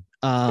blindfolded.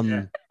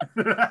 Yeah.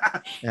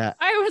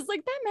 I was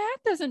like, that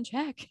math doesn't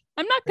check.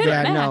 I'm not good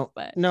at math.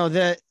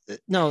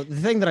 The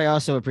thing that I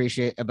also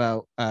appreciate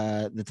about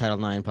the Title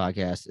IX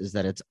podcast is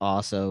that it's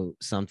also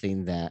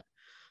something that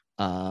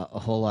a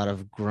whole lot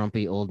of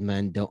grumpy old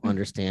men don't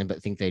understand,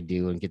 but think they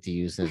do and get to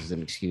use as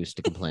an excuse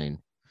to complain.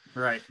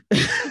 Right.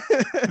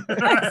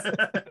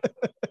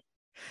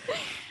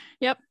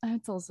 Yep,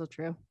 that's also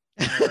true.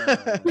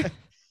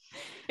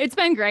 It's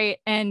been great.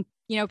 And,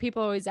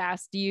 people always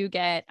ask, do you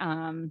get,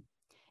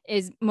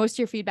 is most of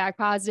your feedback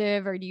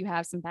positive, or do you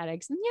have some bad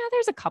eggs? And yeah,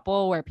 there's a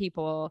couple where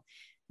people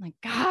like,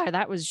 God,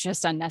 that was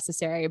just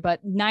unnecessary.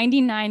 But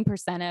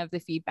 99% of the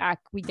feedback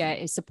we get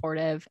is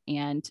supportive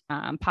and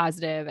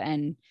positive.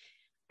 And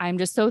I'm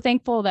just so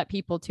thankful that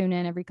people tune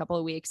in every couple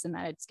of weeks and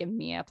that it's given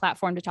me a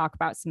platform to talk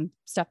about some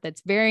stuff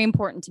that's very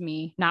important to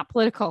me, not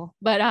political,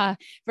 but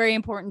very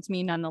important to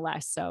me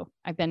nonetheless. So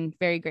I've been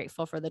very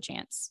grateful for the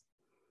chance.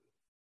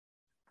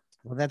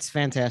 Well, that's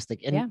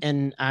fantastic.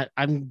 And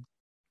I'm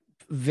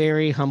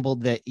very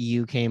humbled that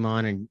you came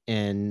on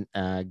and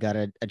got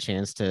a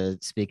chance to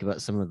speak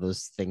about some of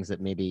those things that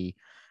maybe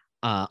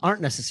aren't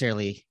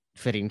necessarily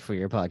fitting for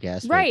your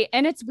podcast. Right.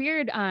 And it's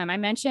weird. I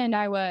mentioned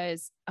I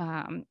was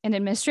an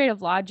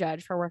administrative law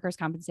judge for workers'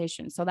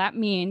 compensation. So that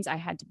means I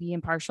had to be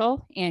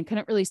impartial and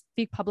couldn't really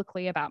speak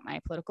publicly about my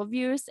political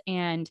views.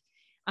 And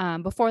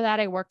before that,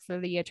 I worked for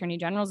the Attorney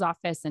General's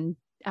office and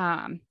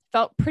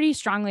felt pretty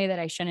strongly that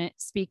I shouldn't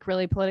speak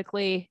really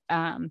politically.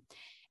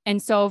 And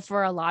so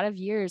for a lot of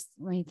years,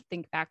 let me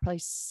think back,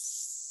 probably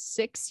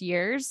 6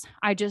 years,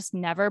 I just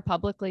never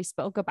publicly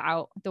spoke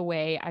about the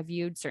way I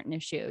viewed certain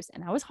issues.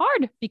 And that was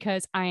hard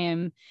because I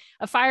am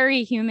a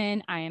fiery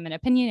human. I am an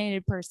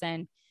opinionated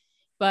person.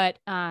 But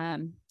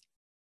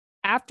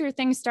after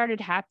things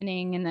started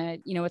happening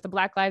in with the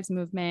Black Lives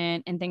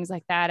Movement and things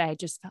like that, I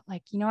just felt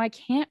like, I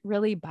can't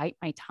really bite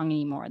my tongue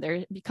anymore.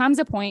 There becomes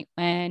a point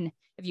when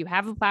if you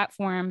have a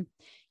platform,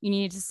 you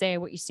need to say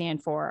what you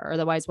stand for, or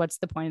otherwise, what's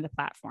the point of the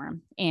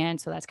platform? And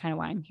so that's kind of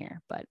why I'm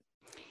here. But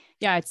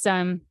yeah,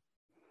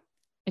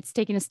 it's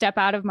taking a step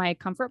out of my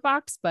comfort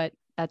box, but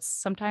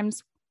that's what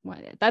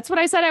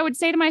I said I would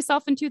say to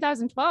myself in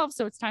 2012.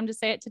 So it's time to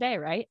say it today,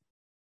 right?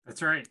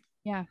 That's right.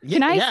 Yeah.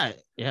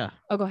 Yeah.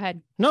 Oh, go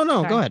ahead. No,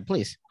 Sorry. Go ahead,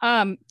 please.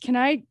 Can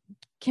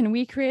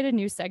we create a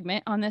new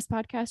segment on this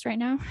podcast right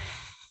now?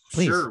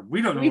 Please. Sure.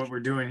 We don't know what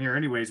we're doing here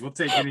anyways. We'll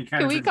take any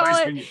kind of advice.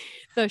 Can we call it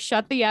the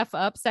shut the F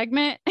up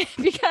segment?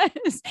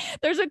 Because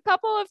there's a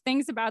couple of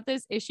things about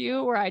this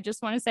issue where I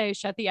just want to say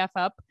shut the F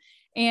up.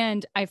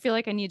 And I feel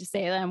like I need to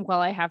say them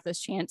while I have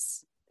this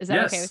chance. Is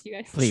that okay with you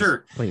guys? Please,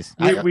 sure. Please.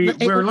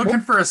 We're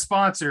looking for a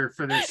sponsor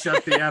for this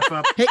shut the F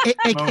up.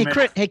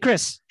 Hey,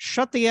 Chris,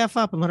 shut the F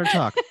up and let her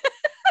talk.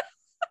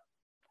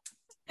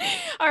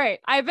 All right.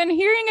 I've been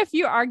hearing a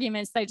few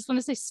arguments that I just want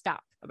to say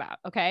stop about.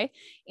 Okay.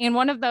 And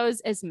one of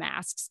those is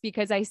masks,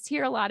 because I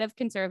hear a lot of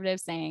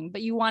conservatives saying,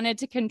 but you wanted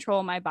to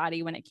control my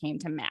body when it came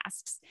to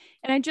masks.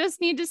 And I just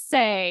need to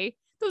say,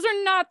 those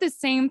are not the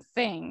same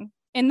thing.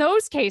 In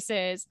those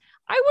cases,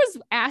 I was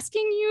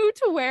asking you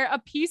to wear a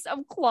piece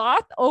of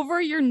cloth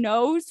over your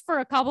nose for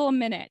a couple of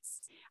minutes.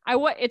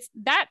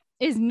 That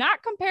is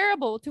not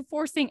comparable to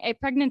forcing a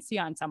pregnancy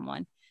on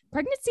someone.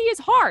 Pregnancy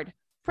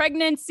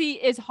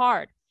is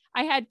hard.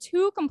 I had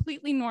 2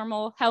 completely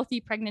normal, healthy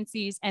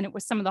pregnancies, and it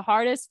was some of the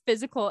hardest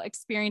physical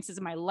experiences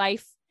of my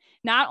life,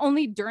 not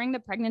only during the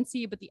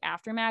pregnancy, but the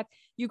aftermath.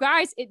 You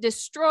guys, it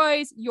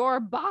destroys your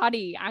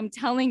body. I'm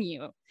telling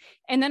you.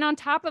 And then on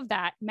top of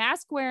that,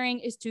 mask wearing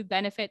is to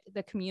benefit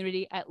the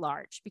community at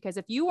large, because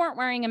if you weren't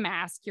wearing a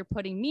mask, you're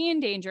putting me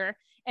in danger.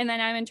 And then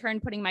I'm in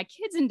turn putting my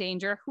kids in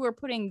danger, who are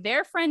putting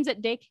their friends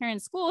at daycare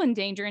and school in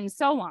danger, and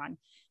so on.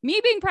 Me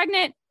being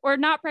pregnant or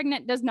not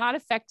pregnant does not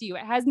affect you.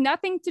 It has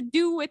nothing to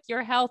do with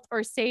your health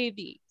or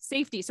safety.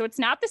 So it's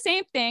not the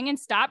same thing, and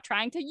stop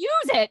trying to use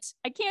it.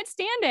 I can't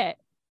stand it.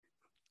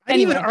 I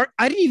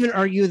didn't even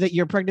argue that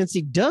your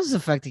pregnancy does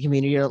affect the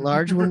community at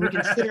large when we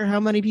consider how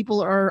many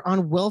people are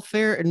on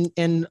welfare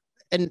and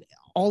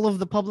all of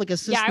the public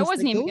assistance. Yeah, I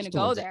wasn't even going to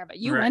go there, but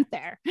you went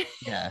there.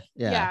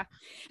 Yeah.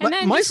 And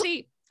then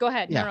go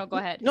ahead. Yeah. No, go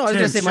ahead. No, I was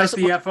going to say shut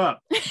the F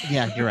up.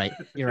 Yeah, you're right.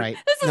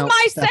 This is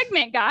my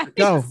segment, guys.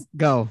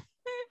 Go.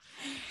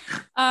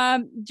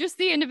 Just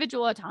the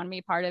individual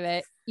autonomy part of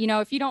it.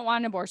 If you don't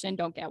want an abortion,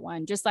 don't get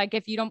one. Just like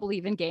if you don't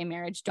believe in gay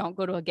marriage, don't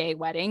go to a gay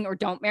wedding or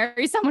don't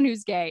marry someone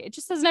who's gay. It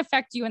just doesn't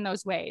affect you in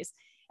those ways.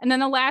 And then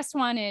the last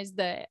one is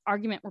the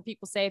argument where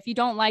people say, if you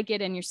don't like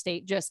it in your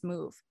state, just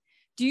move.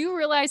 Do you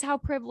realize how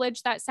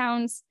privileged that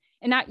sounds?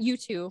 And not you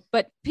two,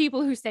 but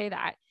people who say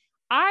that.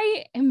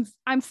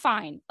 I'm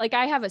fine. Like,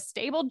 I have a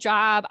stable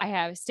job. I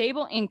have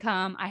stable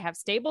income. I have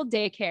stable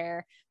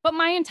daycare, but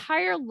my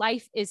entire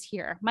life is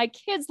here. My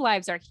kids'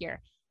 lives are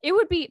here. It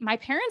would be my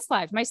parents'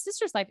 life, my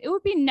sister's life. It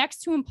would be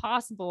next to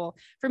impossible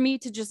for me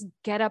to just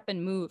get up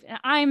and move. And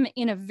I'm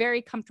in a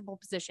very comfortable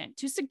position.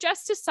 To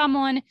suggest to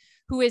someone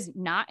who is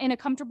not in a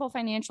comfortable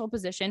financial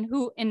position,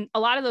 who in a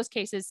lot of those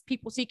cases,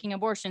 people seeking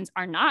abortions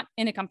are not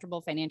in a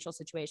comfortable financial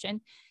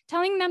situation,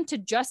 telling them to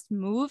just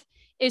move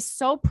is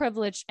so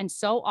privileged and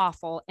so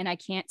awful. And I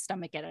can't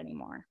stomach it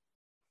anymore.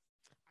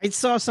 I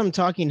saw some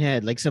talking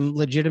head, like some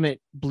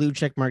legitimate blue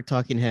checkmark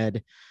talking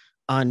head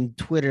on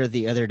Twitter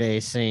the other day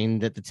saying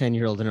that the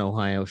 10-year-old in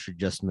Ohio should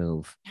just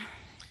move.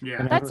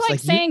 Yeah. That's like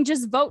saying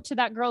just vote to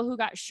that girl who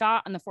got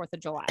shot on the 4th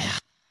of July.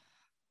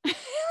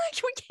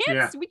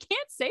 We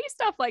can't say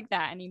stuff like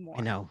that anymore.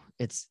 I know.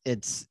 It's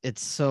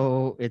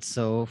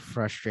so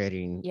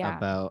frustrating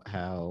about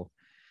how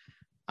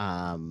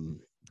I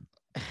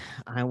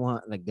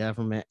want the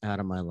government out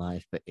of my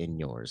life, but in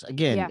yours.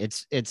 Again,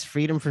 it's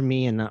freedom for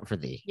me and not for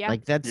thee. Yeah.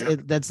 Like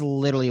that's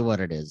literally what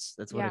it is.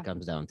 That's what it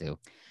comes down to.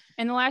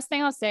 And the last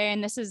thing I'll say,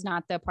 and this is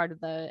not the part of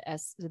the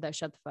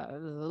shut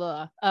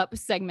the up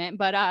segment,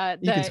 but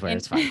you can swear,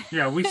 it's fine.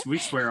 Yeah, we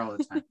swear all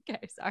the time.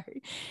 Okay,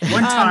 sorry.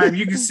 One time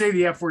you can say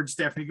the F word,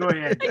 Stephanie. Go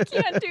ahead. I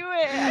can't do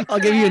it. I'll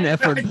give you an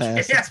F word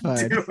pass. It's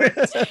fine.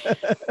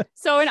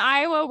 So in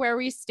Iowa, where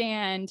we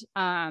stand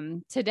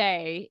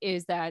today,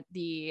 is that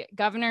the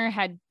governor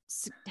had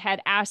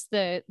asked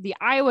the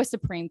Iowa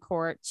Supreme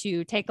Court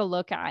to take a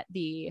look at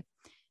the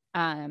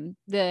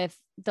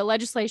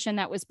legislation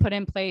that was put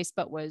in place,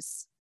 but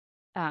was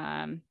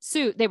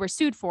they were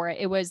sued for it.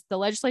 It was the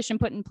legislation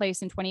put in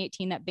place in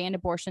 2018 that banned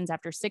abortions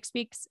after 6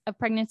 weeks of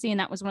pregnancy. And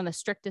that was one of the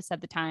strictest at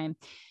the time,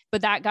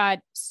 but that got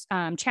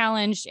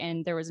challenged,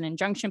 and there was an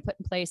injunction put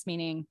in place,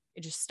 meaning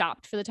it just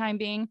stopped for the time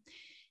being.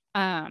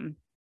 And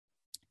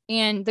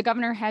the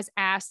governor has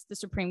asked the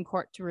Supreme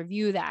Court to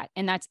review that.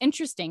 And that's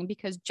interesting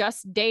because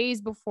just days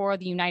before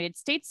the United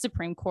States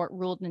Supreme Court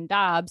ruled in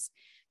Dobbs,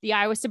 the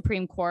Iowa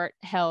Supreme Court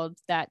held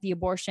that the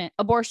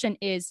abortion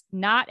is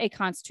not a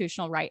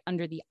constitutional right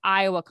under the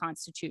Iowa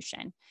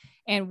Constitution.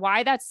 And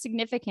why that's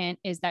significant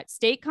is that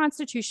state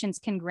constitutions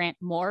can grant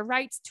more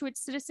rights to its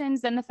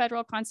citizens than the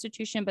federal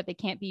constitution, but they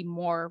can't be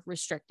more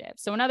restrictive.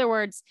 So in other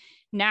words,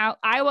 now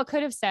Iowa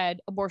could have said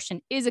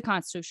abortion is a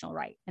constitutional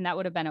right, and that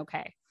would have been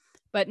okay.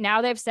 But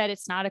now they've said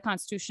it's not a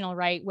constitutional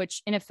right,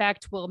 which in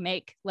effect will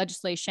make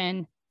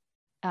legislation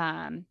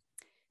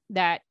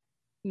that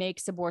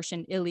makes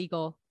abortion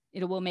illegal.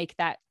 It will make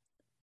that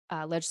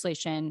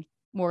legislation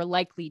more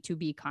likely to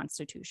be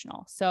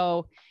constitutional.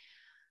 So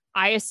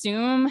I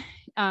assume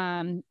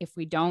if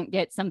we don't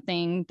get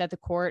something that the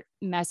court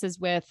messes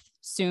with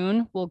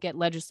soon, we'll get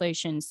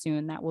legislation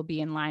soon that will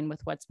be in line with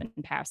what's been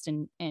passed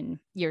in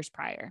years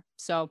prior.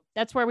 So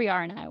that's where we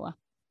are in Iowa.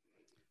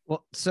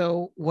 Well,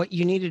 so what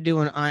you need to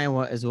do in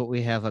Iowa is what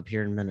we have up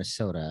here in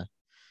Minnesota.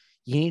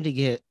 You need to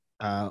get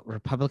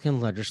Republican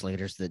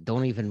legislators that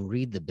don't even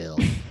read the bill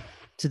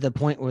to the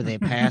point where they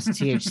passed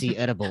THC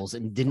edibles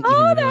and didn't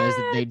even realize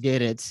that they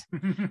did it.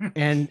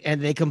 And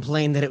they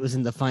complained that it was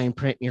in the fine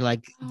print. And you're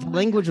like, the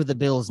language of the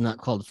bill is not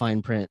called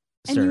fine print.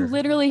 And sir. You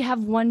literally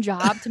have one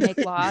job to make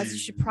laws. You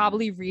should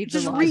probably read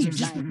the laws.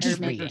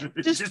 Just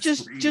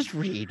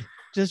read.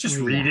 Just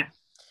read it.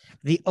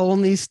 The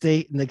only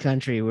state in the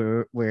country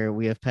where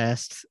we have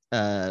passed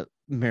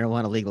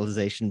marijuana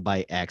legalization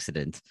by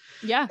accident.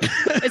 Yeah,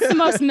 it's the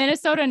most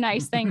Minnesota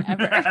nice thing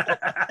ever.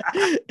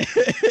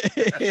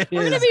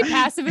 We're gonna be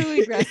passively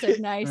aggressive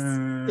nice.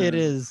 It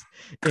is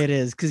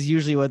because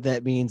usually what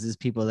that means is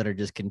people that are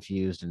just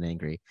confused and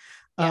angry.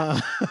 Yeah.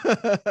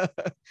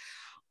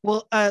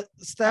 Well,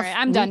 Steph, all right,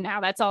 I'm done now.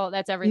 That's all.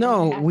 That's everything.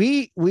 No,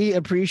 we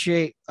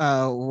appreciate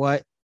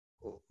what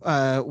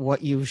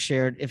you've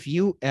shared. If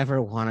you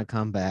ever want to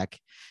come back,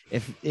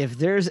 if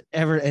there's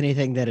ever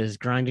anything that is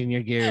grinding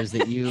your gears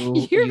that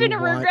you're gonna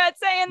regret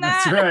saying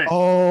that. That's right.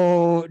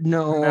 Oh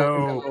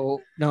no,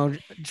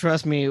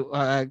 trust me.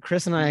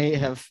 Chris and I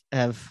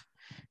have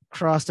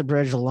crossed a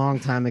bridge a long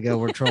time ago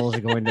where trolls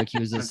are going to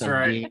accuse us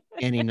of being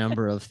any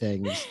number of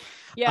things.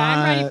 Yeah,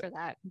 I'm ready for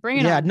that. Bring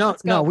it on.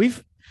 No,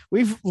 we've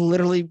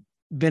literally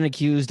been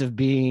accused of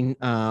being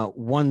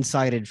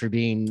one-sided for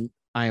being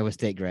Iowa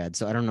State grad,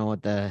 so I don't know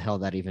what the hell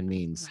that even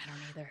means.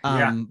 I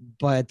don't either.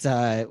 But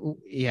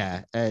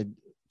yeah,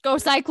 Go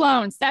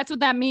Cyclones. That's what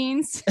that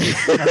means.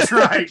 That's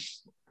right.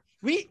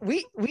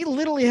 we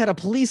literally had a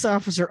police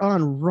officer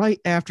on right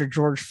after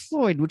George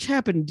Floyd, which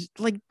happened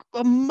like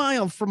a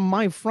mile from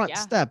my front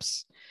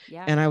steps.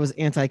 Yeah. And I was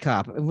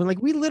anti-cop, and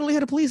we literally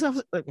had a police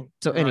officer.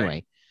 So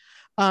anyway,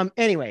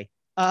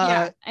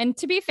 yeah. And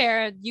to be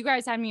fair, you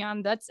guys had me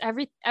on. That's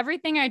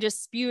everything I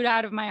just spewed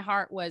out of my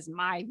heart was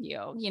my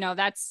view. You know,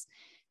 that's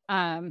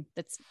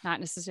not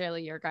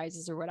necessarily your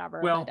guys's or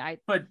whatever. Well,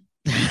 but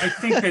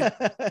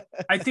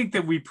I think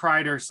that we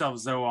pride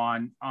ourselves though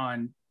on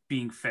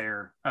being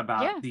fair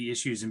about the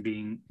issues and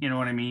being, you know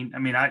what I mean? I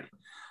mean,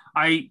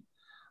 I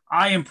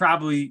am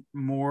probably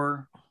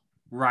more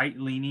right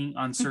leaning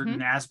on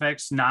certain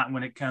aspects, not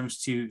when it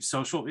comes to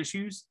social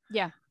issues.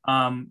 Yeah.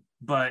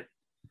 But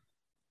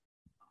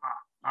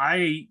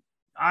I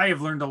have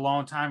learned a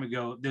long time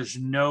ago, there's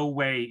no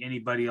way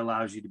anybody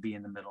allows you to be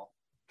in the middle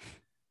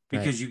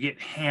because you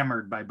get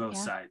hammered by both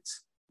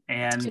sides.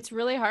 And it's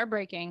really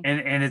heartbreaking.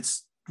 And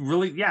it's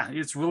really,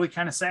 it's really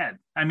kind of sad.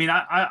 I mean,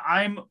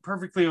 I'm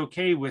perfectly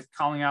okay with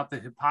calling out the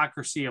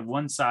hypocrisy of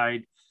one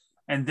side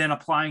and then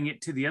applying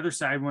it to the other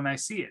side when I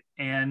see it.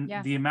 And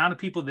the amount of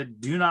people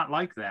that do not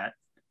like that,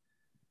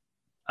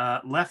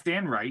 left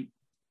and right,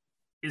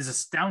 is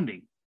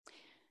astounding.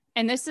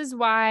 And this is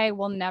why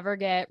we'll never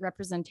get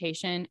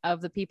representation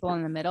of the people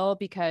in the middle,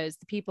 because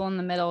the people in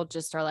the middle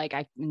just are like,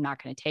 I'm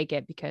not going to take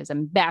it because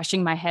I'm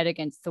bashing my head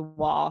against the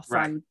wall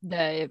from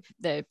the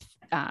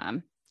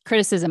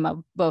criticism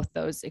of both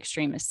those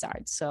extremist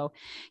sides. So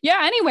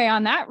anyway,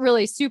 on that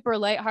really super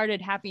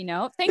lighthearted, happy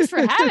note, thanks for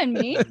having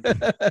me.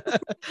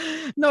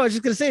 No, I was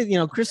just going to say, you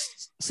know,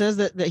 Chris says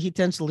that he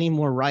tends to lean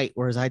more right,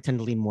 whereas I tend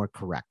to lean more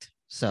correct.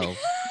 So, you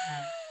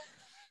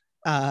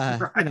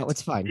know,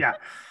 it's fine. Yeah.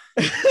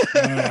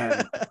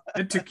 Man,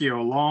 it took you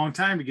a long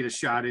time to get a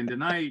shot in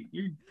tonight.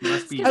 You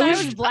must be. I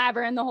was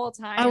blabbering the whole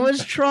time. I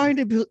was trying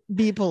to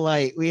be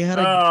polite. We had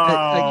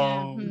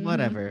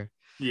whatever.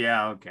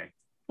 Yeah. Okay.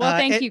 Well,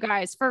 thank you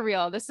guys, for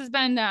real. This has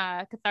been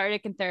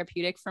cathartic and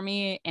therapeutic for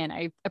me, and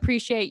I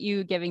appreciate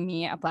you giving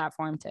me a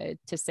platform to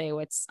say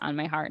what's on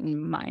my heart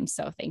and mind.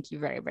 So thank you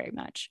very, very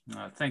much.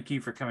 Thank you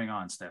for coming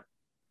on, Steph.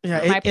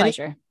 Yeah, my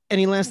pleasure.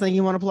 Any last thing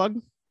you want to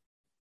plug?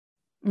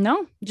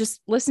 No,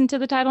 just listen to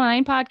the Title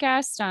IX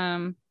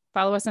podcast.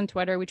 Follow us on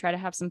Twitter. We try to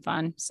have some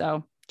fun.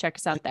 So check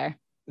us out there.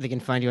 They can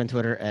find you on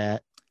Twitter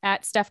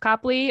at Steph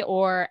Copley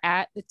or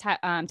at the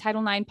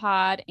Title IX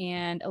pod.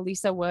 And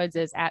Elisa Woods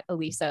is at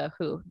Elisa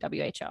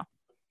WHO.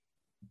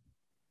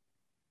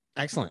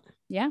 Excellent.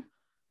 Yeah.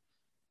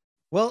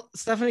 Well,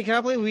 Stephanie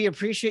Copley, we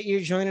appreciate you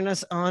joining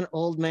us on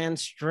Old Man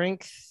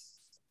Strength,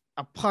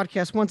 a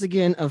podcast once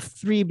again of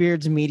Three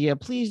Beards Media.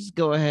 Please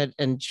go ahead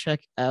and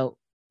check out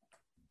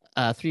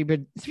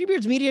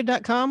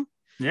threebeardsmedia.com.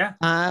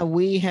 Yeah.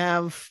 We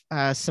have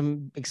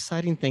some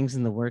exciting things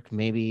in the work,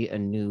 maybe a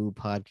new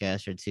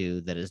podcast or two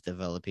that is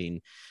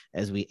developing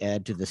as we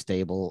add to the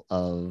stable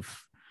of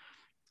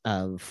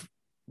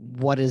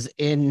what is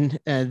in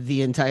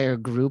the entire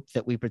group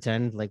that we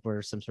pretend like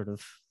we're some sort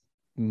of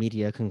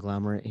media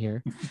conglomerate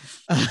here.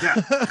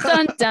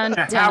 Dun, dun,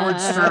 dun.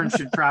 Howard Stern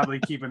should probably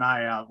keep an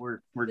eye out.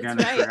 We're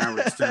gunning for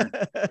Howard Stern.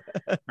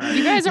 Right.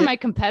 You guys are my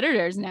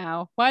competiters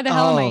now. Why the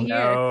hell am I here?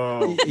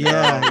 No.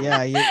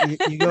 Yeah.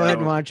 You go ahead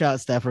and watch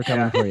out, Steph. We're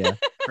coming for you.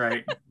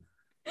 Right.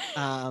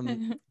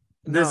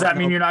 Does that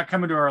mean you're not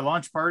coming to our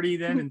launch party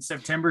then in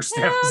September,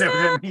 Steph? Is that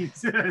what that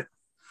means?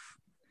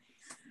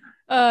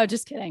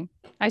 Just kidding.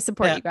 I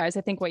support you guys.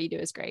 I think what you do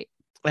is great.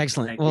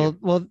 Excellent.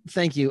 Well,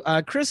 thank you.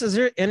 Chris, is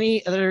there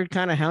any other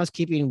kind of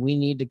housekeeping we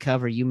need to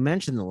cover? You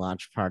mentioned the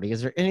launch party.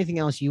 Is there anything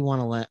else you want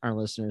to let our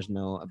listeners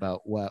know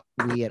about what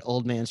we at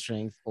Old Man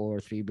Strength or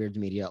Three Beards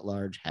Media at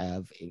large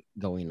have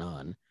going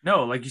on?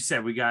 No, like you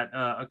said, we got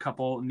a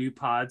couple new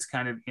pods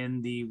kind of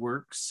in the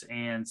works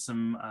and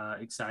some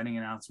exciting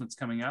announcements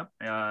coming up.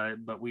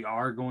 But we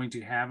are going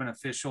to have an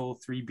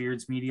official Three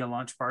Beards Media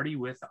launch party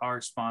with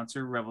our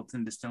sponsor,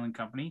 Revelton Distilling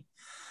Company,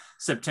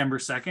 September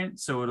 2nd.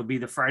 So it'll be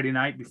the Friday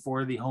night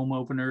before the home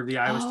opener of the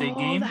Iowa State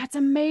game. That's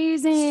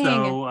amazing.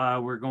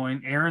 So we're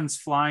going, Aaron's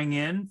flying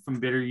in from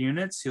Bitter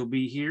Units. He'll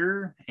be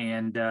here.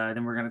 And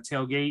then we're going to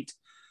tailgate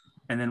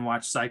and then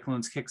watch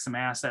Cyclones kick some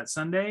ass that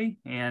Sunday.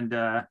 And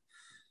I'm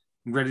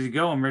ready to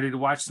go. I'm ready to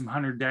watch some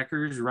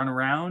 100-deckers run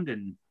around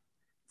and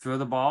throw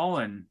the ball.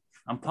 And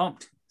I'm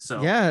pumped.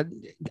 So yeah,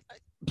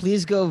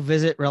 please go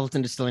visit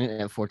Revelton Distilling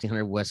at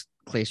 1400 West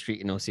Clay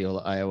Street in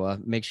Osceola, Iowa.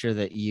 Make sure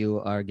that you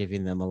are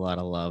giving them a lot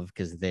of love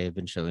because they've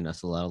been showing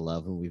us a lot of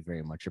love, and we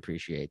very much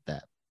appreciate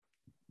that.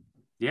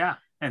 Yeah,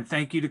 and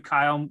thank you to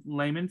Kyle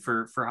Lehman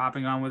for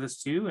hopping on with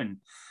us too, and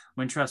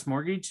Wintrust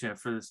Mortgage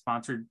for the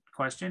sponsored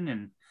question.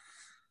 And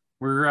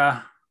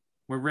we're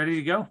ready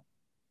to go.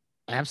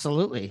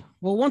 Absolutely.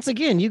 Well, once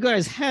again, you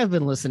guys have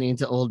been listening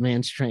to Old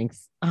Man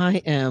Strength. I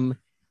am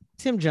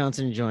Tim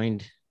Johnson,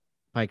 joined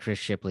by Chris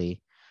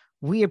Shipley.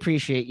 We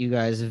appreciate you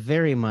guys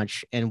very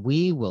much, and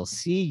we will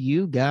see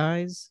you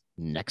guys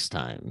next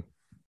time.